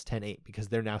unanimous 10-8 because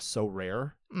they're now so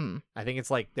rare. I think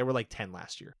it's there were 10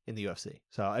 last year in the UFC.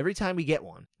 So every time we get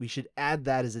one, we should add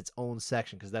that as its own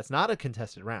section because that's not a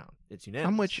contested round. It's unanimous.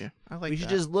 I'm with you. I like that. We should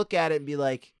just look at it and be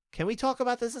like, can we talk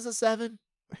about this as a 7?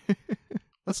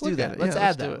 Let's do that. Let's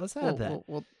add that. Let's add that.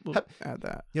 We'll add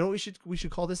that. You know what we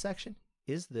should call this section?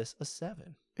 Is this a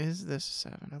 7? Is this a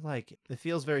 7? I like it. It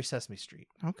feels very Sesame Street.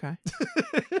 Okay.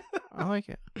 I like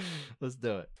it. Let's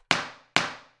do it.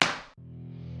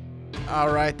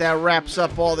 All right, that wraps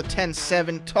up all the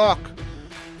 10-7 talk.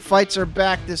 Fights are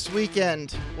back this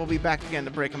weekend. We'll be back again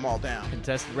to break them all down.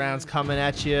 Contested rounds coming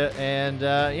at you, and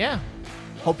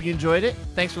hope you enjoyed it.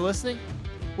 Thanks for listening.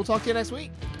 We'll talk to you next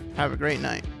week. Have a great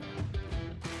night.